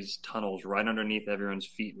all these tunnels right underneath everyone's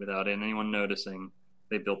feet without anyone noticing.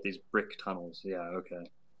 They built these brick tunnels. Yeah, okay.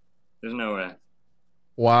 There's no way.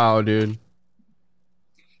 Wow, dude.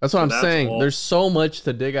 That's what So I'm that's saying. all- There's so much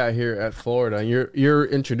to dig out here at Florida. And you're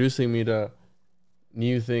introducing me to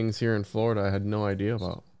new things here in Florida I had no idea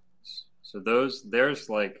about. So there's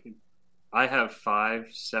like, I have 5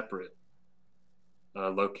 separate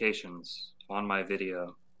locations on my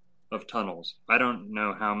video of tunnels. I don't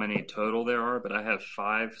know how many total there are, but I have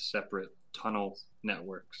 5 separate tunnel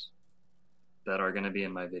networks that are going to be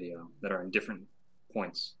in my video that are in different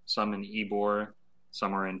points. Some in Ybor,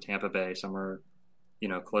 some are in Tampa Bay, some are,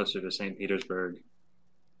 closer to St. Petersburg.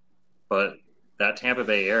 But that Tampa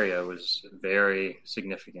Bay area was very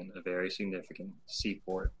significant, a very significant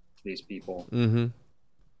seaport to these people. Mm-hmm.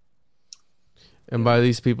 And by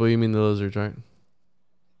these people, you mean the lizards, right?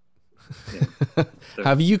 Yeah.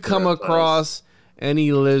 Have you come reptiles. across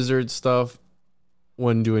any lizard stuff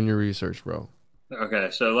when doing your research, bro? Okay,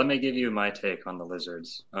 so let me give you my take on the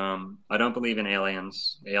lizards. I don't believe in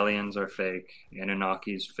aliens. Aliens are fake.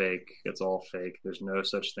 Anunnaki's fake. It's all fake. There's no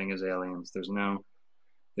such thing as aliens. There's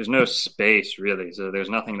no space really, so there's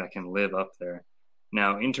nothing that can live up there.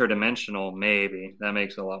 Now, interdimensional, maybe that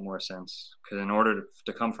makes a lot more sense because in order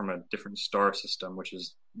to come from a different star system, which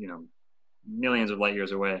is millions of light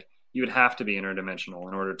years away, you would have to be interdimensional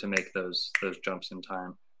in order to make those jumps in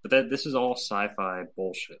time. But this is all sci-fi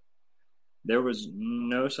bullshit. There was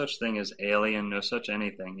no such thing as alien, no such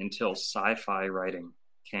anything until sci-fi writing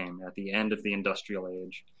came at the end of the industrial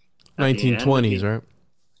age. 1920s, right?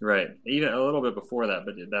 Right. Even a little bit before that,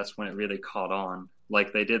 but that's when it really caught on.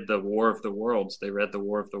 Like they did the War of the Worlds. They read the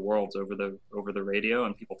War of the Worlds over the radio,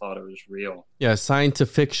 and people thought it was real. Yeah, science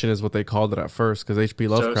fiction is what they called it at first because H.P.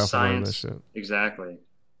 Lovecraft was writing this shit. Exactly.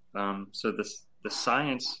 So the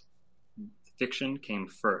science fiction came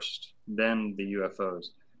first, then the UFOs.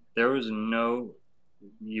 There was no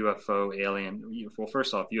UFO alien. Well,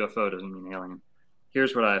 first off, UFO doesn't mean alien.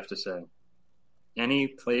 Here's what I have to say. Any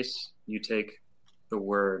place you take the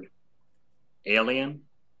word alien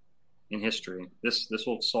in history, this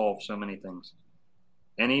will solve so many things.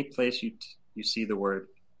 Any place you see the word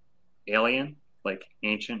alien, like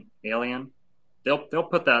ancient alien, they'll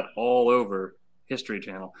put that all over History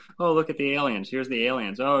Channel. Oh, look at the aliens. Here's the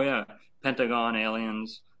aliens. Oh yeah, Pentagon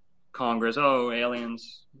aliens, Congress. Oh,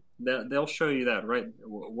 aliens. They'll show you that, right?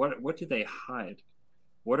 What do they hide?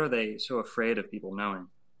 What are they so afraid of people knowing?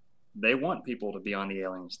 They want people to be on the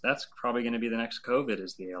aliens. That's probably going to be the next COVID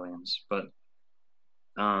is the aliens, but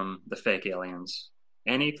the fake aliens.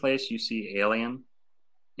 Any place you see alien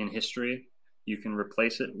in history, you can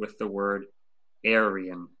replace it with the word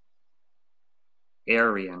Aryan.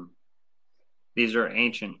 Aryan. These are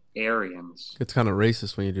ancient Aryans. It's kind of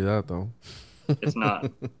racist when you do that, though. It's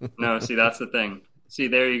not. No, see, that's the thing. See,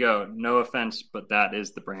 there you go. No offense, but that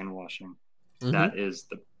is the brainwashing. Mm-hmm.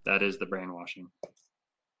 That is the brainwashing.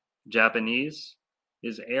 Japanese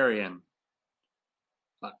is Aryan.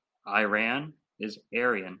 Iran is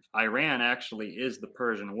Aryan. Iran actually is the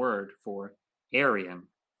Persian word for Aryan.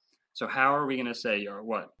 So how are we going to say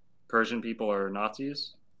what? Persian people are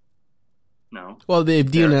Nazis? No. Well, they've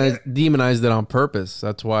demonized it on purpose.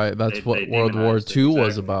 That's why. That's what World War II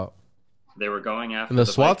was about. They were going after and the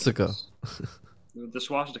swastika. The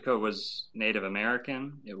swastika was Native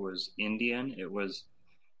American. It was Indian. It was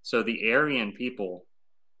so the Aryan people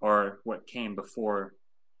are what came before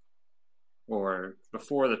the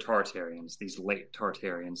Tartarians. These late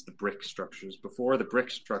Tartarians, the brick structures. Before the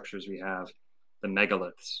brick structures, we have the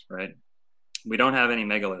megaliths. Right? We don't have any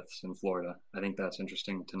megaliths in Florida. I think that's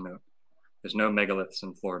interesting to note. There's no megaliths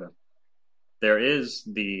in Florida. There is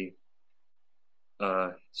the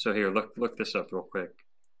so here, look this up real quick,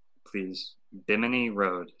 please. Bimini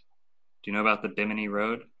Road. Do you know about the Bimini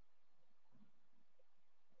Road?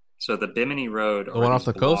 So the Bimini Road the one off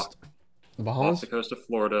the coast? Bahamas? Off the coast of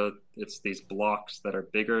Florida. It's these blocks that are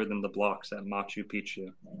bigger than the blocks at Machu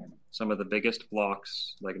Picchu. Some of the biggest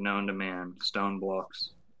blocks, like known to man, stone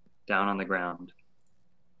blocks, down on the ground.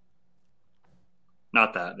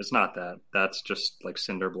 Not that. It's not that. That's just like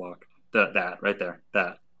cinder block. That right there.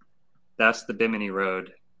 That's the Bimini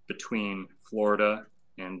Road between Florida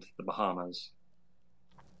and the Bahamas.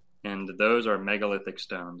 And those are megalithic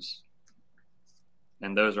stones.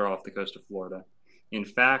 And those are off the coast of Florida. In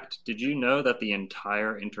fact, did you know that the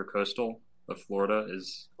entire intercoastal of Florida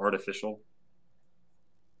is artificial?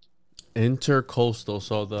 Intercoastal.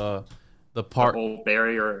 So the The part. whole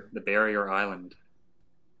barrier island.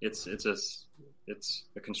 It's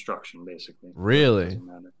a construction basically. Really? It doesn't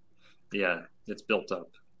matter. Yeah, it's built up.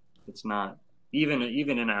 It's not even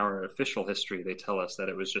in our official history. They tell us that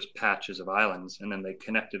it was just patches of islands, and then they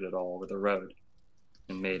connected it all with a road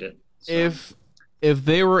and made it. So, If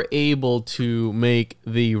they were able to make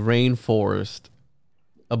the rainforest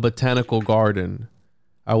a botanical garden,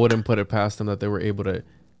 I wouldn't put it past them that they were able to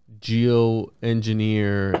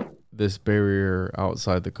geoengineer this barrier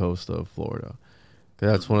outside the coast of Florida.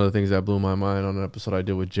 That's one of the things that blew my mind on an episode I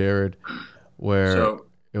did with Jared, where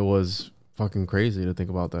it was fucking crazy to think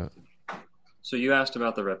about that. So you asked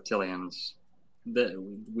about the reptilians.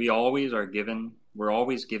 We're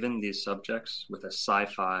always given these subjects with a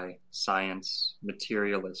sci-fi, science,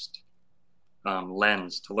 materialist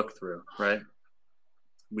lens to look through, right?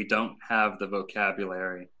 We don't have the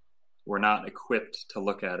vocabulary. We're not equipped to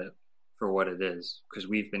look at it for what it is, because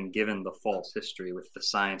we've been given the false history with the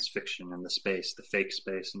science fiction and the space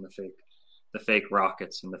and the fake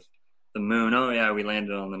rockets and the moon. Oh yeah, we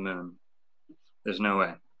landed on the moon. There's no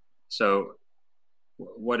way. So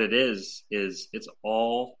what it is it's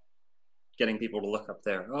all getting people to look up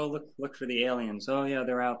there. Oh, look for the aliens. Oh yeah,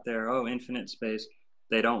 they're out there. Oh, infinite space.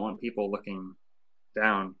 They don't want people looking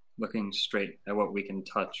down, looking straight at what we can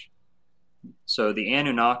touch. So the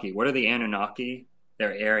Anunnaki, what are the Anunnaki?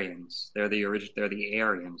 They're Aryans. They're the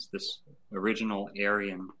Aryans, this original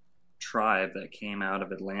Aryan tribe that came out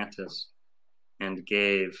of Atlantis and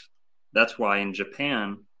gave. That's why in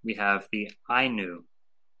Japan we have the Ainu.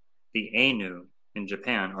 The Ainu in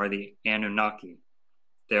Japan are the Anunnaki.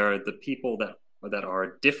 They're the people that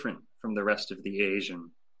are different from the rest of the Asian,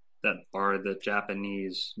 that are the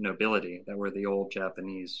Japanese nobility, that were the old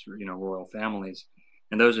Japanese, royal families.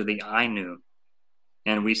 And those are the Ainu.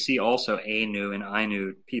 And we see also Anu and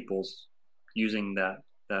Ainu peoples using that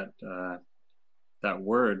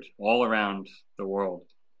word all around the world.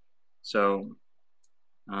 So,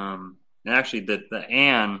 and actually the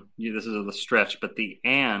An, this is a stretch, but the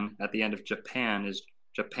An at the end of Japan is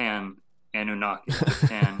Japan Anunnaki,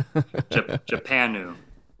 Japanu.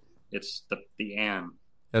 It's the An.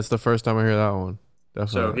 That's the first time I hear that one.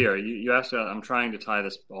 Definitely. So here, you asked about, I'm trying to tie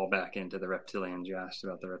this all back into the reptilians. You asked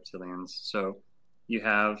about the reptilians. So you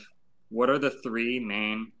have, what are the three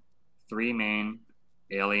main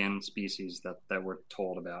alien species that we're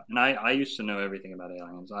told about? And I used to know everything about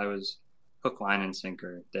aliens. I was hook, line, and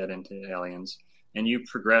sinker, dead into aliens. And you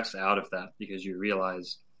progress out of that because you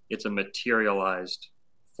realize it's a materialized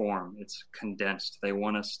form. It's condensed. They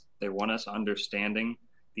want us understanding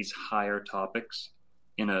these higher topics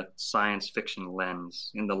in a science fiction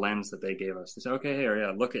lens, in the lens that they gave us. They say, okay, here,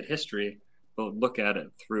 yeah, look at history, but look at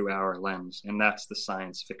it through our lens. And that's the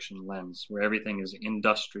science fiction lens, where everything is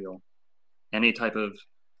industrial. Any type of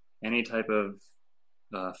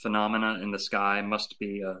phenomena in the sky must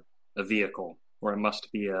be a vehicle, or it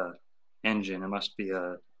must be a engine. It must be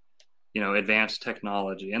a advanced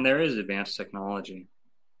technology. And there is advanced technology.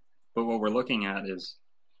 But what we're looking at is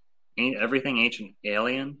everything ancient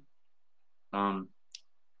alien.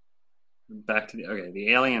 Back to the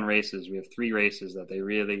alien races. We have three races that they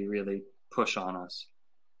really, really push on us.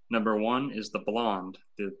 Number one is the blonde,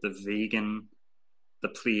 the vegan, the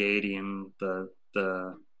Pleiadian, the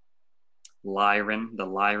Lyran, the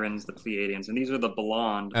Lyrans, the Pleiadians, and these are the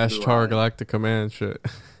blonde. Ashtar Galactic Command shit.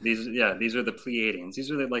 These are the Pleiadians.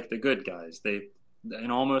 These are the good guys. They, in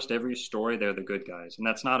almost every story, they're the good guys, and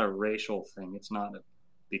that's not a racial thing. It's not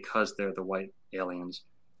because they're the white aliens.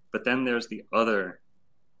 But then there's the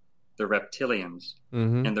reptilians,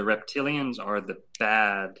 and the reptilians are the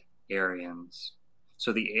bad Aryans.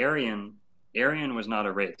 So the Aryan was not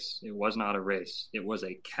a race. It was not a race. It was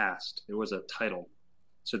a caste. It was a title.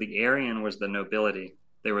 So the Aryan was the nobility.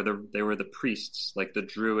 They were the priests, like the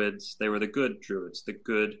druids. They were the good druids, the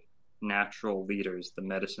good natural leaders, the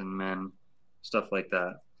medicine men, stuff like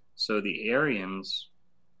that. So the Aryans,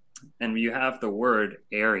 and you have the word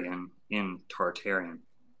Aryan in Tartarian.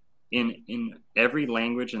 In every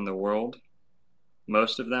language in the world,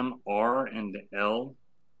 most of them, R and L,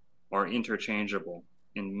 are interchangeable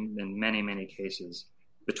in many, many cases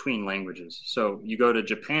between languages. So you go to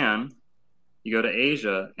Japan, you go to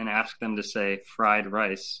Asia, and ask them to say fried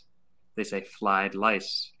rice. They say flied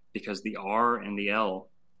lice, because the R and the L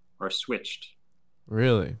are switched.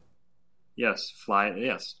 Really? Yes,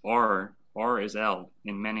 yes. R is L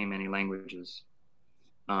in many, many languages.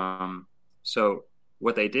 So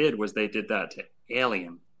what they did was they did that to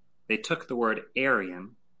alien. They took the word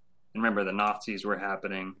Aryan, and remember the Nazis were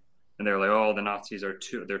happening, and they were like, oh, the Nazis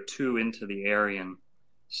they're too into the Aryan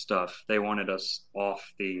stuff. They wanted us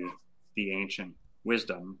off the the ancient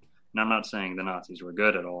wisdom. And I'm not saying the Nazis were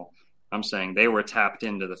good at all. I'm saying they were tapped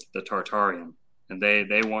into the Tartarian, and they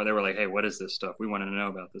were like, hey, what is this stuff? We want to know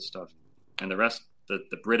about this stuff. And the rest,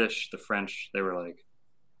 the British, the French, they were like,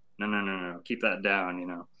 no, keep that down, you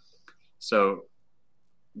know. So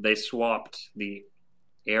they swapped the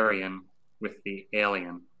Aryan with the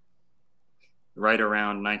alien. Right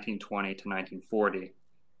around 1920 to 1940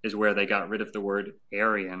 is where they got rid of the word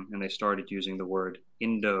Aryan and they started using the word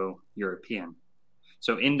Indo-European.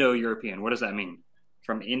 So Indo-European, what does that mean?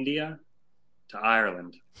 From India to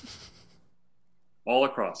Ireland, all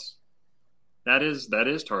across. That is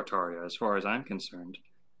Tartaria, as far as I'm concerned.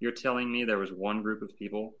 You're telling me there was one group of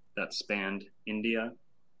people that spanned India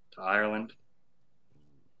to Ireland?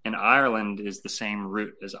 And Ireland is the same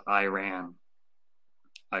root as Iran.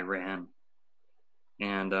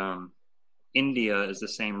 And India is the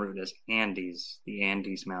same root as Andes, the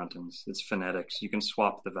Andes Mountains. It's phonetics. You can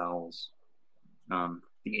swap the vowels.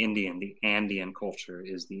 The Andean culture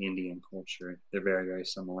is the Indian culture. They're very, very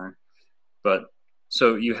similar. But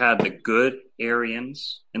so you had the good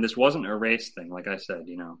Aryans, and this wasn't a race thing, like I said,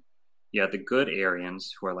 you know. You had the good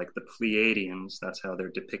Aryans, who are like the Pleiadians. That's how they're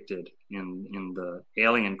depicted in the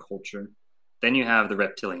alien culture. Then you have the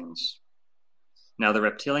reptilians. Now the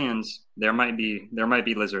reptilians, there might be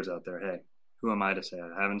lizards out there. Hey, who am I to say?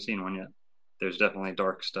 I haven't seen one yet. There's definitely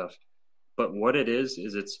dark stuff. But what it is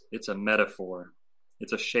it's a metaphor.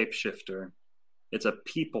 It's a shapeshifter. It's a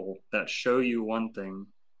people that show you one thing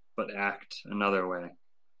but act another way.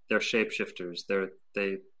 They're shapeshifters.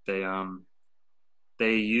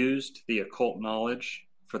 They used the occult knowledge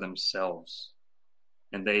for themselves.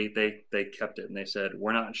 And they kept it, and they said,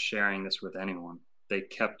 we're not sharing this with anyone.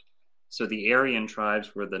 So the Aryan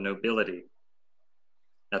tribes were the nobility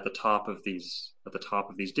at the top of these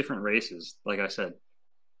different races. Like I said,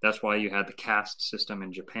 that's why you had the caste system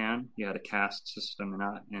in Japan. You had a caste system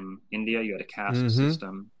in India. You had a caste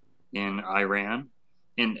system in Iran.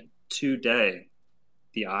 And today,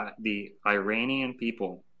 the Iranian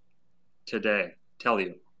people today tell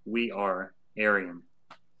you, we are Aryan.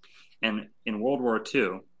 And in World War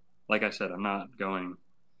II, like I said, I'm not going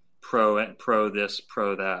pro this,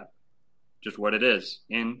 pro that. Just what it is.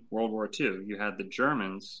 In World War II, you had the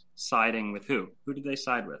Germans siding with who? Who did they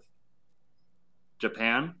side with?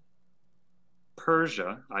 Japan,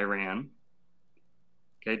 Persia, Iran,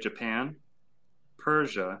 okay, Japan,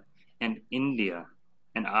 Persia, and India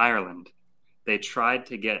and Ireland. They tried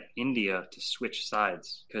to get India to switch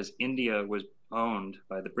sides because India was owned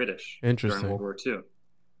by the British during World War II.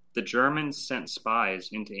 The Germans sent spies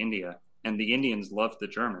into India, and the Indians loved the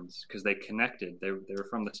Germans because they connected. They were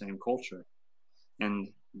from the same culture. And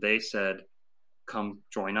they said, come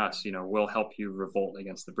join us, you know, we'll help you revolt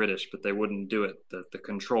against the British, but they wouldn't do it. The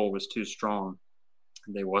control was too strong.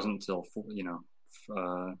 They wasn't until,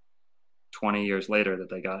 20 years later that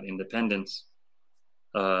they got independence.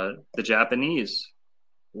 The Japanese,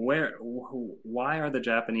 why are the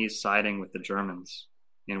Japanese siding with the Germans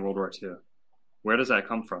in World War II? Where does that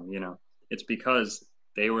come from? You know, it's because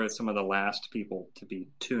they were some of the last people to be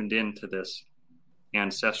tuned into this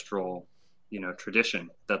ancestral, you know, tradition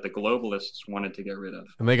that the globalists wanted to get rid of.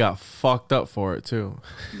 And they got fucked up for it too.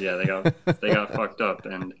 Yeah, they got fucked up,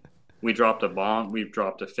 and we dropped a bomb. We've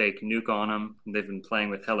dropped a fake nuke on them. They've been playing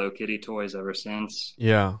with Hello Kitty toys ever since.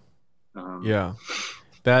 Yeah. Yeah.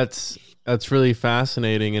 That's really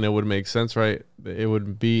fascinating, and it would make sense, right? It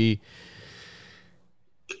would be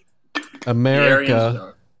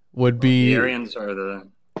America would be. The Aryans are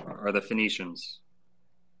the Phoenicians,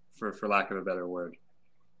 for lack of a better word.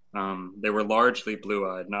 They were largely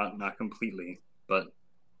blue-eyed, not completely, but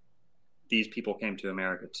these people came to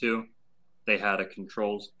America too. They had a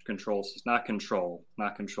not control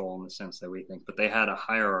in the sense that we think, but they had a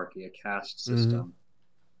hierarchy, a caste system.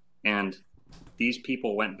 And these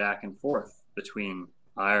people went back and forth between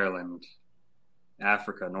Ireland,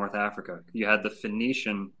 Africa, North Africa. You had the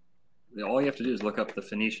Phoenician. All you have to do is look up the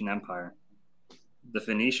Phoenician Empire. The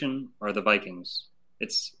Phoenician are the Vikings.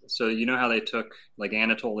 It's so you know how they took, like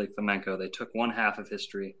Anatoly Fomenko, they took one half of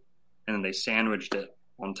history and then they sandwiched it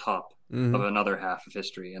on top of another half of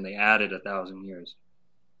history, and they added 1,000 years.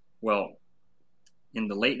 Well, in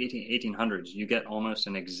the late 1800s, you get almost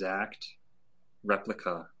an exact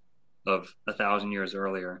replica of 1,000 years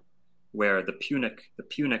earlier, where the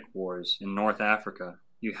Punic Wars in North Africa,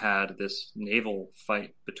 you had this naval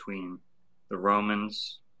fight between the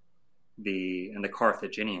Romans and the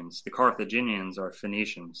Carthaginians. The Carthaginians are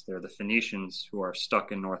Phoenicians. They're the Phoenicians who are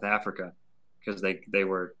stuck in North Africa because they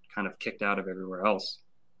were kind of kicked out of everywhere else.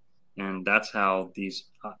 And that's how these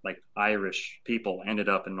like Irish people ended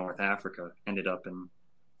up in North Africa, ended up in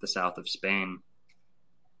the south of Spain.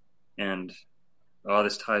 And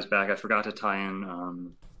this ties back. I forgot to tie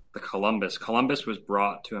in the Columbus. Columbus was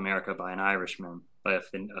brought to America by an Irishman, by a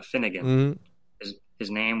Finnegan. Mm-hmm. His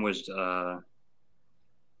name was God.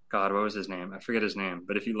 What was his name? I forget his name.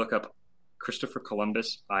 But if you look up Christopher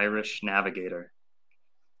Columbus, Irish navigator,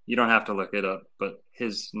 you don't have to look it up. But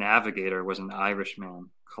his navigator was an Irishman.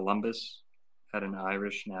 Columbus had an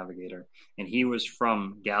Irish navigator, and he was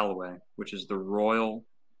from Galway, which is the royal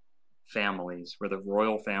families, where the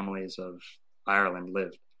royal families of Ireland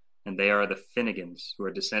lived, and they are the Finnegans, who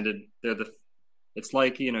are descended. It's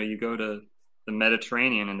like, you go to the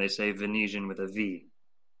Mediterranean and they say Venetian with a V.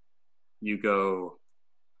 You go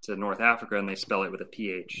to North Africa and they spell it with a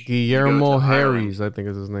PH. Guillermo Harris, I think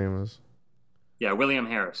his name is. Yeah, William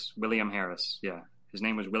Harris. Yeah, his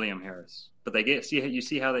name was William Harris. But you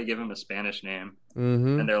see how they give him a Spanish name,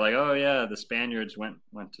 and they're like, oh yeah, the Spaniards went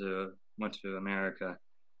to America.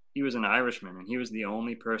 He was an Irishman, and he was the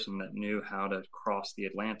only person that knew how to cross the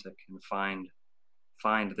Atlantic and find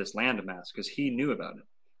this landmass, because he knew about it.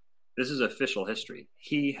 This is official history.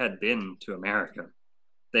 He had been to America.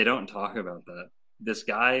 They don't talk about that. This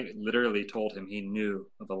guy literally told him he knew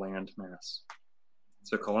of a landmass.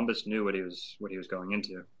 So Columbus knew what he was going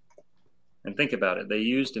into. And think about it. They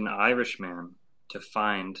used an Irishman to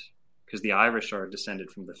find, because the Irish are descended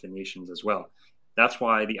from the Phoenicians as well. That's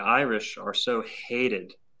why the Irish are so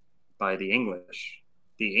hated by the English.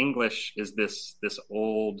 The English is this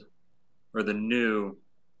old, or the new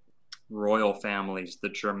royal families, the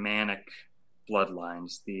Germanic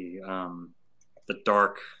bloodlines, the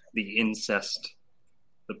dark, the incest,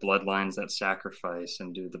 the bloodlines that sacrifice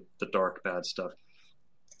and do the dark bad stuff.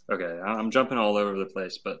 Okay, I'm jumping all over the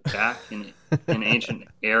place, but back in ancient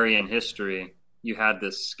Aryan history, you had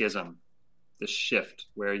this schism, this shift,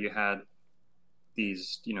 where you had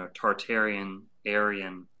these, Tartarian,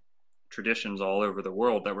 Aryan traditions all over the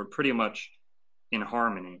world that were pretty much in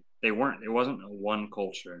harmony. It wasn't one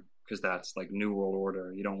culture, because that's like New World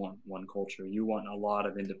Order. You don't want one culture. You want a lot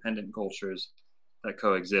of independent cultures that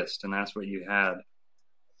coexist, and that's what you had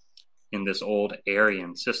in this old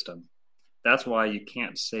Aryan system. That's why you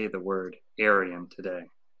can't say the word Aryan today.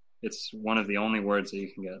 It's one of the only words that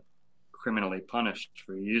you can get criminally punished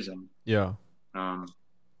for using. Yeah.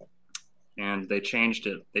 And they changed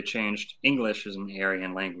it. They changed English as an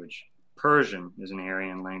Aryan language. Persian is an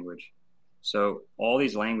Aryan language. So all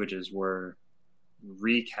these languages were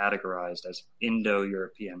recategorized as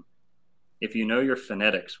Indo-European. If you know your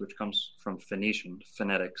phonetics, which comes from Phoenician,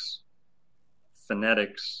 phonetics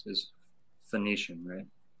is Phoenician, right?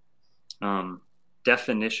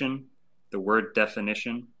 Definition, the word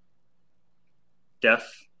definition,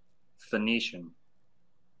 Phoenician.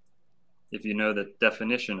 If you know the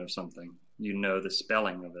definition of something, you know the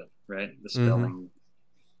spelling of it, right? The spelling.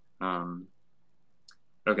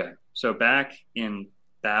 Okay, so back in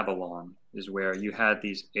Babylon is where you had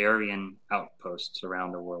these Aryan outposts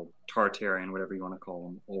around the world, Tartarian, whatever you want to call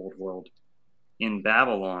them, old world. In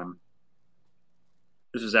Babylon,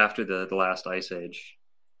 this was after the last ice age.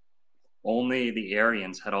 Only the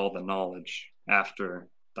Aryans had all the knowledge after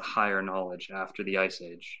the higher knowledge after the ice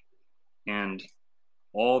age. And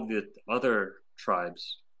all the other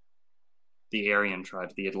tribes, the Aryan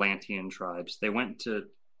tribes, the Atlantean tribes, they went to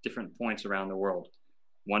different points around the world.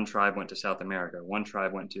 One tribe went to South America, one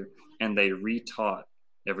tribe and they retaught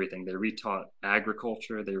everything. They retaught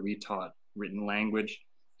agriculture, they retaught written language,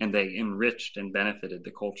 and they enriched and benefited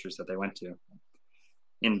the cultures that they went to.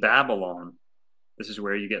 In Babylon, this is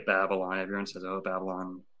where you get Babylon. Everyone says, oh,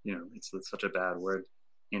 Babylon, it's such a bad word.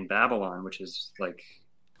 In Babylon, which is like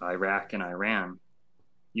Iraq and Iran,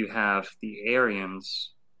 you have the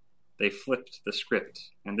Aryans. They flipped the script,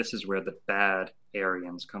 and this is where the bad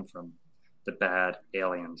Aryans come from, the bad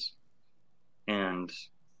aliens. And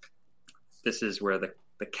this is where the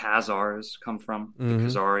Khazars come from, the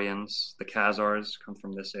Khazarians. The Khazars come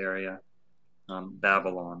from this area,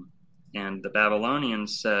 Babylon. And the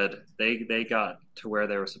Babylonians said they got to where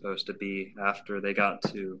they were supposed to be after they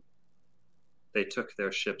took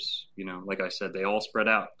their ships, like I said, they all spread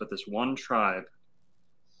out. But this one tribe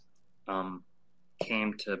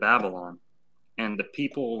came to Babylon, and the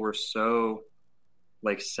people were so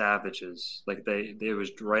like savages. Like it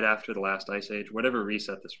was right after the last ice age, whatever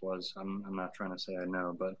reset this was. I'm not trying to say I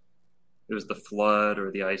know, but it was the flood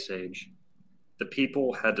or the ice age. The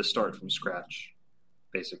people had to start from scratch,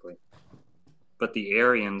 basically. But the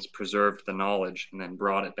Aryans preserved the knowledge and then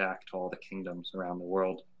brought it back to all the kingdoms around the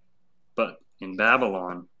world. But in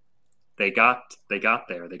Babylon, they got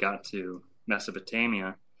there. They got to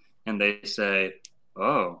Mesopotamia, and they say,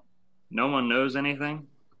 oh, no one knows anything?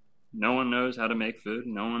 No one knows how to make food.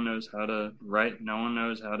 No one knows how to write. No one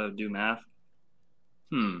knows how to do math.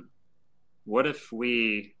 What if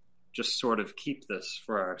we just sort of keep this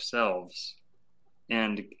for ourselves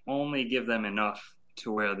and only give them enough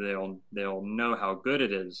to where they'll know how good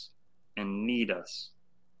it is and need us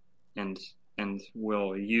and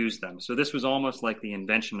will use them. So this was almost like the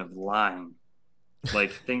invention of lying.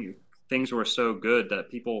 Like things were so good that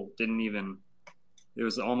people didn't even, it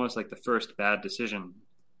was almost like the first bad decision.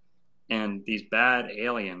 And these bad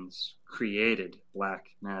aliens created black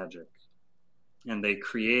magic. And they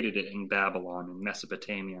created it in Babylon, in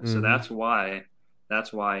Mesopotamia. Mm-hmm. So that's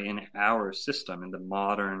why in our system, in the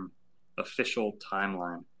modern official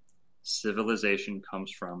timeline, civilization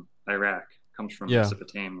comes from Iraq, comes from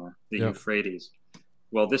Mesopotamia, the Euphrates.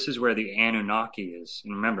 Well, this is where the Anunnaki is.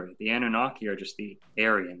 And remember, the Anunnaki are just the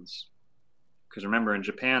Aryans. Because remember, in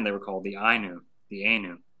Japan, they were called the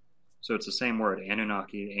Ainu. So it's the same word,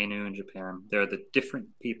 Anunnaki, Ainu in Japan. They're the different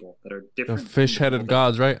people that are different. The fish-headed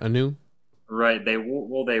gods, right? Anu? Right. They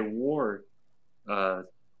wore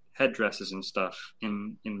headdresses and stuff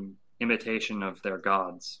in imitation of their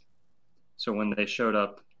gods. So when they showed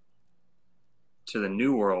up to the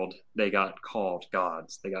New World, they got called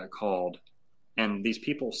gods. They got called, and these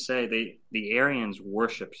people say the Aryans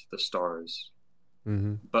worshipped the stars.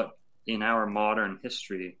 Mm-hmm. But in our modern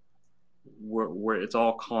history, where it's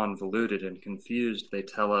all convoluted and confused, they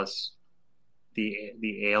tell us the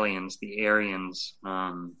aliens, the Aryans,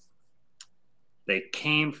 they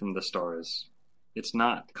came from the stars. It's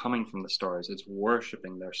not coming from the stars. It's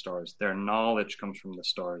worshiping their stars. Their knowledge comes from the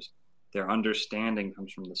stars. Their understanding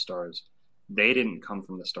comes from the stars. They didn't come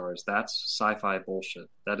from the stars. That's sci-fi bullshit.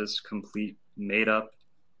 That is complete made up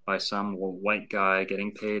by some white guy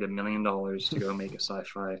getting paid $1 million to go make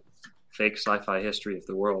a fake sci-fi history of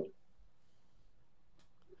the world.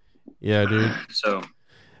 Yeah, dude. So,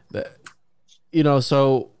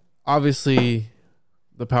 so obviously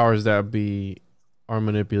the powers that be are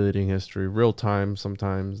manipulating history real time.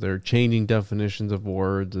 Sometimes they're changing definitions of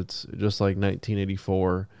words. It's just like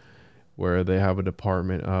 1984, where they have a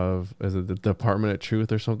department of, is it the Department of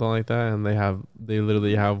Truth or something like that? And they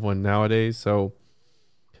literally have one nowadays. So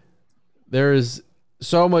there is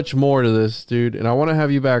so much more to this, dude. And I want to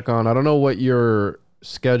have you back on. I don't know what your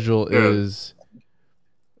schedule is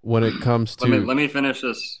when it comes to. Let me finish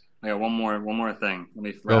this. I got one more thing. Let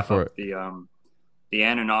me wrap up the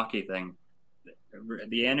Anunnaki thing.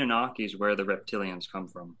 The Anunnaki is where the reptilians come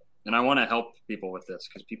from. And I want to help people with this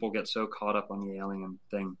because people get so caught up on the alien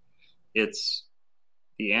thing. It's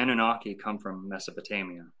the Anunnaki come from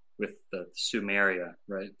Mesopotamia with the Sumeria,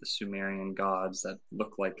 right? The Sumerian gods that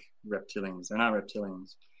look like reptilians. They're not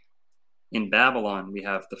reptilians. In Babylon, we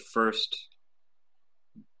have the first,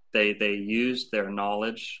 they used their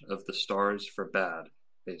knowledge of the stars for bad,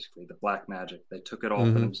 basically, the black magic. They took it all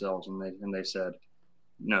for themselves and they said,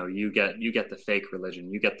 no, you get the fake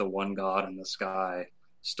religion. You get the one God in the sky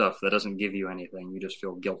stuff that doesn't give you anything. You just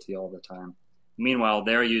feel guilty all the time. Meanwhile,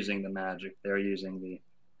 they're using the magic. They're using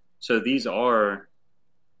so these are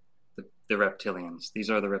the reptilians.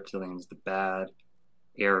 These are the reptilians, the bad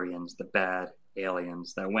Aryans, the bad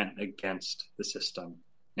aliens that went against the system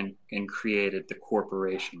and created the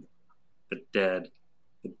corporation, the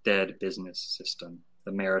dead business system,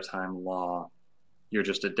 the maritime law. You're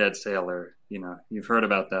just a dead sailor. You've heard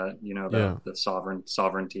about that, about the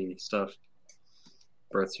sovereignty stuff,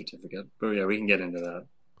 birth certificate. But yeah, we can get into that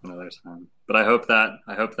another time. But I hope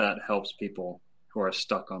that helps people who are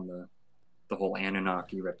stuck on the whole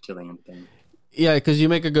Anunnaki reptilian thing. Yeah, because you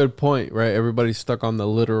make a good point, right? Everybody's stuck on the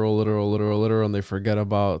literal, and they forget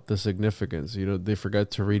about the significance. They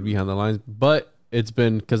forget to read behind the lines. But it's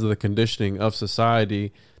been because of the conditioning of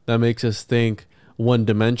society that makes us think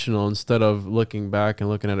one-dimensional instead of looking back and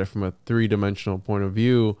looking at it from a three-dimensional point of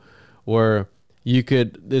view, where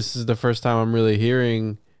this is the first time I'm really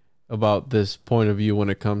hearing about this point of view when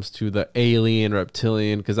it comes to the alien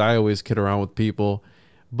reptilian, because I always kid around with people,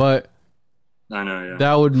 but I know, yeah.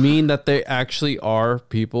 That would mean that they actually are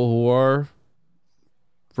people who are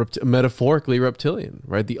metaphorically reptilian,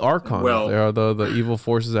 right? The archons, they are the evil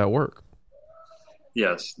forces at work.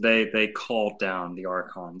 Yes, they called down the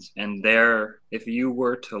archons, and if you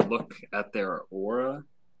were to look at their aura,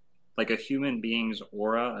 like a human being's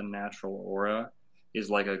aura, a natural aura, is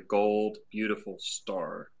like a gold, beautiful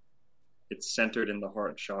star. It's centered in the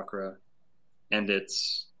heart chakra, and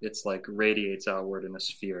it's like radiates outward in a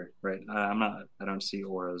sphere, right? I don't see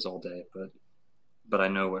auras all day, but I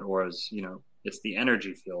know what auras, it's the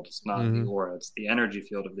energy field. It's not the aura. It's the energy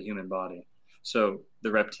field of the human body. So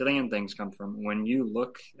the reptilian things come from when you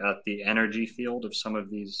look at the energy field of some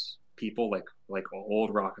of these people like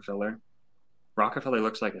old Rockefeller. Rockefeller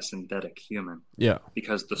looks like a synthetic human. Yeah.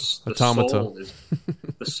 Because the Automata.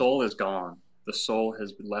 soul is gone. The soul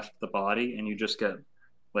has left the body, and you just get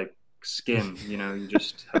like skin. You know, you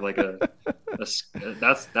just have like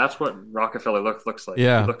that's what Rockefeller looks like.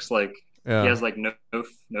 Yeah. He looks like he Yeah. has like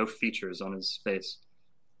no features on his face,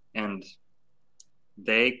 and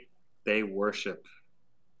they worship.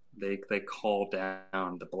 They call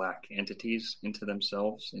down the black entities into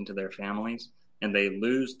themselves, into their families, and they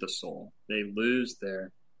lose the soul. They lose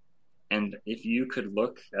their. And if you could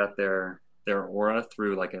look at their aura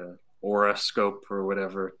through like a aura scope or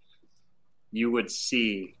whatever, you would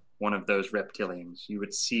see one of those reptilians. You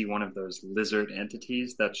would see one of those lizard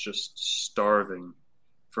entities that's just starving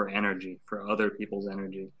for energy, for other people's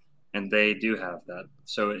energy. And they do have that.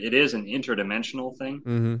 So it is an interdimensional thing.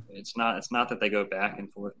 Mm-hmm. It's not that they go back and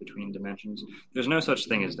forth between dimensions. There's no such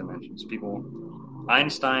thing as dimensions.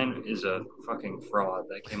 Einstein is a fucking fraud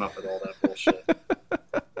that came up with all that bullshit.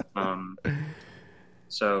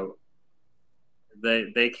 So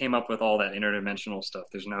they came up with all that interdimensional stuff.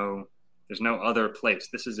 There's no other place.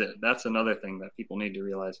 This is it. That's another thing that people need to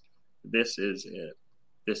realize. This is it.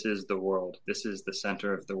 This is the world. This is the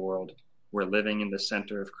center of the world. We're living in the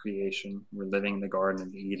center of creation. We're living in the Garden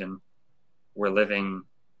of Eden.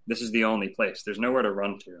 This is the only place. There's nowhere to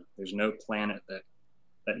run to. There's no planet that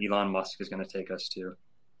Elon Musk is going to take us to.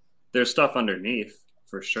 There's stuff underneath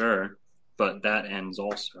for sure, but that ends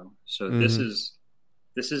also. So this is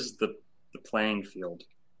the playing field.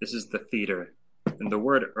 This is the theater. And the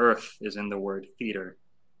word Earth is in the word theater.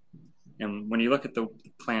 And when you look at the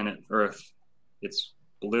planet Earth, it's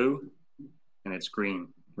blue and it's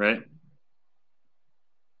green, right?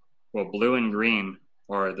 Well, blue and green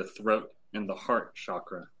are the throat and the heart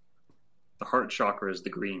chakra. The heart chakra is the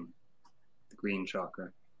green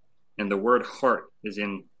chakra. And the word heart is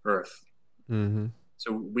in Earth. Mm-hmm.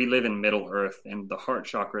 So we live in Middle Earth, and the heart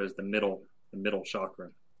chakra is the middle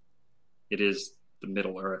chakra. It is the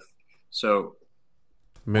Middle Earth. So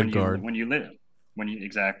Midgard. when you live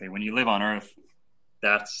on Earth,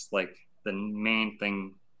 that's like the main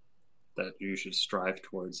thing that you should strive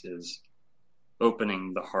towards is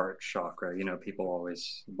opening the heart chakra. You know, people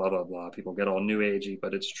always blah blah blah. People get all new agey,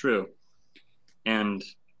 but it's true. And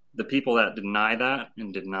the people that deny that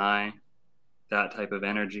and deny that type of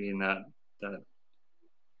energy and that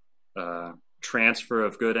transfer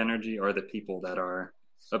of good energy are the people that are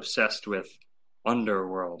obsessed with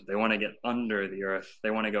underworld. They want to get under the earth. They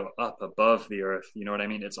want to go up above the earth. You know what I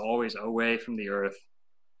mean? It's always away from the earth.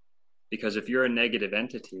 Because if you're a negative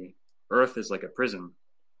entity, earth is like a prison.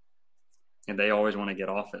 And they always want to get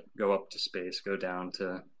off it, go up to space, they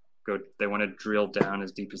want to drill down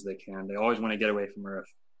as deep as they can. They always want to get away from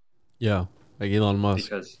earth. Yeah, like Elon Musk.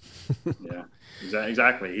 Because, yeah,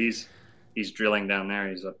 exactly. He's drilling down there.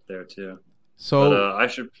 He's up there too. So but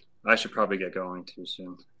I should probably get going too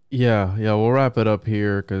soon. Yeah, we'll wrap it up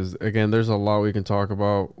here because, again, there's a lot we can talk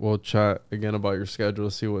about. We'll chat again about your schedule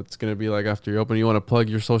to see what's going to be like after you open. You want to plug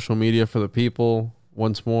your social media for the people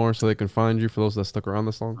once more so they can find you, for those that stuck around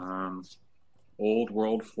this long? Old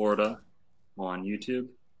World Florida on YouTube,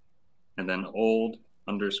 and then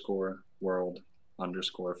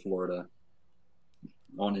old_world_Florida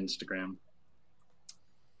on Instagram.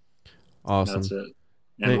 Awesome. That's it.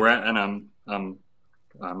 And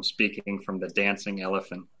I'm speaking from the Dancing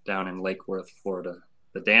Elephant down in Lake Worth, Florida.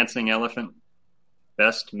 The Dancing Elephant,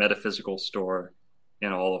 best metaphysical store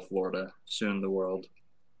in all of Florida, soon the world.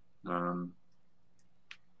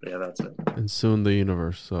 Yeah, that's it. And soon the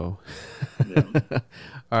universe. So, yeah.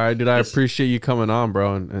 All right, dude. I appreciate you coming on,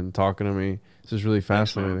 bro, and talking to me. This is really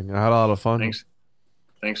fascinating. I had a lot of fun.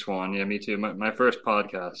 Thanks, Juan. Yeah, me too. My first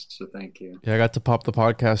podcast, so thank you. Yeah, I got to pop the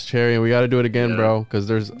podcast cherry, and we got to do it again, bro, because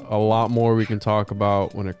there's a lot more we can talk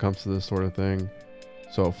about when it comes to this sort of thing.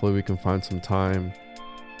 So hopefully we can find some time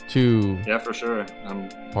to for sure. I'm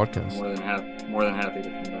podcast. More than happy to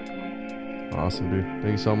come back on. Awesome, dude.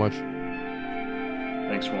 Thank you so much.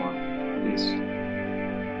 Thanks, Juan. Peace.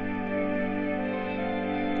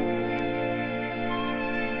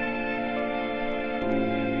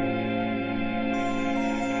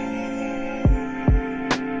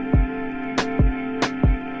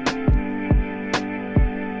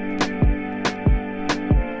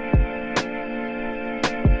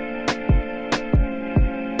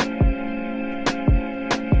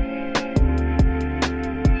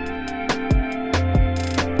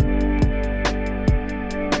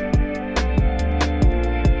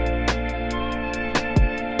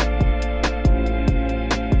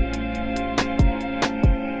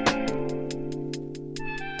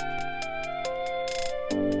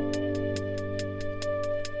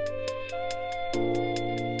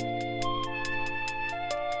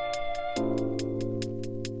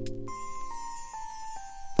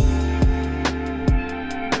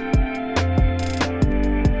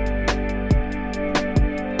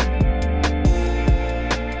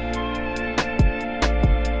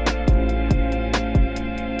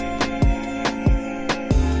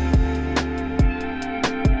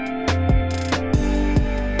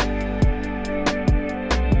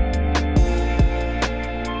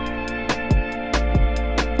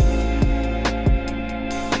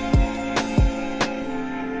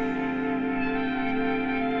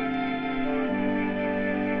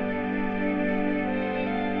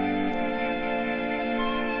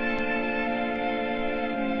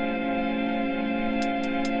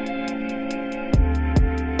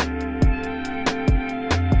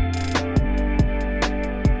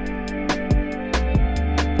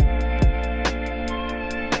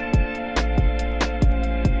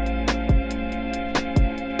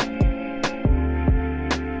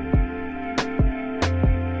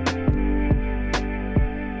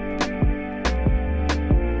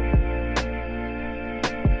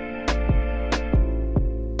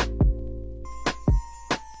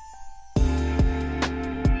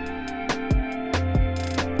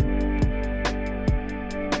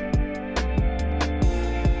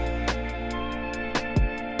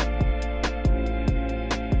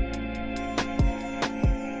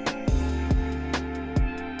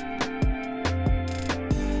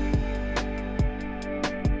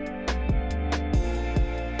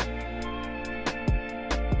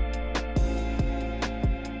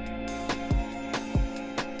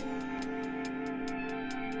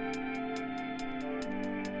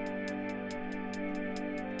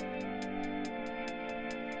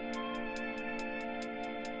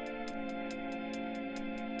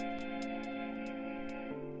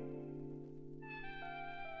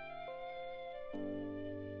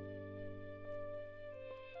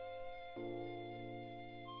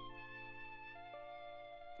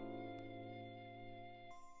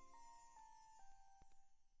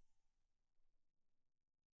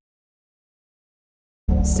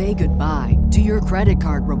 say goodbye to your credit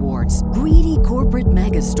card rewards. Greedy corporate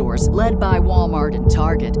mega stores, led by Walmart and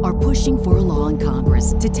Target, are pushing for a law in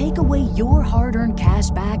Congress to take away your hard-earned cash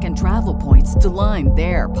back and travel points to line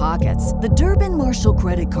their pockets. The Durbin-Marshall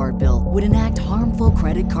credit card bill would enact harmful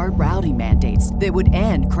credit card routing mandates that would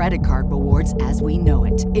end credit card rewards as we know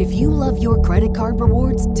it. If you love your credit card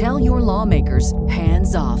rewards, tell your lawmakers,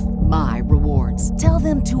 hands off my rewards. Tell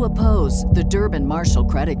them to oppose the Durbin-Marshall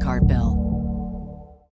credit card bill.